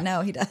does. Yeah,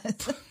 no, he does.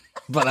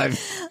 But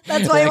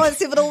That's why he wants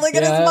people to look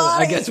at his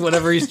body. I guess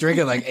whatever he's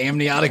drinking, like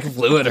amniotic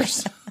fluid or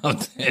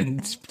something,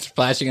 and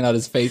splashing it on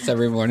his face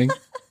every morning.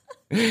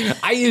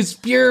 I use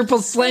pure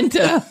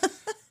placenta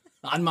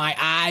on my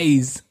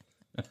eyes.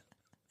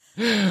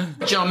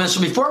 Gentlemen,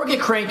 so before we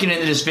get cranking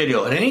into this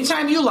video, and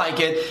anytime you like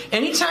it,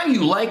 anytime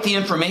you like the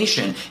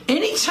information,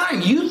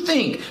 anytime you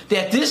think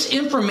that this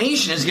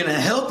information is going to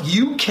help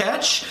you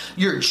catch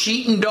your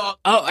cheating dog.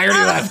 Oh, I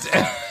already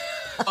left.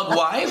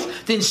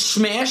 Wife, then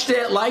smash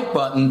that like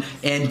button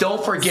and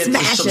don't forget to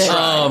subscribe.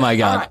 Oh my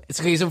God. Right. It's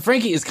okay. So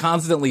Frankie is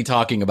constantly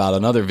talking about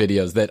on other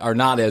videos that are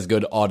not as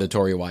good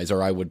auditory wise,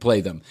 or I would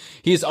play them.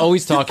 He is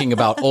always talking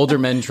about older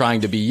men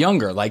trying to be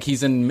younger. Like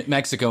he's in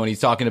Mexico and he's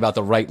talking about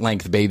the right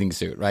length bathing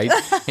suit, right?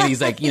 And he's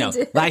like,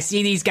 I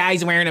see these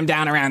guys wearing them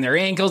down around their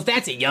ankles.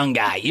 That's a young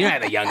guy. You're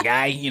not a young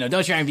guy.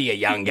 Don't try and be a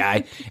young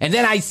guy. And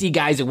then I see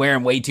guys that wear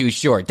them way too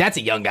short. That's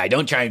a young guy.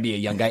 Don't try and be a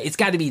young guy. It's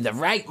got to be the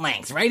right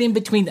length, right in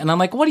between. And I'm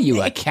like, what are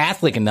you, a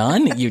Catholic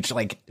nun? You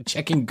like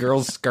checking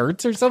girls'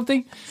 skirts or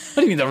something? What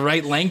do you mean the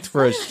right length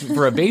for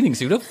a bathing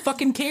suit? Who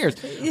fucking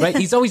cares, right?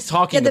 He's always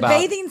talking the about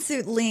bathing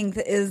suit length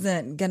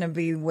isn't going to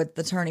be what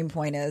the turning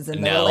point is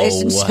in the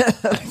relationship.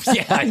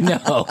 Yeah, I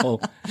know.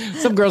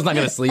 Some girl's not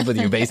going to sleep with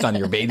you based on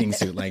your bathing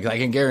suit length. I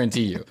can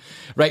guarantee you,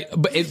 right?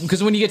 But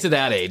because when you get to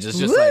that age, it's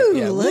just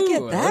look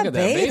at that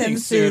bathing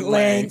suit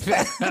length.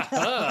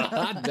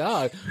 Hot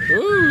dog.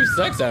 Ooh,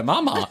 sexy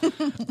mama.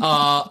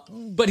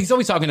 But he's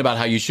always talking about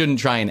how you shouldn't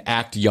try and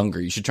act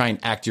younger. You should try and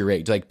act your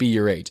age, like be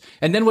your age.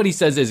 And then what he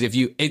says is if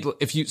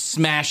you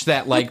smash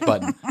that like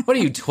button, what are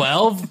you,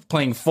 12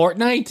 playing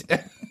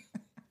Fortnite?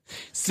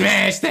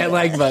 Smash that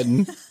like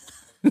button.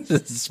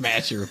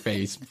 Smash your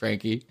face,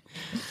 Frankie.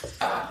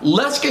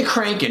 Let's get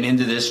cranking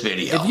into this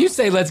video. If you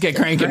say let's get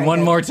cranking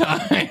one more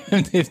time,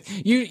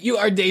 you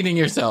are dating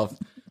yourself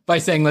by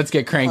saying let's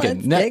get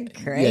cranking. Get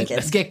cranking. Yeah,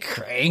 let's get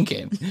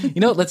cranking. You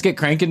know what let's get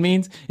cranking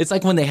means? It's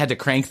like when they had to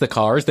crank the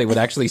cars, they would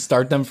actually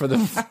start them for the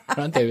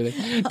front. They would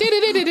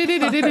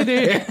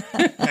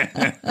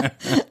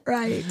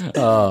right.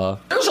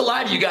 There's a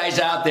lot of you guys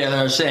out there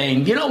that are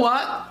saying, you know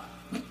what?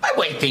 My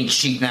wife ain't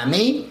cheating on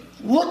me.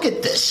 Look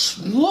at this.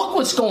 Look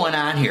what's going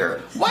on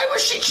here. Why would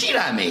she cheat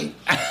on me?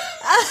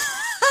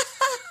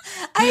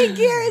 I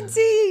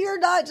guarantee you're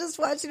not just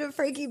watching a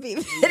Frankie B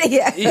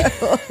video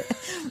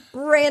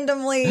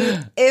randomly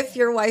if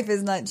your wife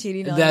is not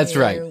cheating on you. That's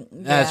right.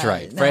 That's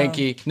right.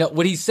 Frankie. No,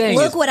 what he's saying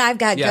is... Look what I've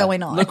got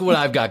going on. Look what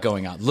I've got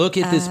going on. Look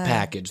at this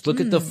package. Look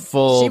at the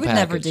full package. She would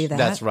never do that.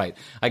 That's right.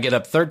 I get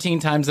up 13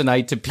 times a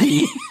night to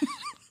pee.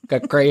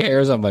 Got gray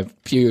hairs on my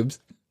pubes.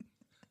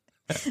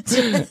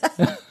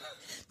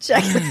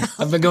 Check it out.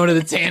 I've been going to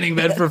the tanning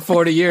bed for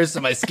 40 years,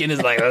 so my skin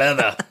is like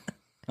leather.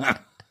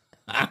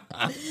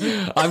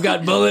 I've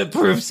got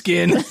bulletproof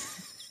skin.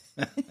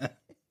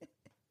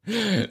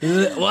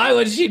 Why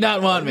would she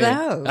not want me?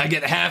 No. I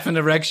get half an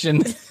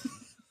erection.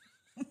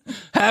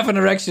 Half an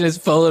erection is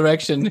full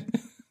erection.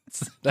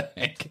 It's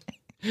like,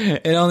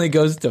 it only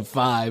goes to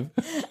 5.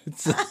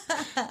 It's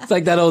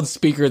like that old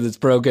speaker that's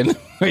broken,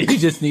 where you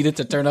just need it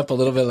to turn up a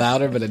little bit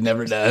louder, but it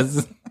never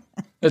does.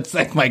 It's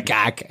like my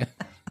cock.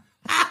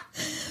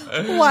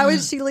 Why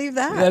would she leave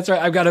that? That's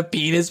right. I've got a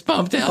penis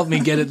pump to help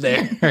me get it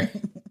there.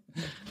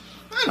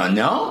 I don't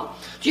know.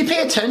 Do you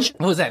pay attention?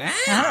 What was that?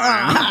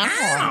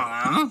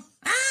 I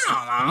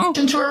don't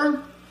know. To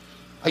her?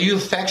 Are you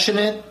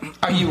affectionate?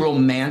 Are you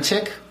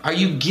romantic? Are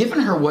you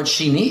giving her what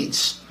she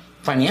needs?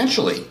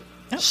 Financially?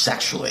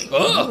 Sexually?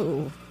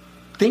 Oh.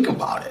 Think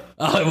about it.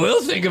 I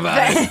will think about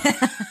it.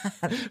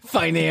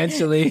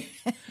 Financially.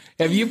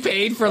 Have you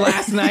paid for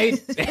last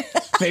night?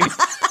 Maybe.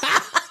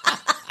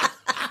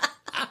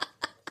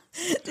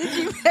 Did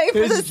you pay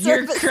for the service?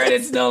 Your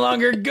credit's no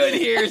longer good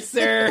here,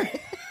 sir.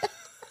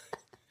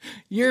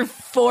 You're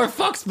 4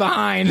 fucks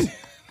behind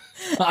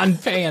on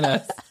paying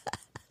us.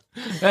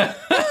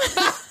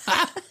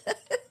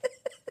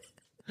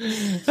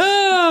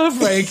 Oh,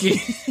 Frankie.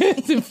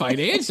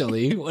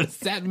 Financially? What does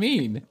that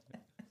mean?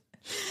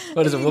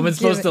 What is a woman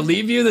supposed to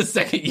leave you the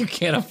second you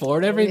can't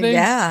afford everything?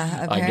 Yeah.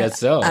 Apparently. I guess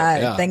so.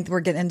 I think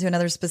we're getting into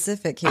another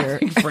specific here. I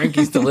think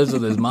Frankie still lives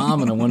with his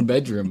mom in a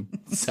 1-bedroom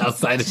south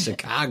side of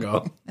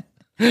Chicago.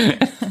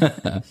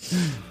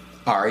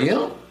 Are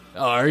you?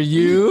 Are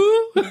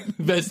you?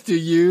 Best to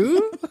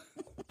you?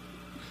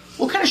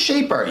 What kind of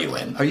shape are you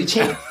in? Are you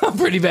taking? I'm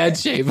pretty bad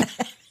shape.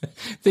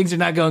 Things are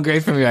not going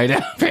great for me right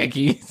now,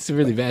 Frankie. It's a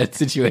really bad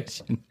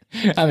situation.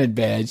 I'm in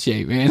bad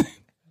shape, man.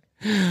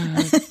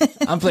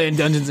 I'm playing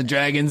Dungeons and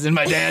Dragons in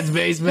my dad's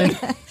basement.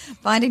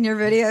 Finding your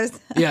videos?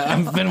 Yeah,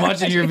 I've been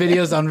watching your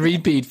videos on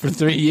repeat for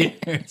 3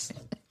 years.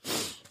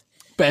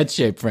 Bad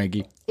shape,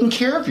 Frankie. Taking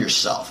care of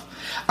yourself.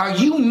 Are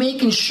you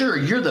making sure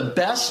you're the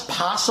best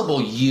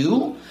possible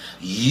you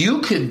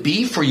could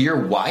be for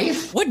your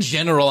wife? What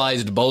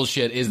generalized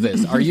bullshit is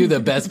this? Are you the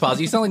best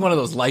possible? You sound like one of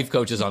those life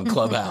coaches on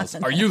Clubhouse.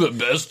 Are you the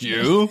best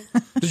you?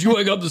 Did you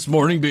wake up this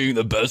morning being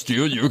the best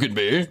you can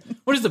be?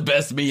 What is the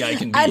best me I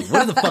can be?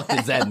 What the fuck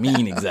does that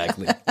mean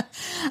exactly?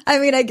 I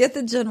mean, I get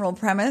the general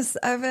premise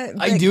of it.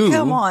 But I do.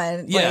 Come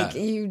on.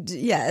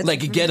 Yeah.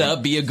 Like, get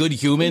up, be a good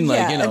human,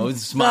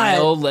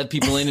 smile, let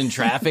people in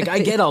traffic. I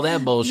get all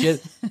that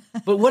bullshit.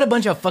 But what a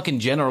bunch of fucking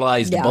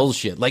generalized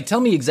bullshit. Like, tell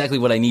me exactly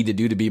what I need to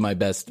do to be my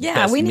best.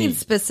 Yeah, we need me.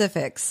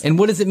 Specifics. And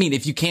what does it mean?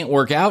 If you can't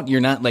work out,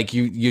 you're not like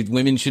you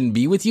women shouldn't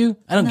be with you?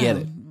 I don't get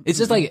it. It's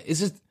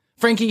just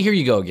Frankie, here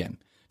you go again.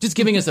 Just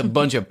giving us a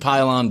bunch of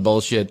pile-on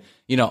bullshit,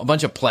 a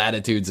bunch of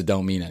platitudes that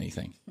don't mean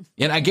anything.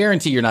 And I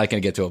guarantee you're not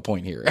going to get to a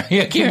point here.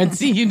 I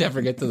guarantee you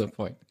never get to the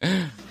point.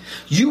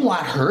 You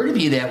want her to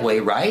be that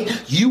way, right?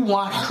 You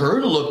want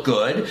her to look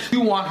good.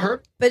 You want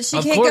her. But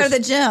she can't go to the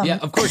gym. Yeah,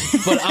 of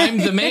course. But I'm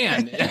the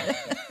man.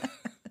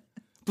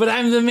 But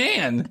I'm the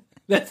man.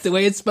 That's the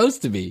way it's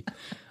supposed to be.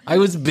 I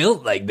was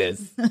built like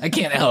this. I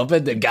can't help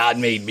it that God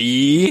made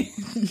me.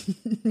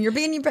 You're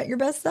being your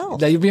best self.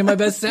 That you're being my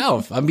best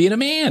self. I'm being a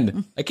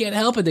man. I can't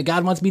help it that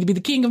God wants me to be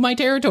the king of my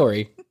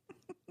territory.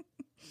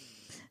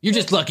 You're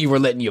just lucky we're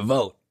letting you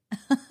vote.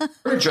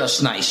 Her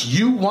dress nice.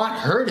 You want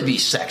her to be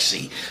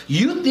sexy.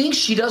 You think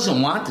she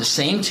doesn't want the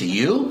same to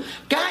you?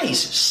 Guys,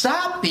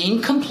 stop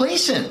being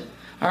complacent.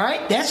 All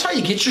right? That's how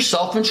you get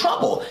yourself in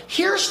trouble.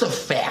 Here's the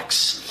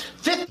facts.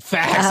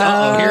 Facts.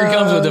 Oh, here he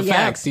comes with the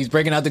facts. He's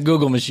breaking out the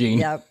Google machine.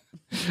 Yep.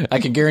 I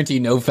can guarantee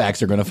no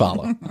facts are going to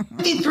follow.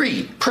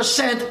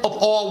 53% of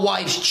all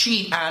wives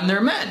cheat on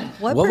their men.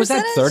 What was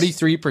that?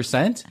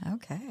 33%?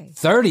 Okay.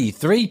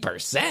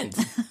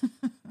 33%?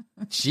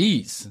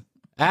 Jeez.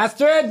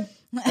 Astrid,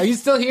 are you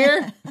still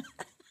here?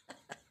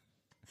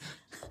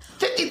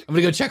 I'm going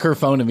to go check her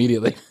phone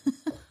immediately.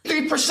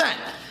 3%.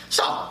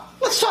 So,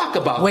 let's talk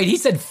about Wait, he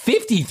said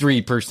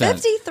 53%.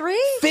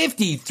 53?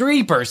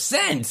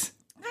 53%?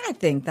 I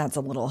think that's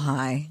a little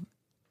high.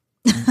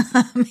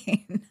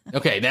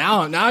 Okay,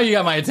 now you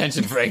got my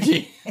attention,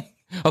 Frankie.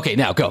 Okay,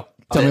 now go.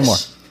 Tell me more.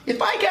 If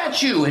I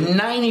got you and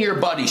 9 of your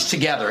buddies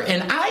together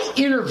and I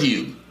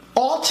interviewed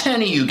all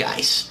 10 of you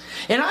guys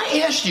and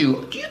I asked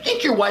you, do you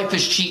think your wife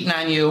is cheating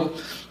on you?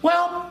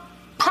 Well,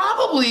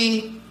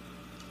 probably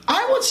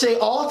I would say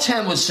all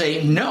 10 would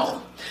say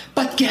no.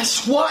 But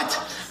guess what?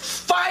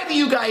 5 of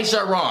you guys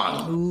are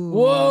wrong. Ooh.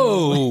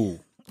 Whoa.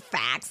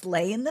 Facts,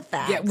 laying the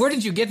facts. Yeah, where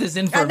did you get this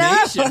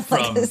information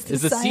from? Does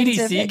the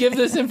CDC give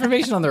this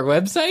information on their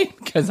website?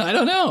 Because I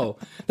don't know.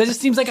 That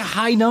just seems like a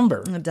high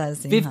number. It does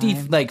seem 50,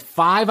 high. like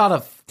 5 out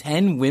of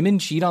 10 women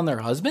cheat on their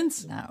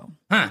husbands? No.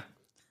 Huh.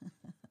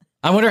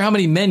 I wonder how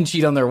many men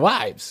cheat on their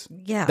wives.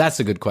 Yeah.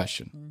 That's a good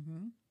question.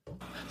 Mm-hmm.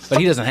 But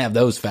he doesn't have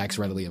those facts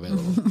readily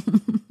available.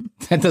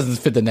 That doesn't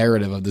fit the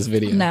narrative of this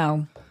video.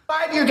 No.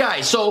 5 of you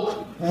guys.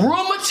 So,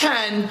 room of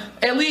 10,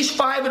 at least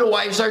 5 of the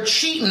wives are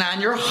cheating on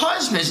your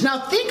husbands. Now,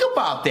 think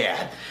about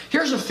that.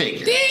 Here's a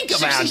figure. Think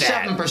about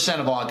that. 67%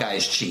 of all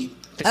guys cheat.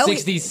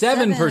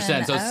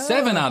 67%, so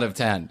 7 out of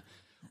 10.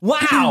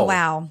 Wow.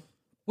 Wow.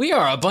 We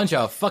are a bunch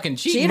of fucking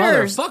cheating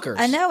Cheaters. motherfuckers.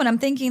 I know, and I'm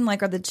thinking,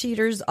 like, are the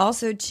cheaters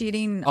also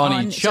cheating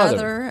on each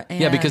other?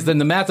 Yeah, because then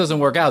the math doesn't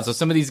work out. So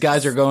some of these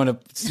guys are going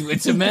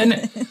to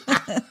men.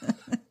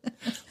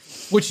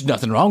 Which,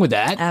 nothing wrong with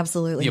that.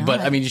 Absolutely yeah, But,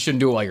 not. I mean, you shouldn't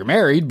do it while you're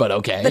married, but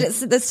okay. But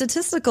it's, the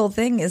statistical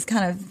thing is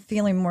kind of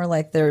feeling more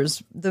like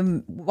there's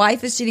the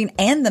wife is cheating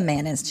and the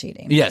man is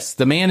cheating. Yes,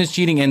 the man is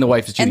cheating and the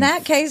wife is cheating. In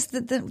that case,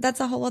 that's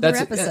a whole other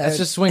episode. That's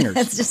just swingers.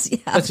 That's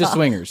just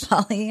swingers.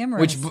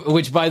 Polyamorous.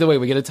 Which, by the way,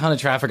 we get a ton of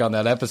traffic on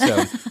that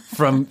episode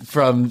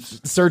from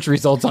search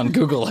results on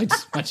Google. I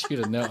just want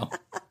you to know.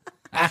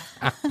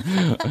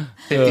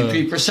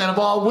 53% of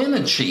all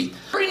women cheat.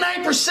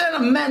 39%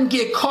 of men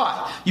get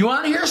caught. You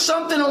want to hear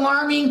something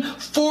alarming?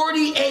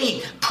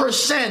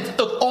 48%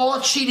 of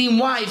all cheating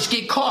wives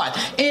get caught.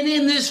 And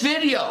in this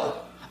video,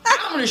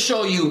 I'm going to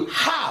show you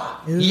how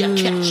you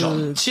catch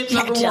them. Tip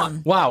number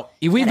 1. Wow,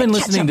 we've been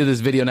listening to this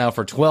video now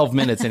for 12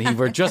 minutes, and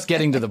we're just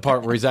getting to the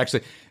part where he's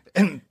actually...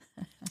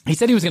 He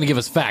said he was going to give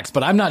us facts,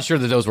 but I'm not sure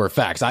that those were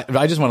facts.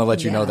 I just want to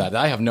let you know that.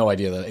 I have no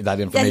idea that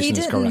information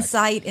is correct. He didn't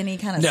cite any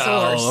kind of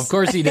source. No, of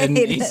course he didn't.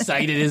 He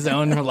cited his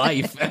own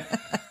life.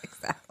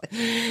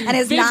 Exactly. And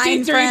his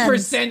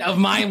 53% of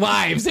my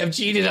wives have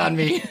cheated on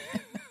me.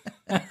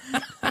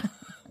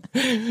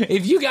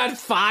 If you got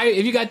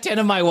 10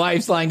 of my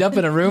wives lined up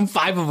in a room,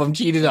 5 of them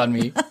cheated on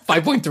me.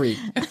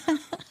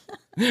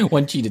 5.3.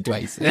 One cheated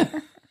twice.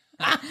 10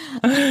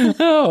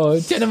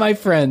 of my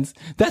friends.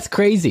 That's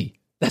crazy.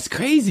 That's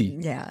crazy.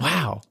 Yeah.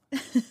 Wow.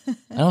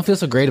 I don't feel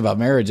so great about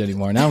marriage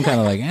anymore. Now I'm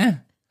kind of like, I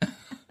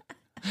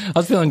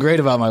was feeling great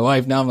about my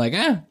wife. Now I'm like,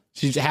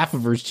 she's half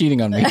of her is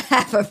cheating on me.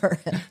 Half of her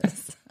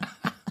is.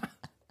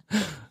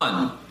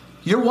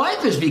 Your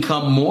wife has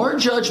become more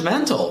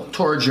judgmental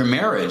towards your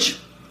marriage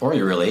or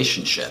your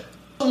relationship.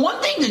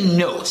 One thing to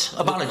note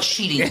about a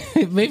cheating...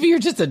 Maybe you're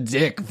just a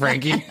dick,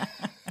 Frankie.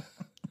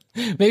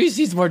 Maybe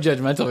she's more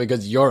judgmental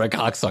because you're a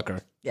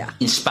cocksucker. Yeah.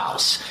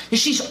 Spouse is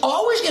she's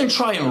always going to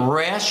try and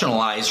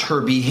rationalize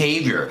her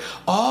behavior,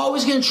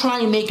 always going to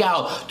try and make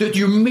out that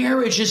your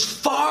marriage is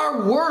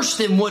far worse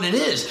than what it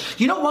is.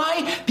 You know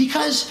why?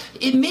 Because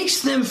it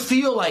makes them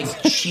feel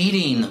like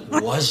cheating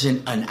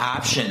wasn't an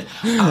option.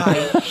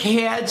 I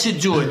had to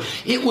do it.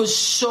 It was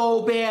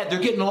so bad. They're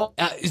getting all...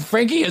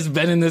 Frankie has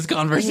been in this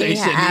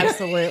conversation. Yeah,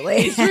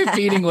 absolutely. He's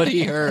repeating what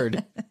he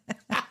heard.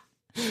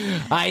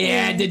 I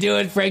had to do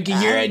it, Frankie.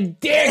 You're a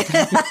dick.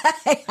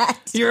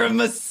 You're a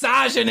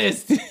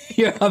misogynist.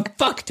 You're a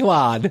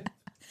fucktwad.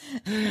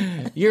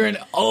 You're an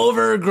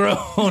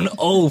overgrown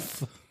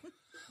oaf.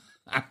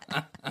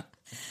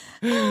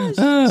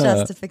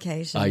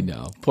 Justification. I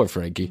know. Poor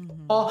Frankie.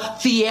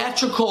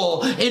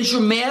 Theatrical and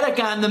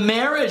dramatic on the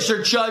marriage. They're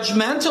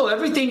judgmental.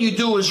 Everything you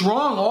do is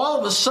wrong all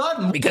of a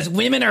sudden. Because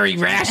women are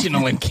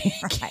irrational and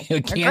can't.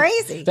 They're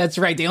crazy. That's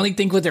right. They only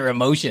think with their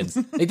emotions.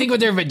 They think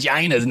with their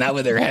vaginas, not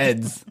with their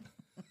heads.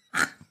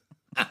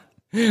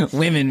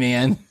 Women,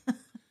 man.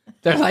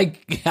 They're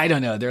like, I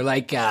don't know. They're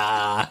like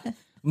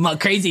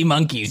crazy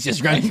monkeys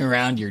just running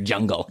around your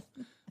jungle.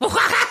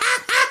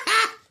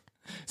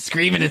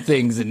 Screaming at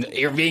things and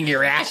you're being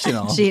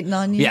irrational. Cheating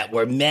on you. Yeah,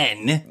 we're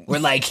men. We're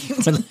like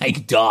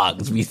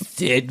dogs. We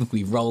sit,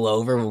 we roll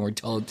over when we're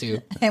told to.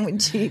 And we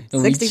cheat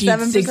And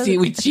 67%.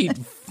 we cheat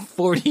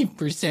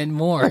 40%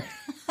 more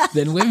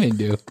than women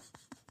do.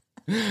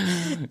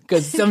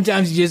 Because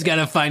sometimes you just got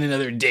to find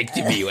another dick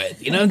to be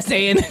with. You know what I'm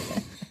saying?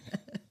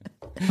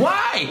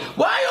 Why?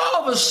 Why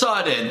all of a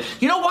sudden?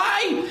 You know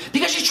why?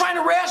 Because she's trying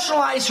to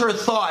rationalize her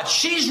thoughts.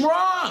 She's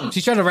wrong.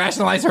 She's trying to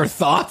rationalize her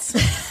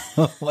thoughts?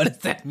 What does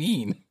that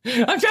mean?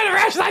 I'm trying to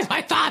rationalize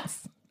my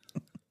thoughts.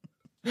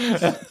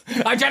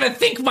 I'm trying to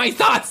think my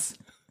thoughts.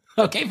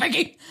 Okay,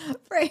 Frankie?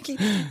 Frankie.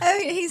 I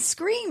mean, he's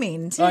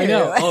screaming, too. I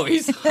know. Oh,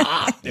 he's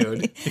hot,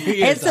 dude.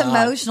 It's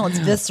emotional. It's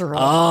visceral.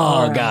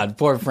 Oh, God.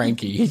 Poor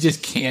Frankie. He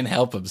just can't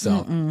help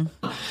himself.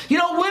 You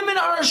know, women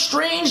are a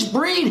strange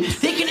breed.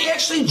 They can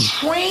actually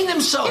train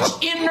themselves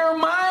in their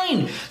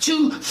mind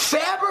to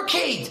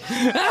fabricate.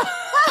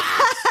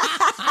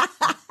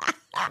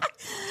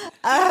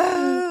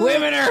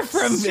 Women are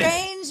from...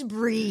 Strange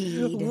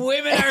breed.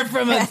 Women are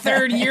from a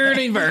third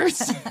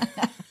universe.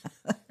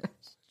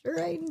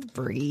 Strange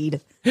breed.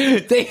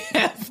 They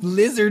have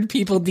lizard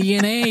people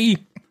DNA.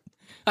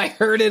 I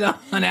heard it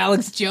on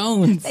Alex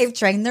Jones. They've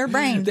trained their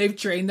brain. They've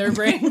trained their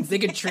brains. They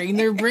can train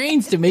their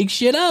brains to make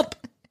shit up.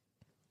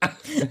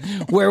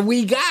 Where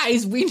we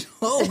guys, we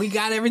know we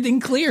got everything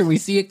clear. We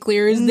see it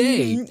clear as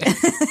day.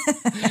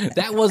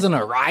 That wasn't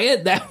a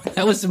riot.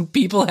 That was some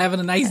people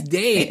having a nice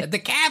day at the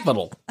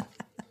Capitol.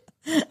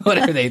 What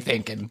are they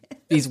thinking?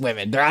 These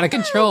women, they're out of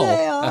control.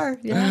 They are.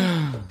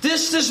 Yeah.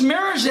 This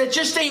marriage that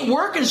just ain't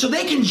working, so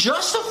they can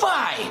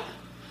justify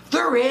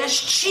their ass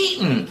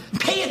cheating.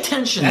 Pay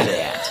attention to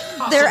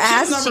that. Their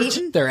ass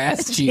cheating? Their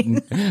ass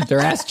cheating. Their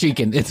ass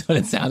cheeking. It's what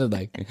it sounded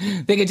like.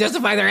 They can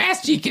justify their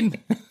ass cheeking.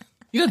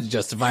 You don't have to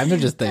justify them. They're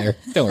just there.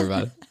 Don't worry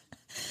about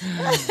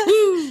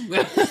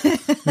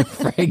it.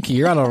 Frankie,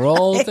 you're on a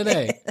roll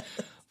today.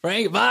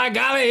 Frank, by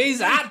golly,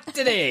 he's hot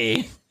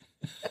today.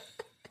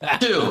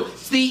 Two,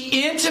 the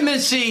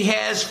intimacy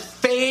has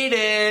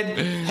faded.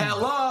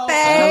 Hello.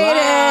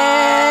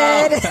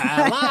 Faded.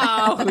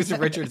 Hello. Who's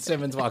Richard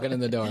Simmons walking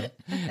in the door?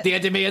 The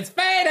intimacy is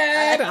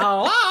faded.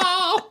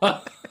 Hello.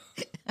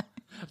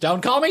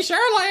 Don't call me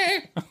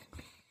Shirley.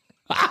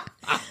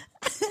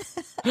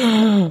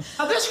 Now,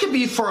 this could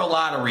be for a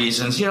lot of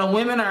reasons. You know,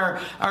 women are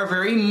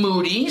very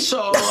moody,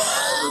 so...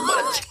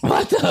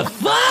 What the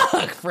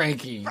fuck,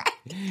 Frankie?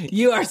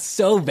 You are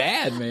so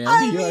bad,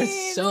 man. You are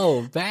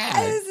so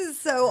bad. This is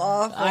so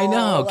awful. I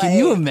know. Can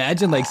you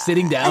imagine, like,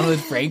 sitting down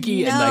with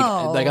Frankie and,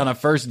 No. like on a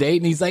first date,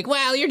 and he's like,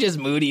 well, you're just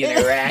moody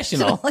and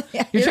irrational.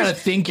 Yeah, You're trying to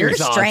think your you're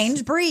thoughts. a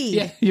strange breed.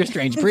 Yeah, you're a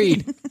strange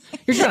breed.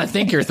 You're trying to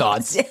think your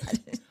thoughts.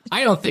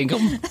 I don't think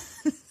them.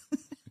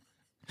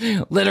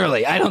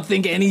 Literally, I don't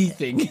think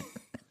anything.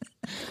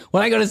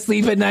 When I go to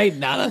sleep at night,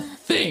 not a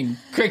thing.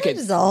 Cricket.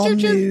 You're just all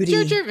moody.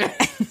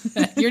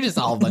 You're just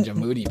all a bunch of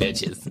moody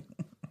bitches.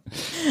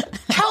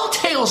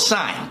 Telltale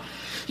sign.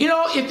 You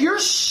know, if you're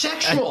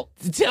sexual...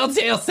 The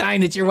telltale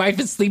sign that your wife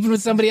is sleeping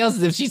with somebody else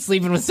is if she's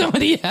sleeping with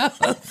somebody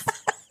else.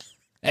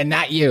 And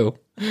not you.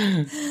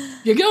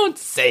 You're going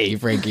to say,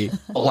 Frankie.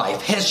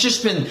 life has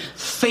just been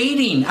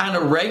fading on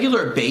a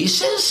regular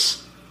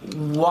basis?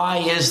 Why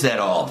is that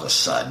all of a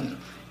sudden?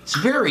 It's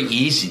very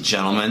easy,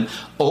 gentlemen.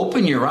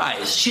 Open your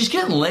eyes. She's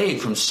getting laid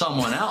from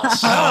someone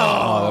else.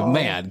 Oh,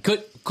 man.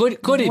 Could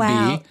it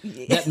Wow.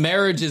 be that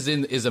marriage is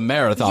a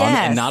marathon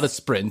Yes, and not a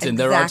sprint? And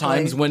there are exactly.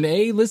 times when,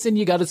 hey, listen,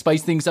 you got to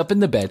spice things up in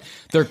the bed.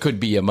 There could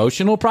be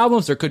emotional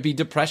problems. There could be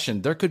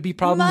depression. There could be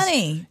problems.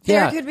 Money.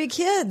 Yeah. There could be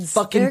kids.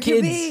 Fucking there kids.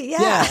 Could be,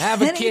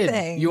 Have a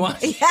anything. kid. You want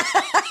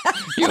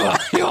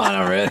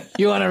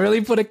to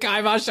really put a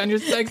kibosh on your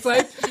sex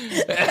life?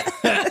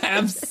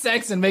 Have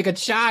sex and make a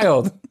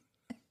child.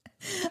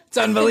 It's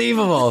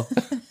unbelievable.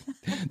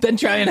 Then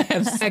try and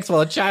have sex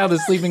while a child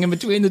is sleeping in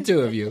between the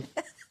two of you.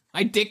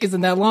 My dick isn't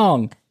that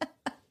long.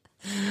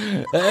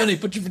 Honey,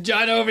 put your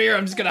vagina over here.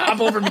 I'm just going to hop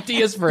over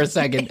Matthias for a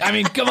second. I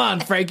mean, come on,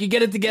 Frankie,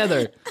 get it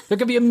together. There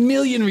could be a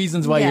million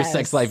reasons why your Yes.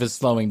 sex life is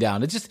slowing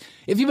down. It's just,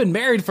 if you've been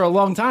married for a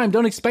long time,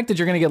 don't expect that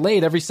you're going to get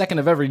laid every second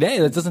of every day.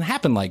 That doesn't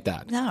happen like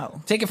that.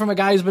 No. Take it from a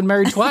guy who's been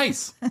married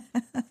twice.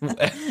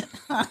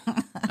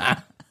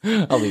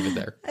 I'll leave it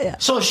there.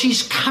 So if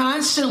she's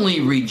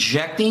constantly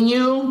rejecting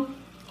you,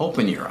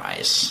 open your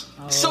eyes.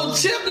 So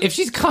Tim, If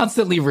she's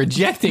constantly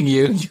rejecting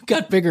you, you've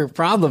got bigger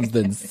problems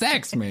than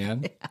sex,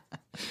 man.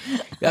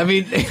 I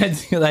mean,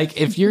 it's like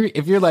if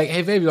you're like,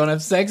 hey babe, you want to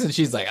have sex? And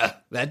she's like,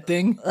 that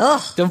thing?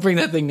 Ugh. Don't bring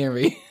that thing near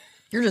me.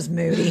 You're just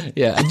moody.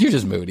 Yeah, you're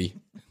just moody.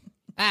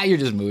 You're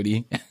just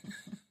moody.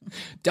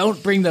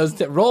 Don't bring those,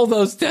 roll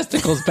those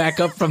testicles back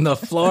up from the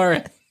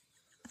floor.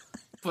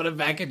 Put them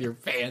back in your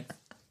pants.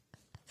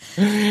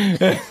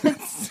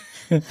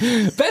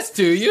 Best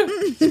to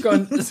you.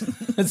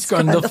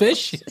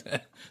 Scrundlefish.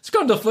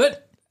 Scrundlefoot.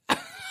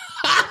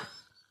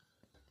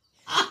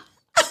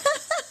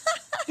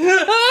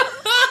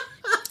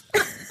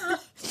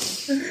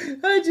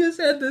 I just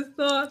had this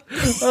thought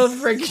of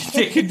Frankie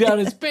taking down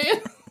his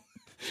pants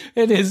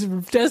and his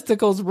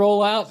testicles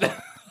roll out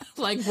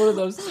like one of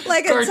those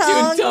like cartoon a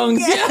tongue.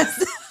 tongues.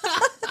 Yes.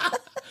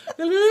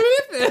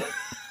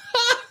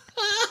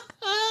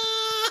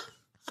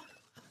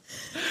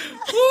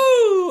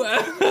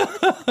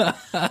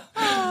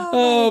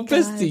 Oh,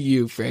 best to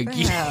you,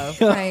 Frankie. Oh,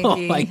 Frankie. Oh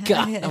my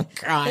God, I'm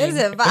crying.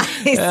 His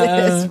advice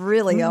is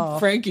really off.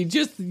 Frankie,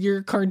 just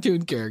your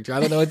cartoon character. I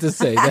don't know what to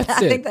say. That's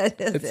I it. think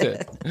that is That's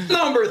it.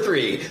 Number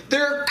 3,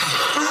 they're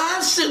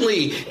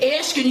constantly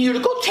asking you to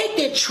go take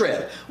that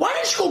trip. Why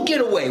don't you go get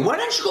away? Why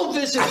don't you go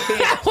visit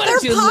family? Why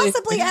don't They're you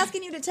possibly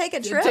asking you to take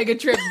a trip. take a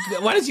trip?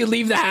 Why don't you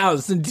leave the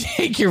house and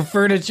take your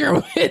furniture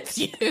with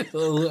you?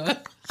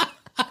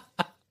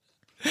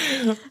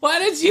 Why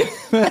don't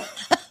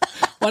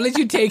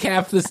you take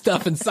half the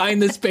stuff and sign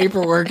this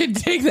paperwork and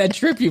take that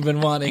trip you've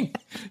been wanting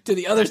to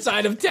the other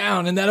side of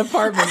town in that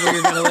apartment where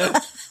you're going to live?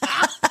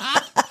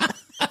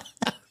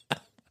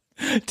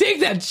 Take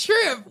that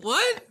trip.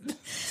 What?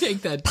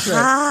 Take that trip.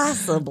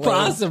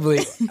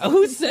 Possibly.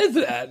 Who says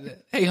that?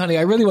 Hey, honey,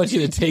 I really want you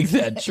to take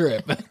that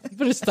trip. You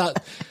better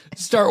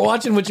start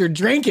watching what you're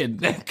drinking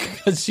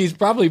because she's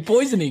probably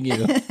poisoning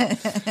you.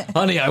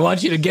 Honey, I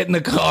want you to get in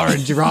the car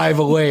and drive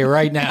away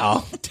right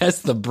now.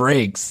 Test the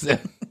brakes.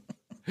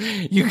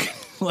 You can,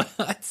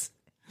 what?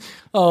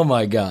 Oh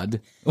my God.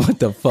 What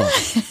the fuck?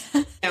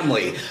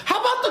 Family. How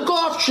about the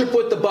golf trip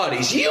with the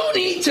buddies? You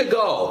need to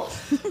go.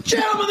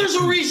 Gentlemen, there's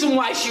a reason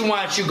why she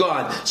wants you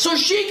gone. So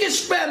she can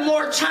spend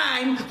more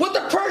time with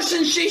the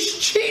person she's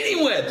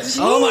cheating with. Jeez,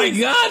 oh my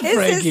God,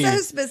 Frankie. This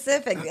is so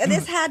specific.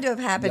 This had to have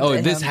happened to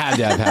him. This had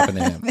to have happened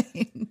to him.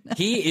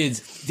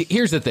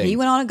 Here's the thing. He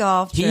went on a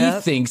golf trip. He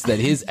thinks that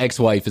his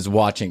ex-wife is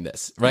watching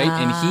this, right?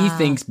 And he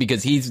thinks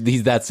because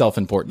he's that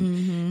self-important.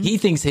 Mm-hmm. He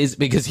thinks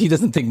because he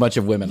doesn't think much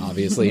of women,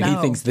 obviously. No. And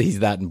he thinks that he's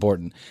that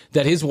important.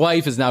 That his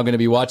wife is now going to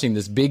be watching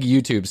this big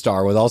YouTube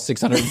star with all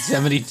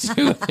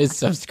 672 of his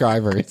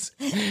subscribers,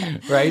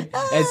 right?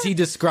 As he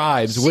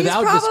describes,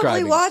 without probably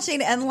describing.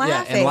 watching and laughing.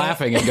 Yeah, and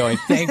laughing and going,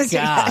 thank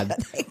God.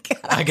 Thank God.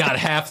 I got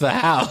half the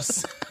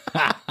house.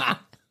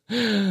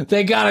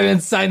 Thank God I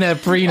didn't sign that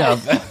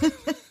prenup.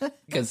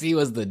 Because he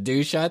was the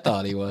douche I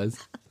thought he was.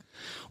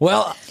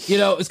 Well,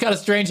 it's kind of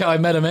strange how I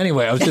met him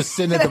anyway. I was just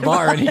sitting at the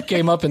bar and he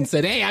came up and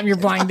said, hey, I'm your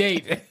blind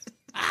date.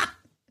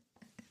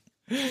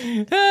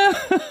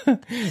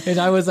 And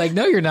I was like,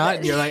 no, you're not.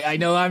 And you're like, I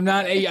know I'm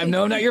not. I'm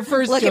not your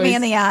first Look choice. at me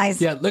in the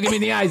eyes. Yeah, look at me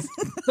in the eyes.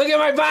 Look at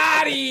my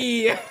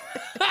body.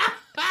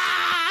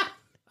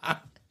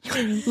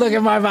 Look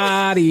at my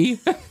body.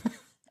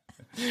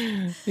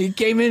 He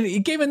came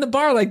in the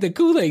bar like the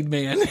Kool-Aid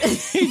man.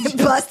 He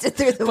busted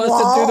through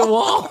the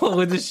wall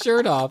with his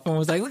shirt off and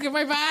was like, look at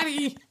my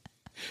body.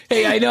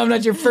 Hey, I know I'm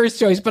not your first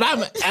choice, but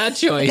I'm a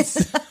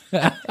choice.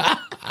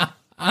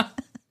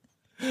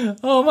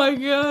 Oh my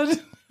God.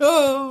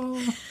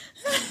 Oh.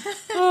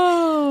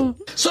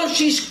 So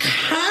she's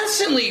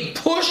constantly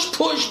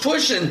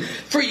pushing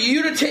for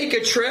you to take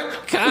a trip?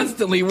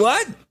 Constantly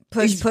what?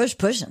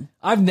 Pushing.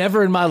 I've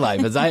never in my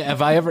life,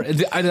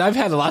 I've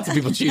had lots of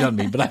people cheat on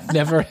me, but I've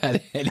never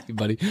had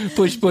anybody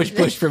push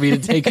for me to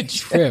take a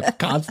trip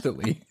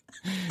constantly.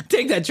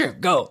 Take that trip.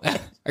 Go.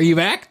 Are you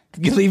back?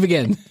 You leave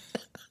again.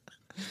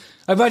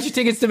 I bought you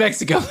tickets to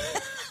Mexico.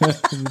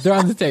 They're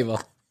on the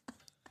table.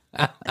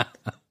 I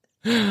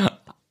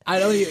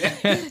don't even.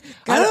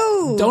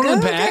 Don't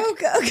unpack.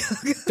 Go.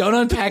 Don't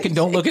unpack and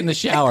don't look in the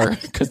shower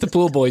because the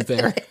pool boy's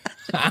there.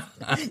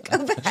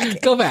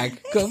 Go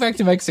back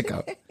to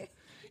Mexico.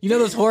 You know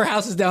those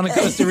whorehouses down in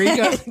Costa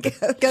Rica?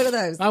 Go to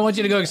those. I want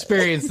you to go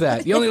experience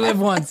that. You only live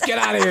once. Get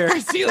out of here.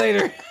 See you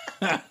later.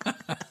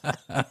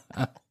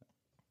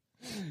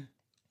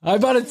 I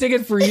bought a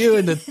ticket for you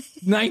and the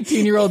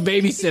 19-year-old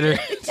babysitter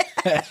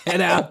to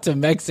head out to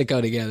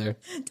Mexico together.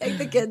 Take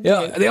the kids.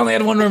 Yeah, they only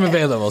had one room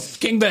available.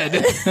 King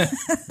bed.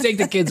 Take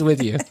the kids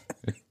with you.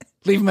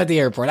 Leave them at the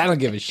airport. I don't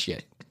give a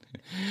shit.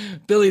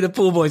 Billy the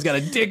pool boy's got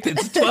a dick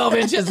that's 12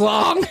 inches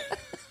long.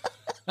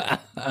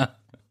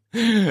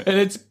 And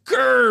it's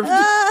curved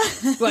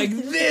like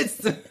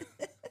this.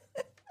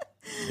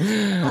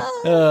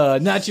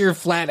 Not your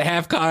flat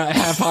half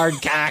hard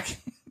cock.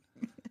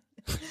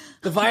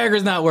 The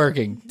Viagra's not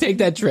working. Take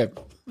that trip.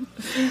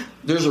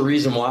 There's a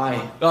reason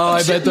why. Oh,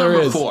 I bet there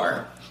is. Number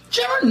 4. Did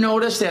you ever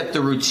notice that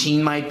the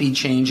routine might be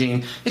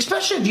changing,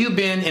 especially if you've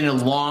been in a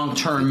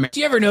long-term marriage?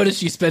 Do you ever notice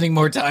she's spending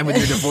more time with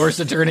your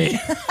divorce attorney?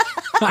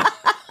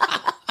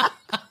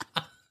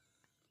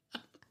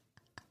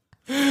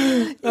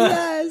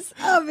 Yes.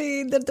 I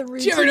mean, that the routine.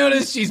 Do you ever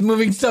notice she's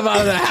moving stuff out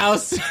of the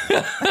house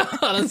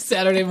on a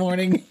Saturday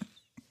morning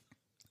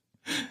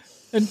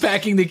and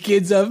packing the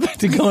kids up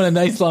to go on a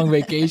nice long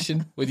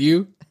vacation with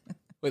you?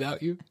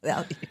 Without you?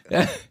 Without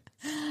you.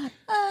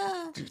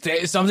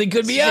 Something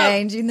could be up.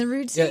 Changing the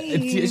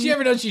routine. Yeah. Does she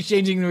ever know she's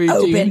changing the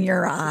routine? Open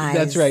your eyes.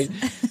 That's right.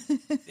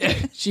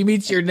 She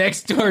meets your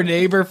next door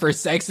neighbor for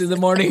sex in the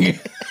morning.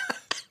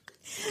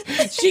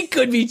 She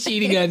could be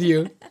cheating on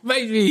you.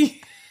 Might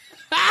be.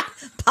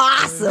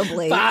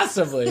 Possibly.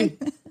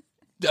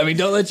 I mean,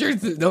 don't let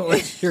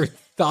your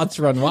thoughts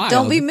run wild.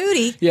 Don't be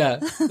moody. Yeah.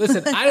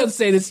 Listen, I don't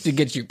say this to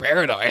get you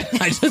paranoid.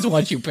 I just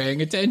want you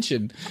paying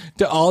attention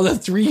to all the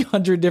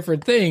 300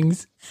 different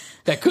things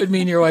that could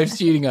mean your wife's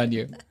cheating on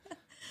you.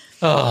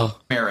 Oh.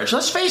 Marriage.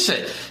 Let's face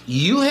it.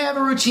 You have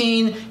a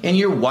routine and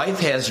your wife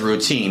has a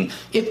routine.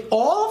 If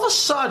all of a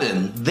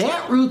sudden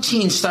that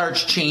routine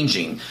starts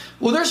changing,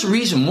 well, there's a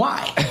reason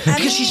why.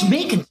 Because she's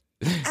making...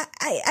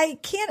 I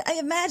can't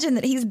imagine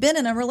that he's been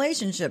in a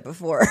relationship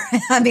before.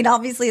 I mean,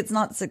 obviously it's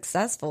not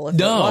successful if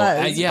it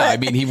was. I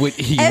mean, he wouldn't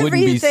be single.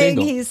 Everything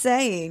he's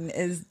saying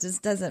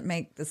just doesn't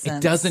make the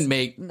sense. It doesn't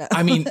make, no.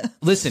 I mean,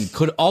 listen,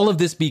 could all of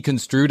this be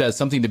construed as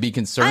something to be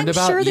concerned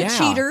about? I'm sure that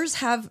cheaters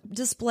have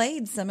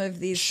displayed some of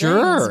these things.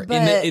 Sure.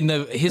 But...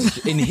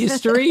 In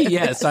history,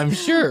 yes, I'm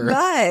sure.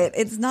 But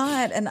it's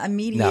not an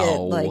immediate,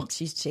 like,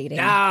 she's cheating.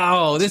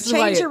 No, this is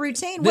change your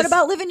routine. What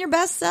about living your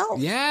best self?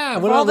 Yeah,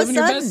 what about living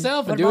your best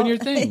self and doing your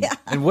thing? Yeah.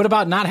 And what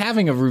about not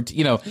having a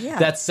routine?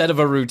 That set of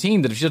a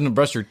routine that if she doesn't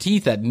brush her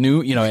teeth at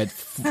noon, at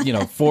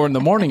 4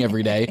 a.m.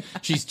 every day,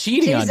 she's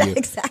cheating on you.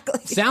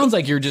 Exactly. Sounds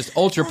like you're just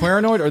ultra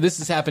paranoid, or this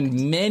has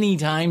happened many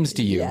times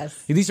to you.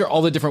 Yes. These are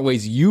all the different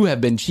ways you have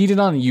been cheated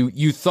on, and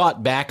you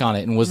thought back on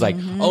it and was like,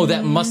 oh,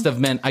 that must have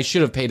meant I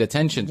should have paid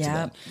attention to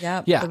that.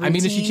 Yep. Yeah. I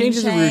mean, if she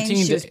changes the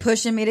routine, she was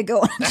pushing me to go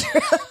on a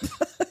trip.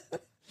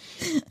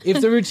 If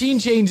the routine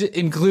change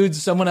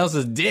includes someone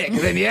else's dick,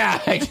 then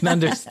yeah, I can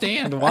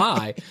understand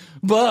why.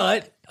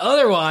 But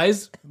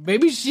otherwise,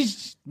 maybe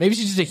she's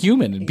just a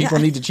human and people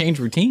need to change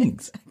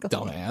routines.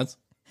 Dumbass.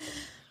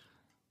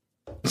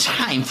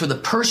 Time for the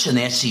person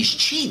that she's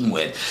cheating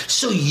with.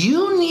 So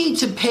you need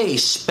to pay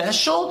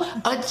special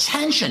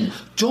attention.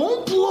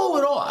 Don't blow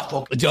it off.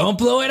 Okay? Don't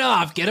blow it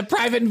off. Get a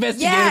private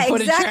investigator and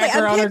put a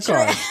tracker on her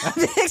car.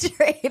 I'm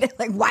picturing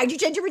like, why'd you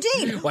change your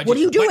routine? What are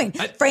you doing?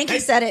 Frankie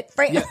said it.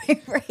 Frankie,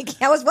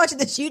 I was watching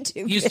this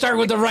YouTube. You start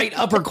with the right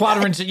upper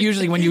quadrant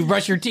usually when you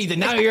brush your teeth, and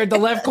now you're at the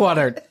left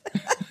quadrant.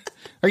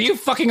 Are you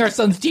fucking our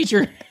son's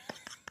teacher?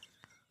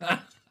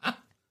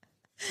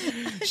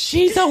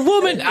 She's a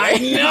woman. I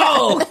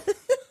know.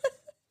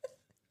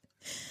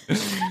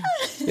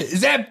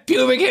 Is that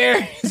pubic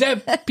hair?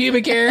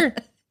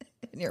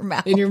 In your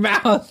mouth. In your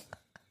mouth.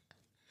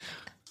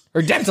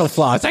 Or dental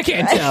floss. I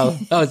can't tell.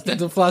 Oh, it's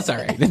dental floss? All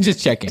right. Then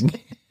just checking.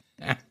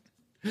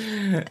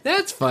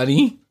 That's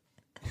funny.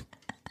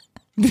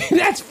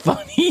 That's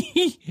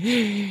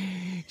funny.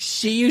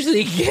 She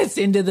usually gets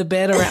into the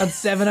bed around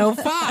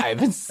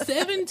 7:05 and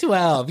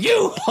 7:12.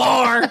 You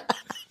whore!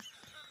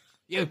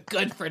 You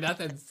good for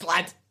nothing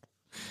slut.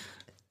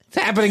 It's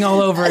happening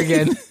all over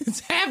again. It's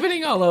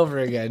happening all over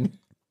again.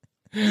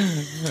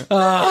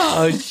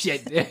 Oh,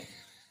 shit.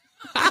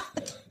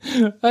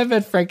 I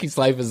bet Frankie's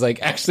life is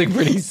like actually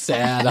pretty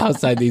sad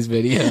outside these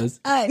videos.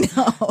 I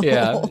know.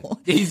 Yeah.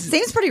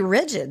 Seems pretty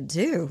rigid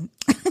too.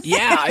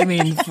 Yeah, I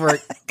mean,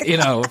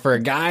 for a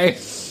guy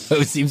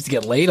who seems to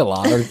get laid a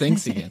lot or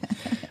thinks he can.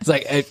 It's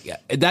like,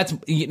 that's,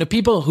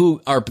 people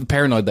who are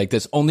paranoid like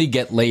this only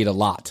get laid a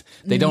lot.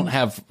 They don't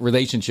have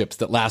relationships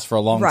that last for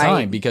a long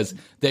time because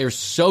they're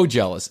so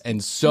jealous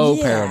and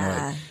so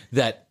paranoid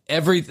that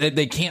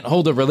they can't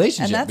hold a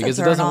relationship because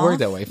it doesn't work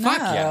that way. No. Fuck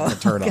yeah, it's a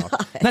turn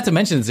off. Not to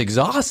mention it's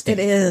exhausting. It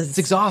is. It's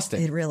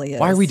exhausting. It really is.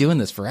 Why are we doing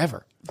this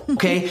forever?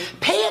 Okay,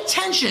 pay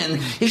attention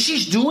if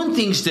she's doing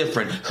things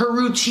different. Her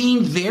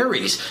routine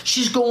varies.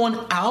 She's going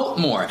out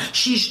more.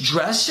 She's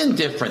dressing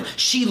different.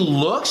 She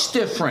looks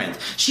different.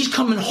 She's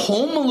coming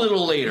home a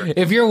little later.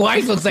 If your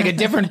wife looks like a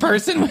different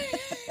person,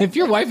 if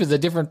your wife is a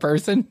different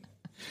person,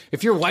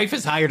 if your wife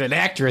has hired an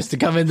actress to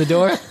come in the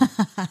door,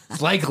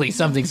 it's likely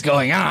something's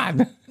going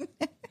on.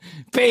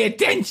 Pay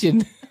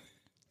attention.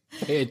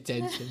 Pay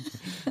attention.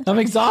 I'm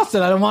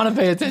exhausted. I don't want to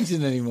pay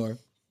attention anymore.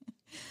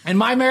 In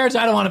my marriage,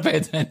 I don't want to pay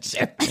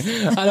attention.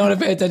 I don't want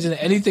to pay attention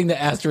to anything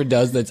that Astrid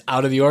does that's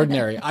out of the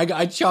ordinary.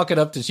 I chalk it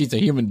up to she's a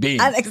human being.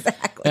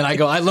 Exactly. And I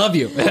go, I love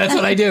you. That's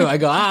what I do. I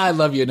go, I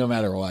love you no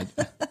matter what.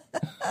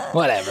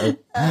 Whatever.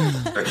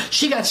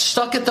 She got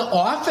stuck at the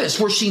office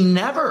where she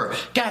never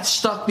got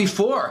stuck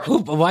before. Ooh,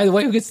 but by the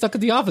way, who gets stuck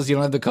at the office? You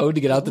don't have the code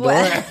to get out the door?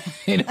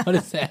 You know what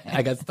I'm saying?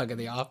 I got stuck at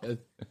the office.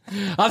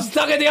 I'm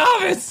stuck at the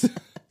office.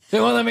 They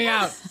won't let me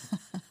out.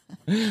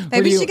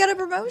 Maybe she got a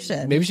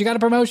promotion. Maybe she got a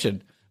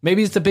promotion.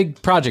 Maybe it's the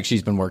big project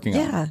she's been working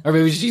on. Yeah. Or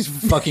maybe she's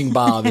fucking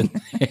Bob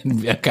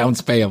in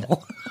accounts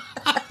payable.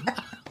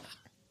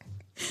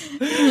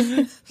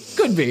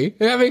 Could be.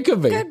 I mean,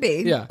 could be. Could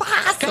be. Yeah.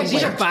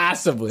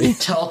 Possibly.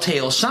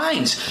 Telltale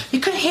signs.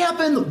 It could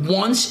happen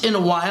once in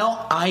a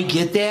while. I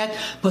get that.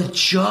 But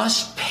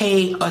just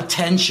pay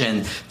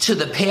attention to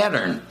the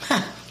pattern.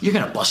 You're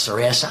going to bust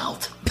her ass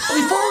out.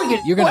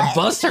 You're going to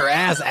bust her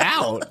ass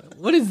out?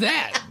 What is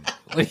that?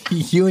 What,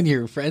 you and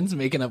your friends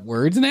making up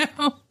words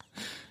now?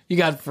 You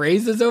got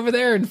phrases over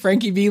there in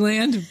Frankie B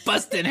land?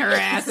 Busting her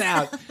ass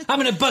out. I'm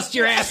going to bust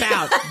your ass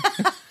out.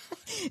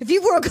 If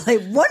you work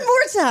like one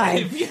more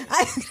time,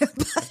 I'm going to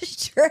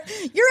bust your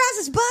ass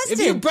is busted.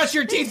 If you brush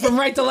your teeth from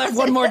right to left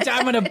one more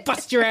time, I'm going to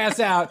bust your ass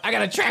out. I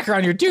got a tracker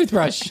on your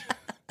toothbrush.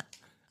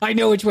 I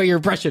know which way you're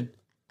brushing.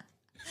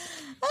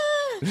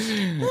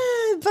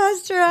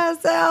 Bust your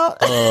ass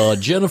out.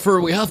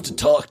 Jennifer, we have to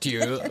talk to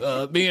you.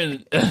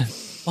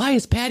 Why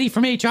is Patty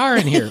from HR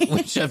in here?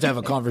 We should have to have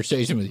a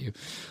conversation with you.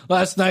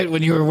 Last night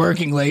when you were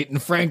working late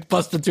and Frank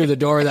busted through the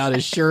door without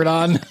his shirt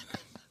on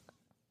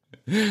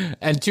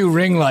and 2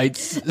 ring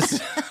lights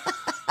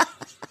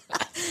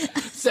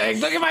saying,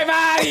 look at my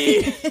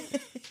body.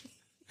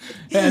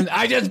 And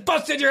I just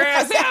busted your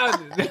ass out.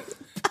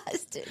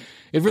 Busted.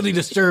 It really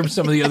disturbs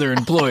some of the other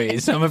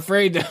employees. I'm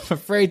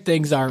afraid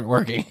things aren't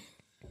working.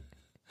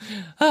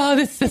 Oh,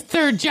 this is the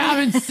 3rd job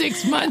in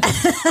 6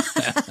 months.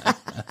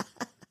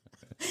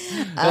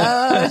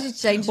 She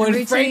changed her When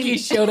routine. Frankie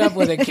showed up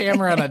with a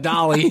camera and a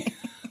dolly.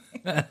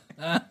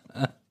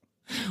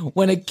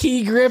 When a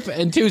key grip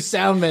and 2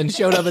 soundmen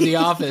showed up in the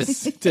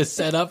office to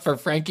set up for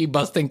Frankie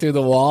busting through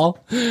the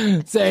wall,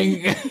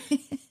 saying,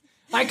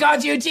 I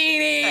caught you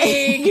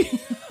cheating!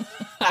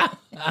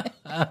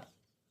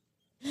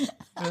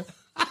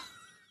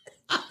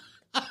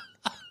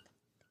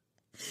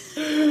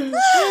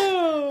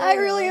 I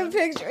really am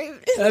picturing.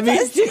 I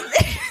mean,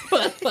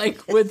 but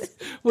like with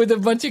a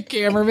bunch of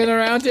cameramen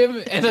around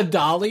him and a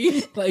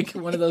dolly, like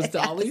one of those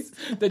dollies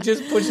that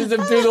just pushes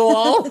him through the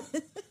wall.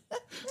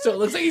 So it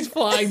looks like he's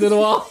flying to the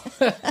wall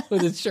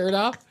with his shirt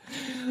off.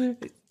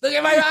 Look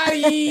at my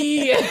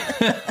body!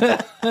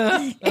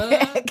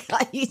 I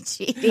got you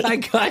cheating. I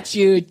caught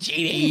you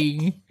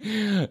cheating.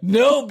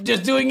 Nope,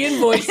 just doing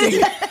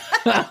invoicing.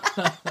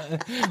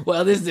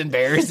 Well, this is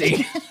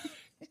embarrassing.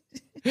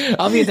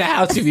 I'll be at the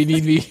house if you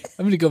need me.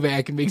 I'm going to go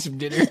back and make some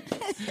dinner.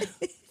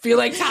 Feel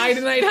like tie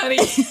tonight, honey?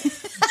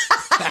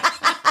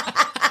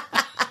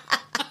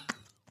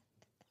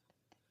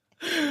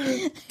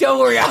 Don't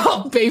worry,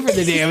 I'll pay for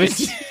the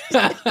damage.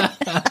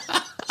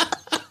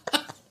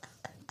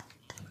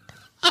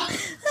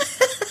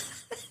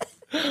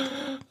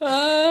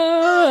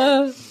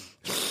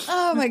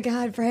 Oh my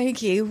God,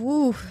 Frankie.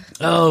 Woo.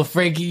 Oh,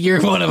 Frankie,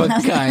 you're one of a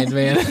kind,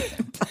 man.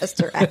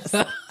 Bust her ass.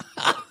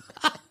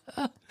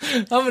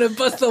 I'm going to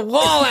bust the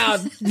wall out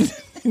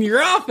in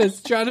your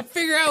office trying to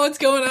figure out what's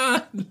going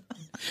on.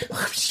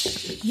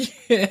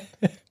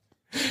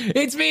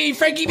 It's me,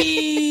 Frankie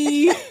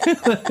B.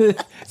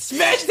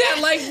 Smash that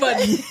like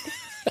button.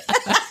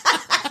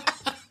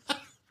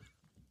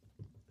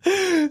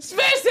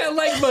 Smash that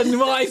like button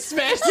while I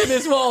smash through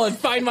this wall and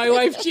find my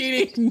wife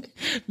cheating.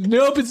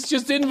 Nope, it's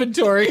just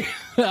inventory.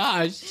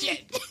 Ah,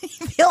 shit.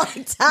 You feel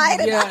like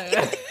tied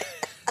tonight.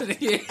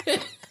 Yeah.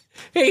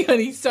 Hey,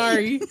 honey,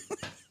 sorry.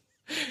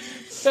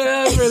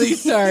 I'm really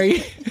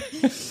sorry.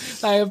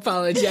 I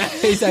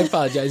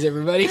apologize,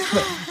 everybody.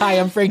 Hi,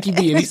 I'm Frankie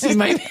B. Have you seen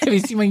my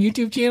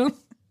YouTube channel?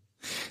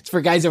 It's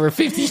for guys over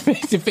 50.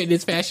 Makes it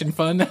fitness, fashion,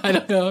 fun. I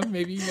don't know.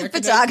 Maybe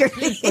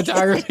photography.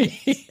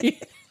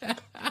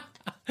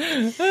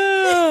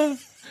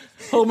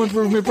 Home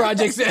improvement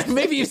projects.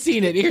 Maybe you've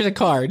seen it. Here's a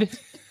card.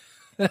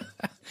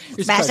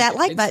 Smash that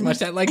like button. Smash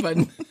that like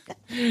button.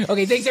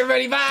 Okay, thanks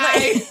everybody.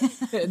 Bye.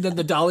 And then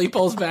the dolly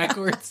pulls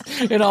backwards,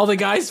 and all the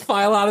guys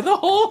file out of the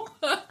hole.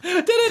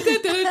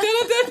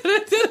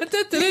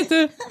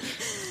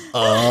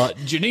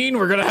 Janine,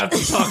 we're gonna have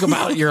to talk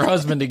about your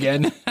husband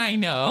again. I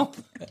know.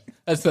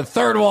 That's the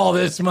 3rd wall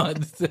this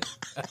month.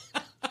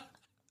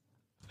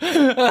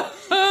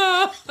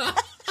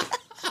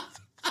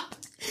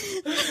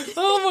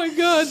 Oh my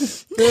God.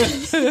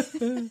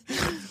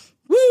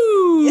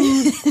 Woo!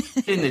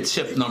 In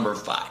tip number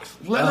 5.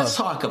 Let's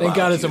talk about. Thank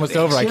God it's almost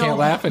over. I can't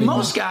laugh anymore.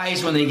 Most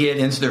guys, when they get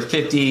into their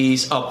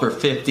 50s, upper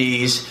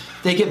 50s,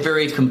 they get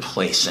very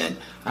complacent.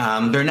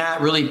 They're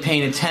not really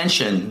paying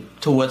attention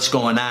to what's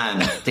going on,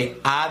 the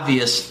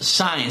obvious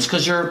signs,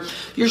 because you're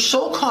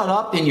so caught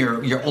up in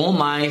your own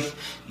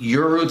life,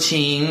 your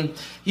routine.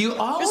 You're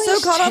so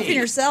caught up in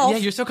yourself. Yeah,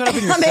 you're so caught up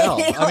in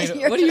yourself. I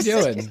mean, what are you just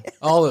doing?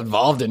 All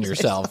involved in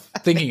yourself,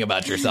 thinking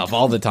about yourself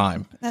all the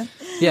time.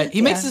 Yeah,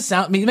 he makes it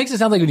sound. I mean, he makes it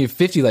sound like when you're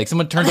 50, like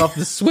someone turns off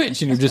the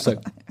switch and you're just like,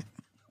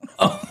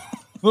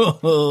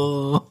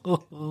 oh.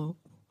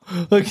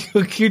 I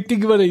can't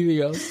think about anything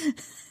else.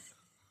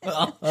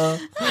 I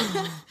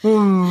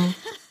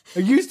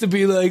used to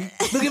be like,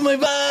 look at my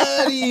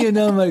body, and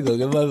now I'm like,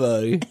 look at my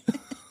body.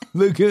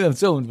 I'm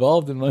so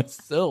involved in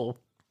myself.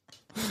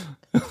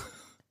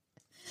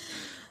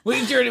 When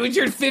you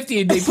turn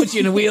 50 and they put you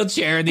in a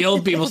wheelchair in the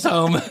old people's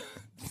home,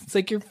 it's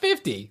like you're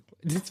 50.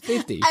 It's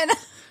 50. I know.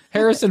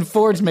 Harrison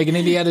Ford's making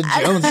Indiana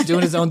Jones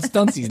doing his own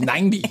stunts. He's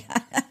 90.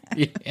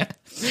 Yeah.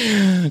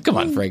 Come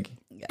on, Frankie.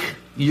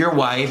 Your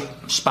wife,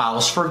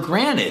 spouse for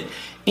granted.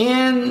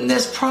 And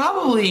that's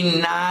probably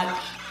not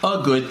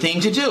a good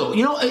thing to do.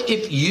 You know,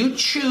 if you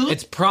choose...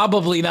 It's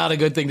probably not a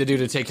good thing to do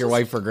to take your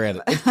wife for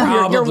granted. It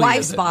probably your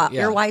wife's isn't. spouse.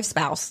 Yeah. Your wife's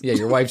spouse. Yeah,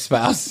 your wife's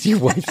spouse. Your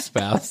wife's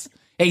spouse.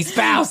 Hey,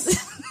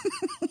 spouse.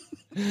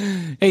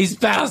 Hey,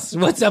 spouse,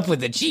 what's up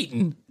with the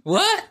cheating?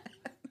 What?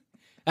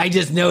 I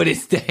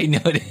noticed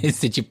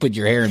that you put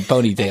your hair in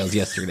ponytails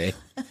yesterday.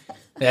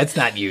 That's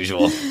not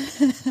usual.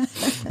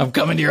 I'm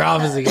coming to your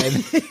office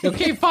again.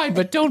 Okay, fine,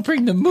 but don't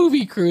bring the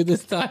movie crew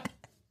this time.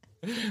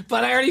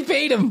 But I already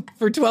paid him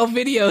for 12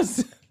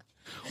 videos.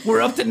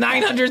 We're up to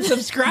 900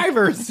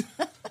 subscribers.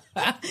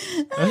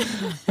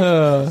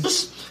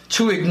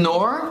 To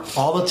ignore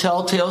all the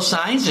telltale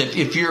signs,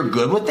 if you're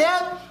good with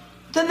that,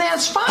 then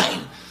that's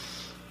fine.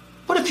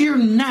 But if you're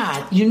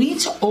not, you need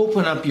to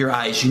open up your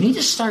eyes. You need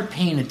to start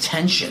paying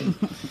attention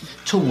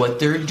to what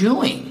they're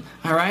doing,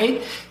 all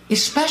right?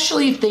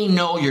 Especially if they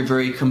know you're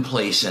very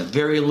complacent,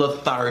 very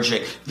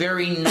lethargic,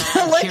 very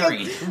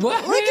non-caring. Look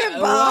at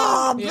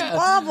Bob. Yeah.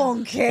 Bob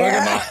won't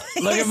care.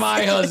 Look at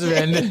my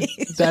husband.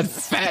 That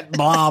fat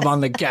Bob on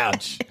the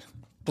couch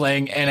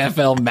playing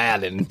NFL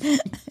Madden.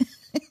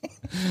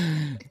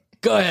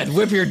 Go ahead,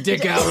 whip your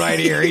dick out right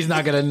here. He's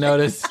not going to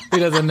notice. He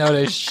doesn't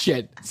notice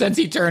shit. Since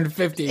he turned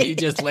 50, he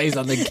just lays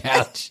on the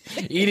couch,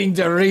 eating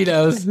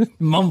Doritos,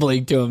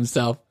 mumbling to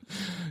himself.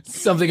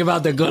 Something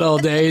about the good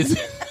old days.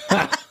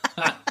 I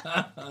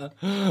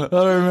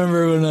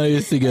remember when I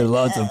used to get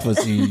lots of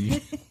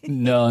pussy.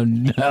 No,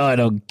 I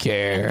don't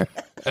care.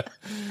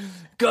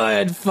 Go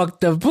ahead, fuck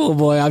the pool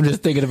boy. I'm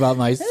just thinking about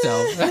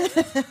myself.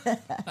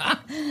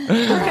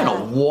 They're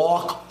gonna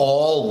walk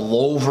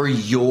all over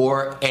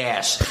your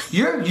ass.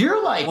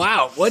 You're like,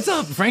 wow, what's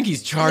up?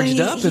 Frankie's charged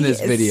up in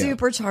this video.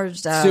 Super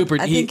charged up.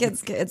 I think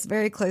it's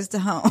very close to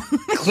home.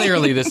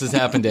 Clearly, this has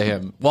happened to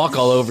him. Walk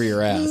all over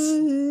your ass.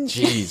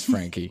 Jeez,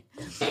 Frankie.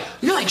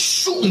 You're like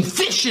shooting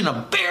fish in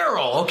a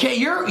barrel, okay?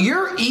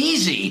 You're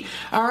easy,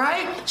 all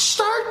right?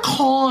 Start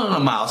calling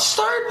them out.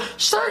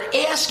 Start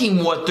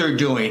asking what they're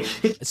doing.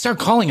 Start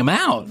calling him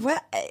out.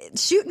 What?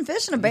 Shooting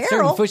fish in a barrel?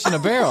 Shooting fish in a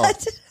barrel.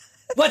 What?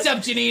 What's up,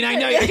 Janine? I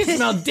know you can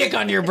smell dick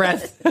on your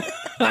breath.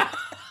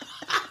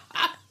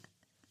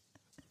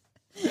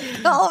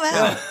 Call him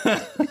out.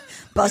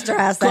 Bust her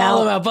ass out.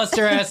 Call him out. Bust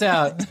her ass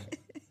out.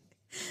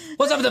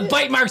 What's up with the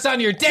bite marks on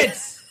your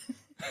tits?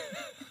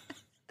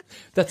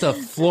 That's a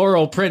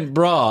floral print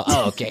bra.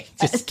 Oh, okay.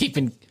 Just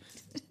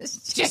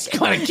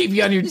want to keep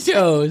you on your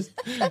toes.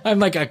 I'm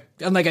like a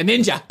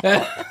ninja.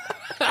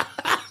 My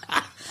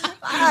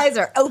eyes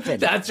are open.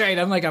 That's right.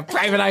 I'm like a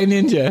private eye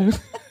ninja.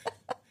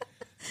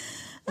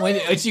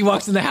 When she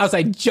walks in the house,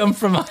 I jump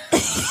from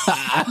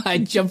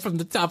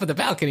the top of the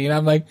balcony, and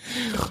I'm like,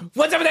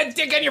 "What's up with that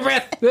dick on your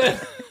breath?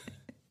 Let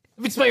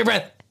me smell your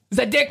breath. Is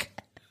that dick?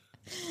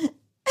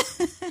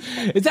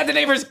 Is that the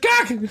neighbor's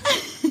cock?"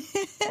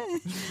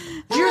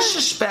 You're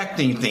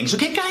suspecting things,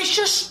 okay, guys?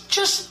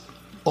 Just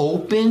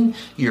open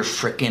your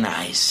freaking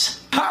eyes.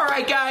 All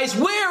right, guys,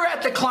 we're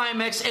at the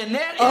climax, and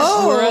that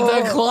is we're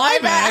at the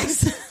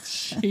climax.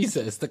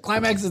 Jesus, the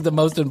climax is the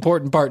most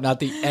important part, not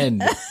the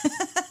end,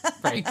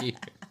 Frankie.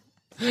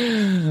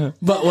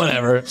 But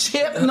whatever.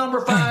 Tip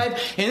number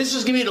 5, and this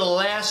is going to be the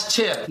last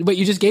tip. But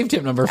you just gave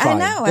tip number 5. I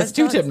know. That's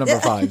 2 tip number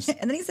 5s.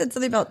 And then he said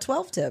something about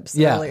 12 tips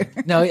earlier.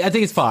 No, I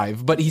think it's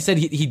 5, but he said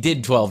he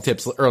did 12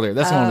 tips earlier.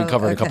 That's the one we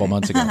covered a couple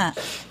months ago.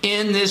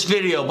 In this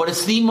video, but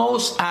it's the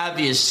most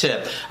obvious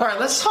tip. All right,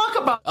 let's talk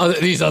about...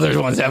 these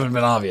other ones haven't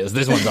been obvious.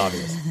 This one's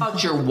obvious.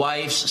 About your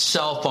wife's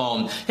cell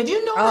phone. Have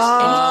you noticed...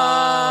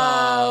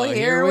 Oh,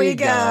 here we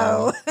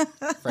go.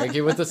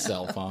 Frankie with the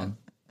cell phone.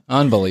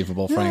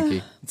 Unbelievable,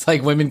 Frankie. It's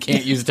like women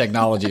can't use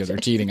technology or they're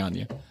cheating on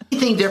you.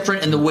 Anything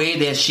different in the way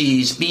that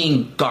she's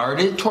being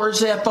guarded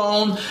towards that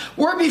phone?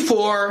 Where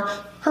before,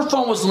 her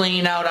phone was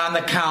laying out on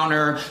the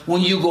counter.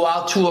 When you go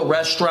out to a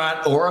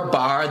restaurant or a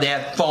bar,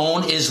 that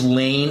phone is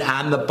laying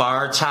on the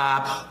bar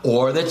top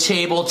or the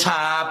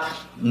tabletop,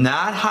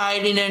 not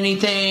hiding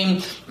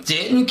anything,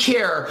 didn't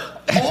care.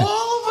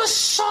 All of a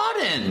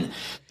sudden,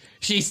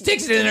 she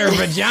sticks it in her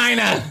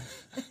vagina.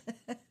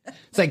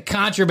 It's like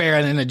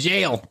contraband in a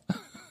jail.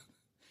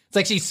 It's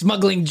like she's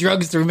smuggling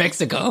drugs through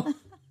Mexico.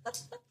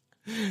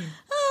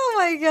 Oh,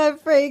 my God,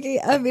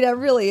 Frankie. I mean, I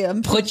really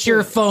am. Put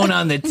your phone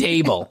on the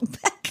table.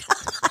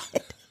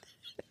 God.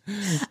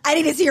 I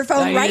need to see your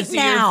phone right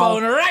now. Your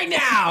phone right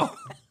now.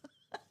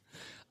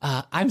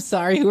 I'm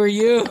sorry. Who are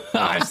you? Oh,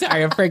 I'm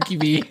sorry. I'm Frankie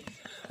B.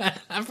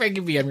 I'm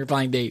Frankie B. I'm your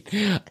blind date.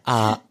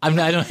 I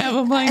don't have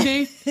a blind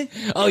date.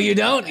 Oh, you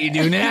don't? You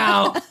do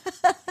now.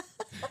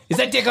 Is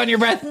that dick on your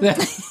breath?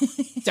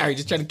 Sorry,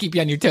 just trying to keep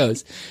you on your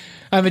toes.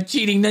 I'm a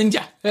cheating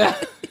ninja.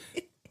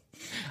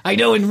 I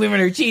know when women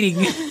are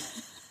cheating.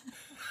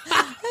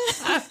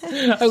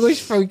 I wish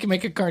Frank could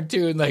make a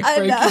cartoon like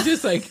Frankie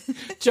just like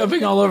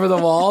jumping all over the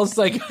walls,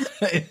 like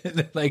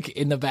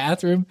in the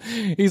bathroom.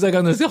 He's like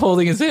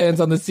holding his hands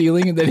on the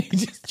ceiling, and then he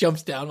just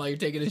jumps down while you're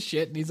taking a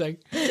shit, and he's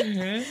like, "Let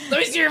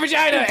me see your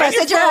vagina,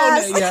 busted your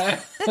ass, yeah,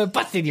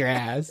 busted your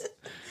ass."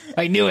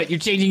 I knew it. You're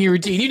changing your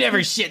routine. You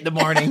never shit in the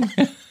morning.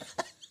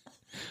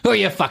 Who are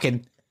you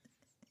fucking?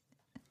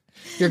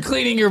 You're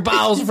cleaning your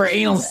bowels for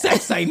anal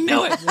sex. I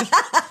knew it.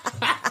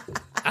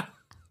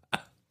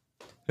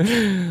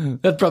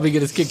 That'd probably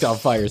get us kicked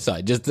off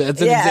Fireside. Just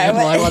that's an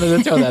example. I wanted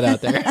to throw that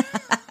out there.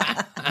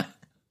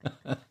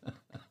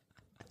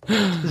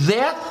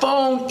 That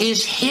phone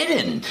is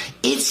hidden.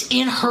 It's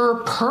in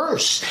her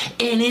purse,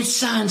 and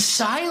it's on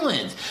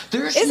silent.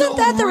 Isn't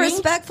that the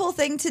respectful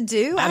thing to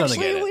do? I don't actually,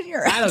 get it. When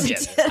you're I don't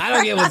get it. I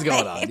don't get what's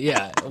going on.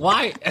 Yeah.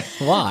 Why?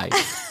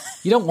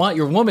 You don't want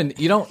your woman.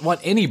 You don't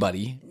want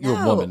anybody.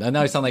 Your woman. And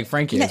now I sound like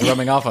Frankie. It's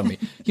rubbing off on me.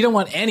 You don't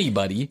want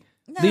anybody.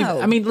 No.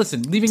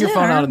 Leaving your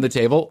phone out on the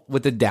table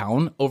with it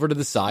down over to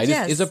the side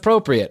is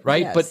appropriate,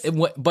 right? Yes.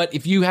 But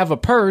if you have a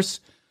purse,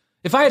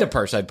 if I had a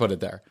purse, I'd put it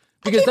there.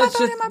 Because that's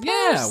just, in my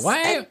purse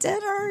why? at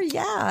dinner,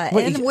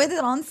 What, and with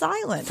it on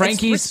silent.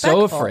 Frankie's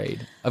so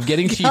afraid of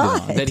getting cheated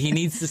on that he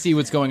needs to see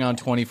what's going on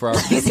 24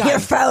 hours. He's your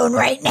phone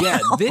right now. Yeah,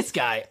 this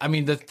guy,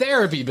 the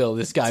therapy bill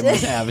this guy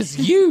must have is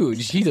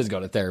huge. He does go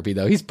to therapy,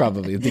 though. He's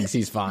probably thinks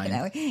he's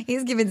fine.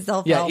 He's giving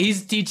self-help. Yeah,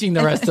 he's teaching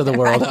the rest of the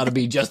world how to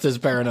be just as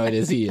paranoid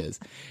as he is.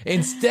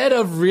 Instead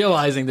of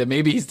realizing that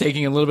maybe he's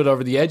taking a little bit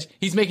over the edge,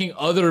 he's making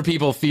other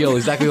people feel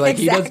exactly like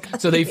he does,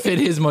 so they fit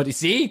his motive.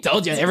 See?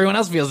 Told you, everyone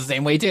else feels the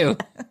same way, too.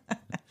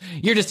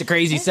 You're just a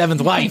crazy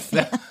seventh wife.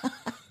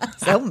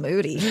 So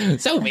moody.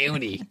 So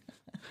moody.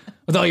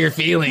 With all your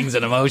feelings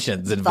and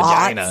emotions and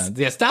Thoughts. vagina.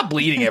 Yeah, stop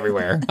bleeding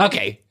everywhere.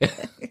 Okay.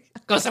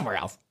 Go somewhere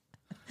else.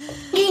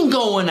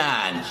 Going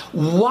on?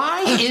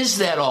 Why is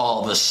that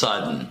all of a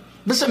sudden?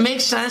 Does it make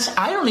sense?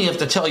 I don't even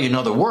have to tell you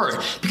another word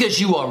because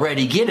you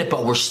already get it,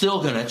 but we're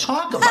still going to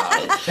talk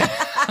about it.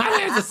 I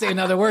don't have to say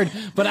another word,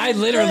 but I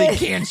literally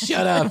can't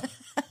shut up.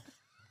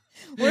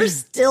 We're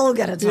still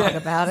going to talk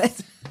about it.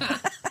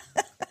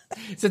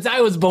 Since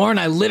I was born,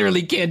 I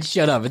literally can't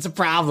shut up. It's a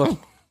problem.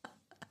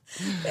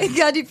 Thank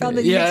God you found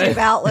the YouTube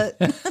outlet.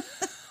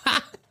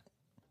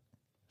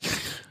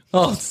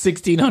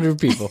 1,600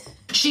 people.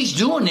 She's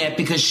doing that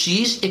because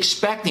she's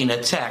expecting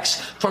a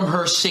text from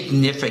her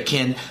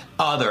significant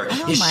other.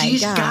 If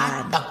she's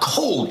got a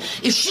code,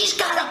 if she's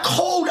got a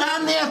code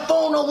on that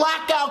phone, a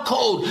lockout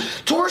code,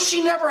 to where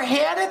she never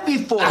had it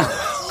before.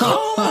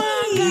 Oh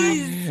my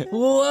God.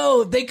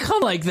 Whoa, they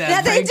come like that.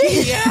 Yeah, they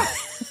Frankie. do. Yeah.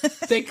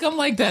 They come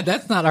like that.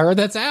 That's not her.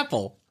 That's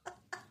Apple.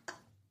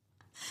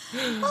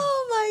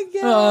 Oh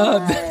my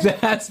God.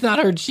 That's not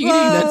her cheating.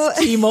 That's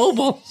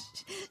T-Mobile.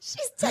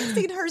 She's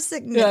texting her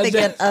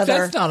significant other.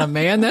 That's not a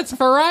man. That's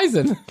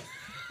Verizon.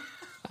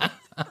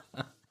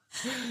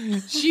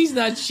 She's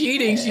not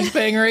cheating. She's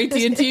paying her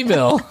AT&T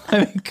bill.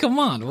 Come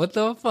on. What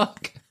the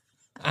fuck?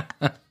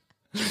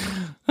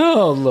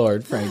 Oh,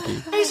 Lord,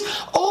 Frankie.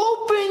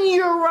 Open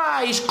your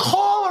eyes.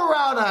 Call her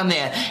out on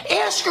that.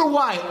 Ask her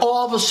why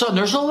all of a sudden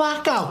there's a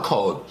lockout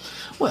code.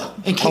 Well,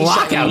 in case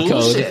I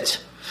lose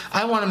it,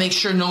 I want to make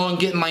sure no one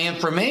getting my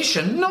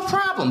information. No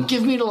problem.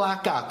 Give me the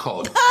lockout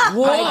code.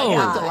 Whoa. I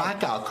want the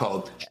lockout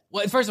code.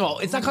 Well, first of all,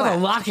 it's not called a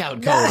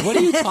lockout code. What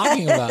are you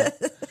talking about?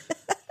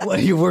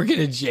 What, you work in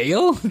a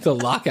jail? The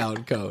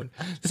lockout code.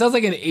 It sounds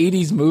like an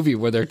 80s movie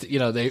where they're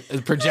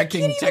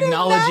projecting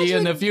technology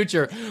in the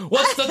future.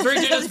 What's the 3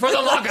 digits for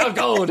the lockout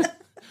code?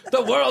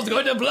 The world's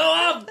going to blow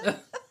up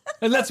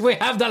unless we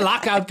have the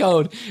lockout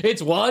code.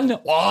 It's 1,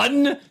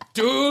 1,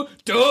 2,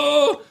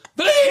 2,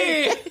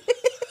 3.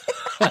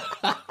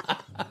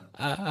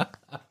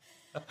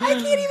 I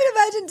can't even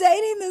imagine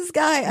dating this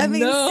guy. I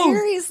mean,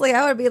 seriously,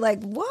 I would be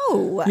like,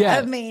 whoa. Yeah.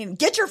 I mean,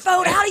 get your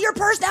phone out of your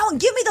purse now and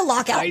give me the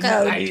lockout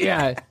code.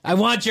 I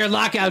want your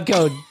lockout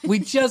code. We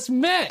just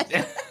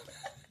met.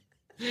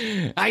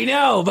 I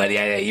know, but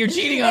you're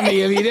cheating on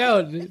me if you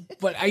don't.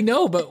 But I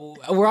know, but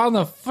we're on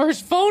the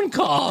first phone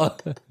call.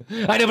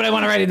 I know, but I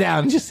want to write it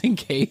down just in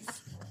case.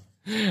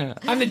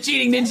 I'm the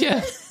cheating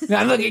ninja.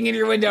 I'm looking in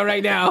your window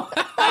right now.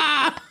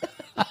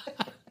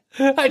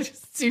 I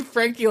just see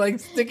Frankie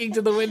sticking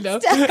to the window.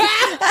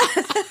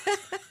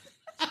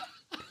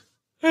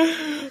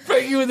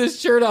 Frankie with his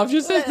shirt off,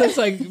 just has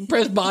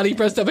this body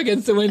pressed up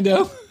against the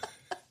window.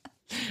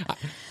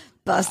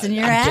 Busting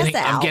your ass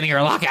out. I'm getting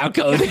her lockout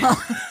code.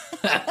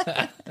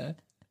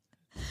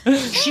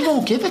 She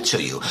won't give it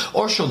to you,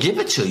 or she'll give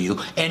it to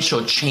you and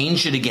she'll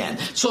change it again.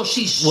 So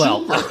she's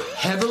super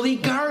heavily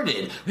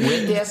guarded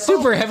with that phone.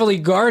 Super heavily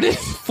guarded.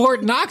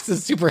 Fort Knox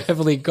is super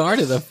heavily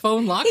guarded. The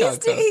phone lockout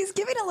code. He's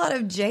giving a lot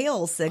of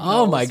jail signals.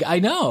 Oh my God, I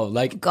know.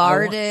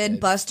 Guarded,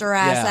 bust her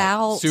ass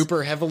out.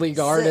 Super heavily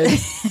guarded.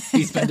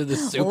 He's been to the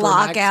super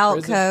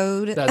lockout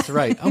code. That's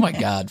right. Oh my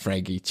God,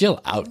 Frankie,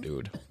 chill out,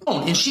 dude.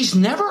 And she's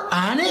never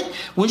on it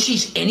when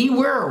she's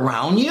anywhere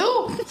around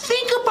you.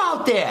 Think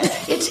about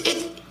that.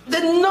 It's the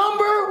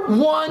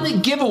number one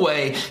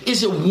giveaway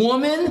is a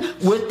woman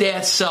with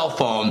that cell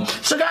phone.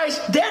 So guys,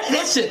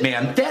 that's it,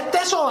 man.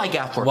 That's all I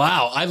got for you.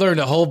 Wow, I learned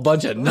a whole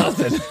bunch of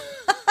nothing.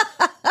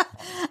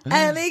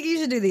 I think you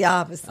should do the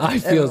opposite. I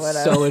feel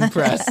so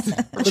impressed.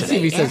 Let's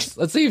see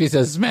if he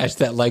says smash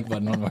that like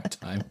button one more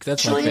time.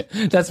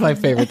 That's my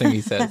favorite thing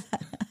he says.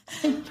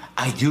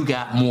 I do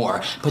got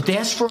more, but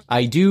that's for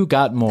I do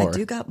got more. I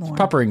do got more.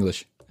 Proper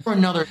English. For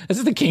another. This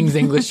is the King's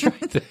English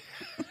right there.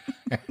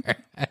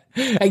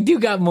 I do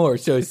got more,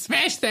 so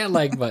smash that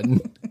like button.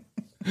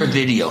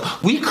 Video.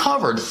 We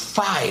covered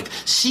 5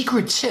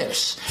 secret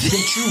tips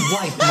that your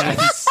wife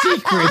needs.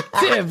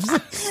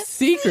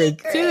 Secret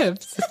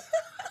tips.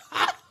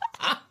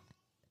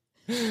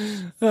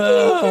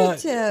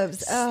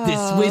 Tips. Oh.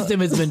 This wisdom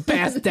has been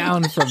passed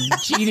down from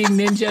cheating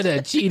ninja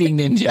to cheating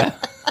ninja.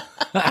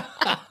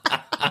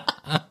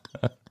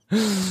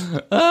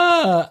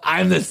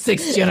 I'm the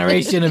 6th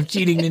generation of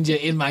cheating ninja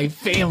in my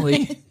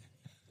family.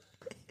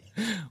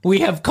 We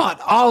have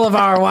caught all of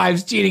our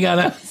wives cheating on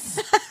us.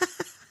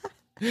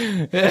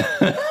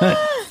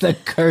 The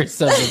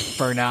curse of the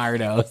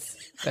Bernardos.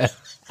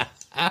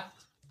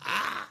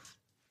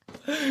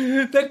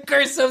 The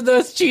curse of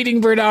those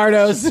cheating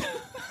Bernardos.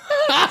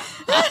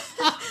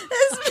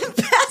 It's been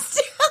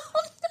passed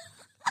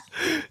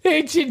down.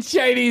 Ancient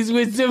Chinese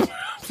wisdom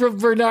from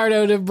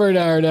Bernardo to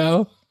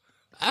Bernardo.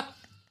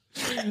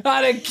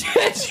 How to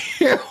catch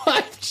your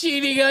wife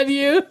cheating on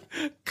you,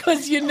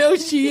 because you know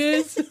she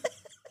is.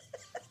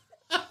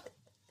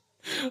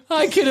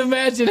 I can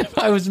imagine if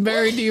I was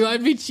married to you,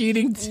 I'd be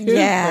cheating too.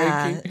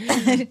 Yeah.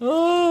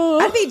 Oh.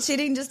 I'd be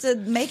cheating just to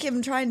make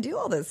him try and do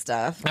all this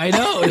stuff. I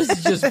know. This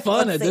is just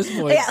fun at this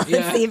point. Yeah,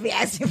 let's see if he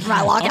asks me for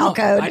my lockout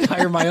code. I'd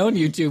hire my own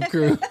YouTube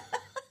crew.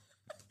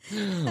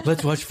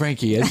 Let's watch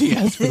Frankie as he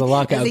asks for the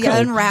lockout as he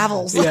code.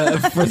 unravels. Yeah,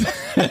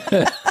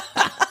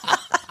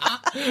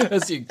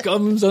 as he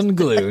comes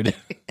unglued.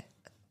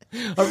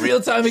 A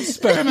real-time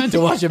experiment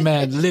to watch a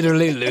man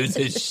literally lose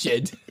his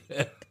shit.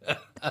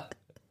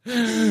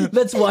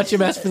 Let's watch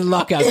him ask for the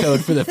lockout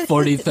code for the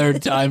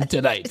 43rd time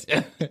tonight.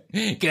 Can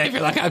I have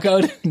your lockout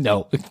code?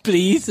 No.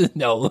 Please?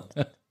 No.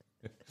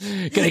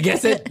 Can I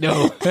guess it?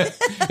 No.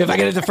 If I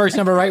get it the first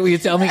number right, will you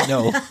tell me?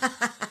 No.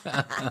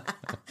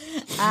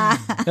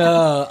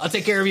 I'll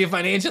take care of you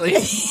financially.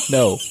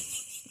 No.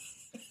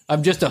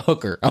 I'm just a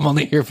hooker. I'm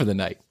only here for the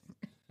night.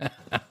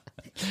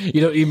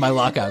 You don't need my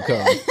lockout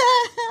code.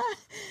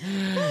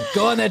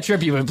 Go on that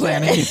trip you've been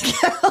planning.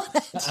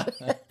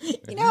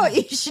 You know what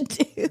you should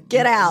do?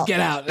 Get out. Get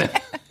out.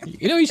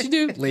 You know what you should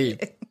do? Leave.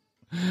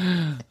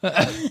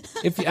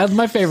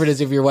 My favorite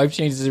is if your wife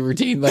changes her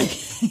routine, like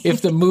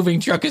if the moving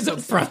truck is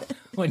up front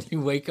when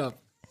you wake up.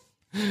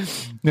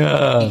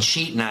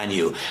 Cheating on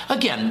you.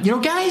 Again,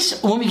 guys,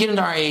 when we get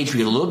into our age, we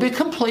get a little bit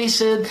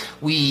complacent.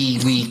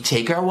 We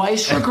take our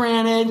wives for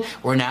granted.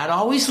 We're not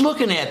always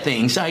looking at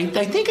things. I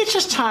think it's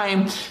just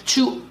time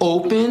to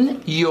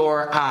open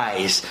your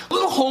eyes. A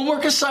little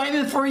homework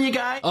assignment for you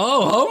guys.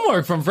 Oh,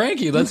 homework from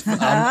Frankie. I'm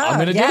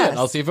going to do it.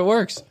 I'll see if it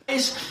works.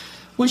 Guys,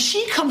 when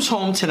she comes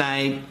home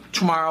tonight,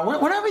 tomorrow,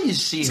 whenever you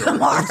see her.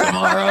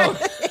 Tomorrow.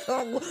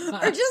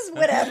 Or just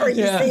whatever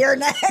you see her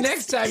next.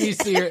 Next time you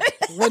see her,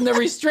 when the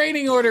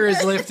restraining order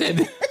is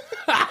lifted.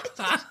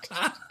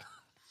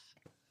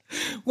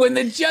 When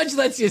the judge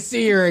lets you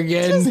see her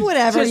again. Just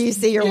whenever you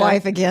see your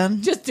wife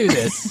again. Just do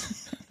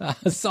this.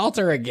 Assault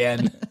her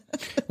again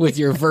with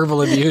your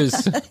verbal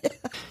abuse.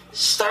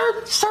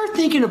 Start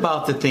thinking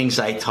about the things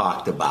I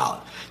talked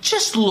about.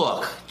 Just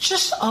look.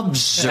 Just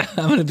observe.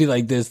 I'm going to be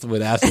like this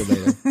with Asta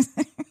later.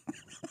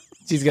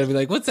 She's going to be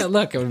like, what's that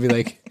look? I'm going to be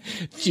like,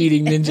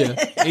 cheating ninja.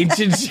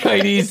 Ancient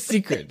Chinese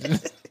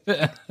secret.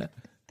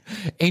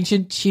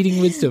 Ancient cheating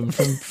wisdom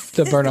from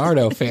the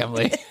Bernardo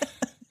family.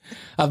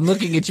 I'm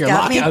looking at your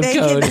lockout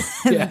code.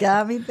 It's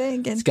got me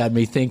thinking. It's got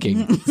me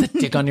thinking. Is that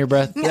tick on your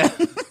breath?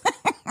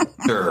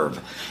 Observe.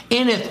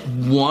 And if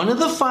one of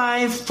the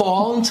 5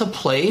 fall into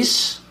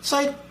place, it's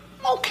like,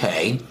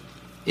 okay.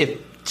 If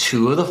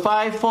 2 of the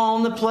 5 fall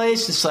into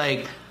place, it's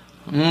like,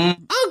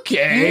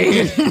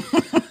 okay.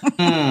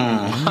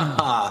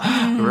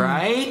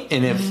 Right?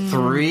 And if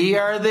 3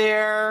 are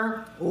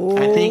there,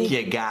 I think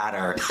you got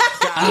her.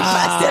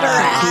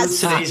 Guys,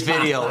 today's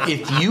video.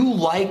 If you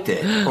liked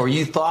it or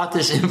you thought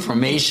this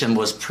information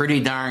was pretty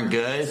darn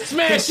good,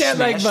 smash that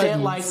like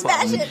button.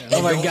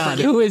 Oh my God,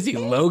 who is he?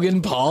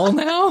 Logan Paul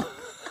now?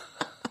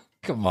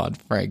 Come on,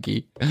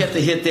 Frankie. You have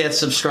to hit that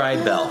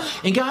subscribe bell.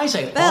 And guys,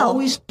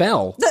 always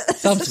bell.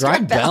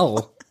 Subscribe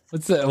bell.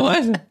 What's that?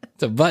 What?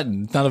 It's a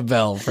button, not a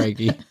bell,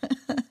 Frankie.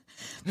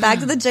 Back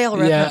to the jail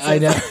references. Yeah, I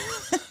know.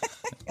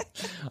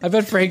 I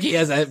bet Frankie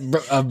has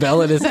a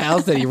bell at his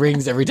house that he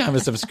rings every time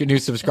a new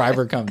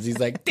subscriber comes. He's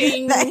like,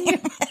 ding!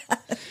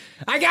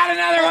 I got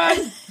another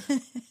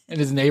one! And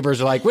his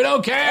neighbors are like, we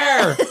don't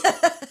care!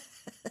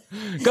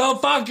 Go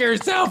fuck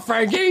yourself,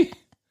 Frankie!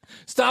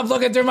 Stop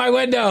looking through my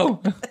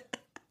window!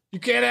 You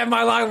can't have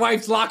my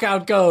wife's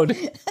lockout code.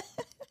 I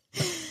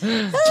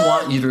just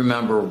want you to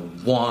remember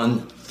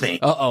one thing.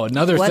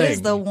 Another thing. What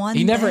is the one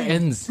He never thing?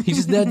 ends. He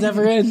just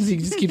never ends. He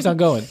just keeps on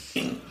going.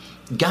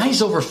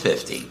 Guys over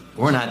 50,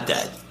 we're not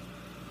dead.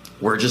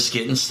 We're just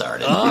getting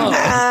started.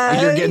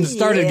 You're getting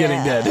started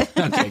getting dead.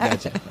 Okay,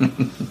 gotcha.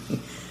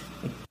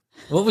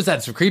 What was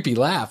that creepy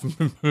laugh?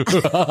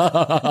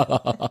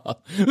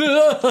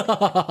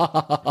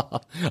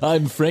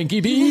 I'm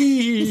Frankie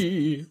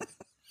B.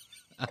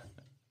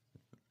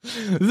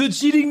 The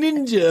cheating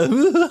ninja.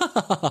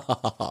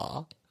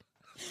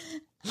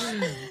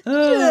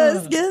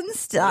 Just getting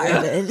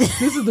started.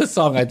 This is the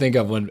song I think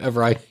of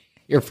whenever I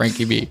hear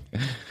Frankie B.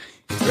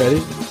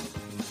 Ready?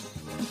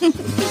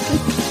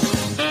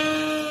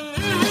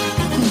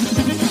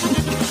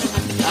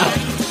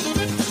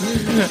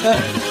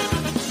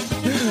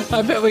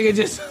 I bet we could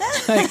just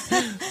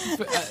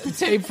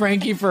tape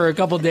Frankie for a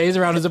couple days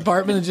around his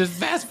apartment and just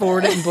fast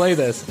forward it and play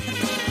this.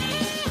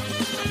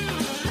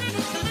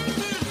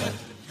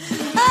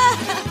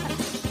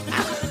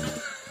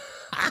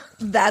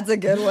 That's a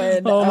good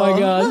one. Oh my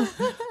God.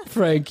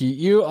 Frankie,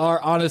 you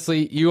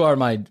are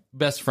my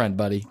best friend,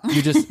 buddy.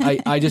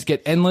 I just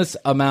get endless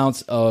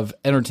amounts of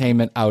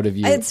entertainment out of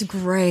you. It's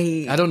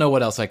great. I don't know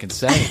what else I can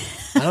say.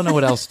 I don't know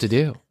what else to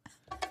do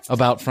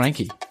about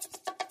Frankie.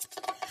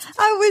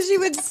 I wish he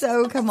would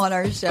so come on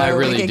our show. I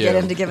really we could do. get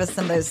him to give us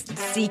some of those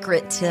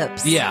secret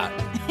tips. Yeah.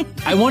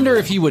 I wonder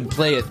if he would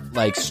play it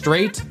like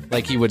straight,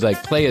 like he would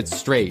like play it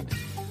straight,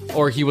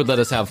 or he would let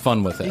us have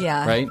fun with it.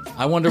 Yeah. Right?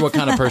 I wonder what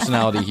kind of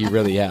personality he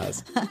really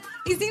has.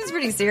 He seems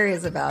pretty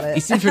serious about it.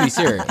 He seems pretty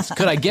serious.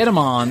 Could I get him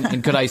on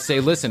and could I say,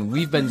 listen,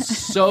 we've been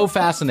so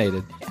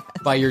fascinated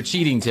by your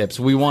cheating tips.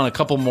 We want a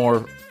couple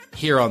more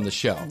here on the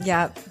show.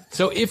 Yep.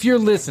 So if you're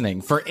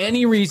listening, for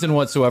any reason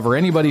whatsoever,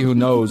 anybody who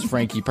knows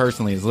Frankie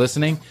personally is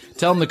listening,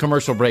 tell him the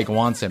commercial break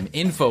wants him.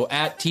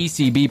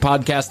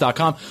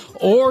 info@tcbpodcast.com.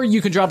 Or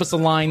you can drop us a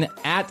line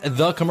at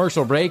the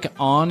commercial break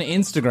on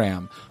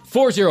Instagram.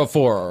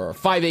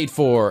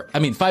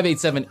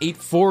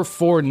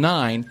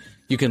 587-8449.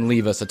 You can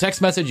leave us a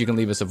text message. You can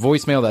leave us a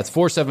voicemail. That's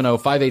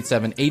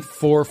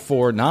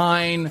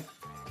 470-587-8449.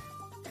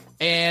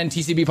 And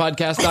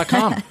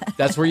tcbpodcast.com.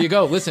 That's where you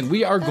go. Listen,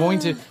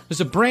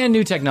 there's a brand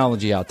new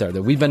technology out there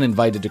that we've been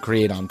invited to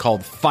create on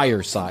called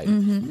Fireside.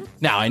 Mm-hmm.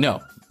 Now, I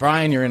know,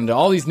 Brian, you're into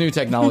all these new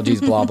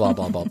technologies, blah, blah,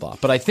 blah, blah, blah.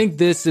 But I think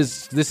this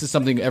is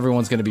something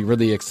everyone's going to be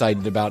really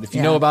excited about. If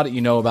you know about it,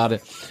 you know about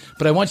it.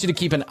 But I want you to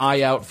keep an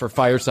eye out for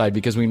Fireside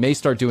because we may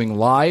start doing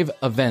live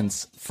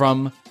events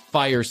from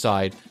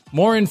Fireside.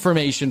 More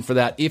information for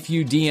that if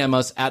you DM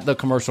us at the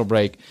commercial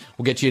break.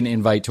 We'll get you an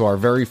invite to our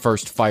very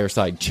first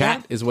Fireside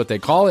Chat is what they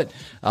call it.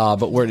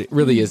 But where it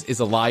really is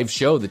a live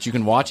show that you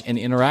can watch and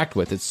interact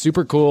with. It's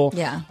super cool.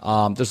 Yeah.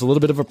 There's a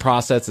little bit of a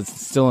process.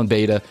 It's still in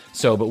beta.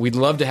 But we'd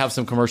love to have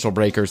some commercial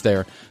breakers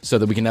there so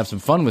that we can have some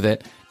fun with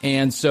it.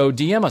 And so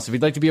DM us. If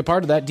you'd like to be a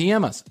part of that,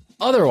 DM us.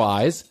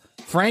 Otherwise,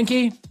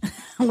 Frankie,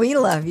 we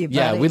love you, buddy.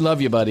 Yeah, we love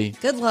you, buddy.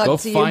 Good luck Go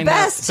to you. find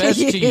Best that.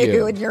 to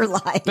you in your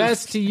life.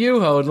 Best to you,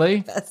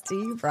 Hoadley. Best to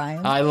you,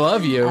 Brian. I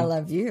love you. I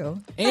love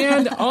you.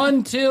 And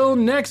until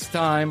next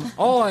time,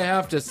 all I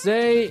have to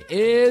say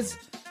is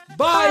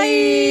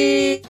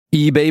bye.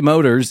 eBay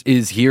Motors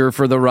is here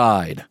for the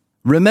ride.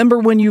 Remember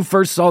when you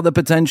first saw the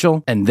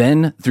potential? And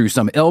then, through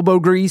some elbow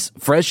grease,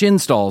 fresh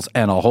installs,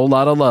 and a whole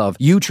lot of love,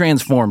 you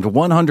transformed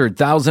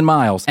 100,000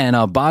 miles and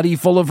a body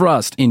full of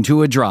rust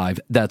into a drive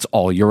that's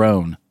all your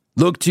own.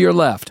 Look to your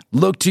left.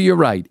 Look to your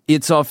right.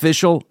 It's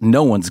official.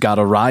 No one's got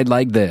a ride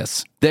like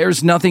this.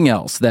 There's nothing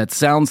else that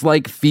sounds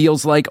like,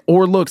 feels like,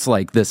 or looks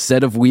like the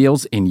set of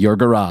wheels in your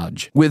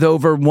garage. With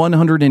over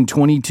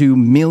 122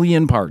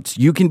 million parts,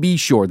 you can be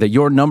sure that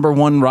your number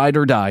one ride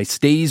or die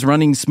stays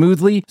running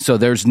smoothly, so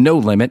there's no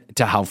limit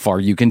to how far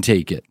you can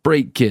take it.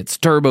 Brake kits,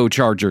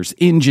 turbochargers,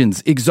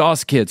 engines,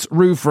 exhaust kits,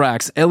 roof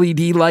racks,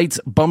 LED lights,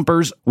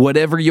 bumpers,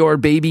 whatever your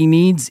baby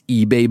needs,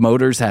 eBay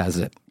Motors has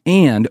it.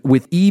 And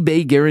with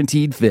eBay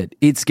Guaranteed Fit,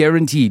 it's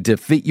guaranteed to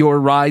fit your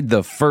ride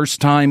the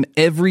first time,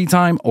 every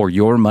time, or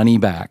your money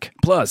back.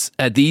 Plus,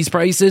 at these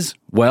prices,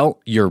 well,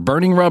 you're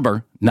burning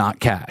rubber,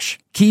 not cash.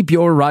 Keep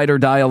your ride or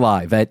die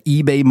alive at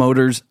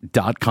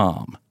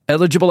ebaymotors.com.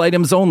 Eligible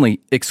items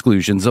only.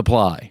 Exclusions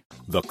apply.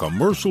 The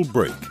Commercial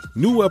Break.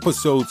 New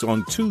episodes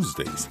on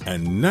Tuesdays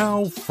and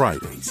now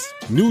Fridays.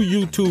 New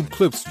YouTube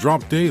clips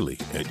drop daily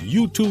at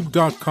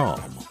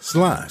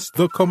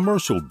youtube.com/The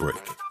Commercial Break.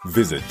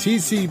 Visit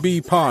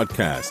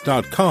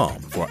tcbpodcast.com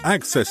for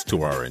access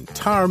to our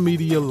entire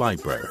media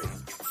library.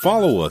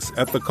 Follow us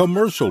at The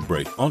Commercial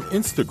Break on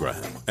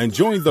Instagram and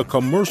join the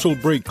Commercial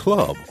Break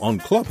Club on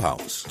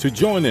Clubhouse to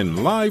join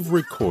in live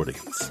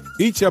recordings.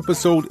 Each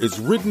episode is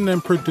written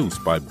and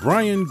produced by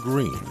Brian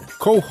Green,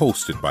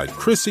 co-hosted by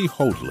Chrissy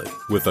Hoadley,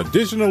 with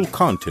additional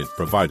content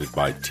provided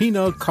by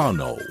Tina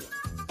Cano.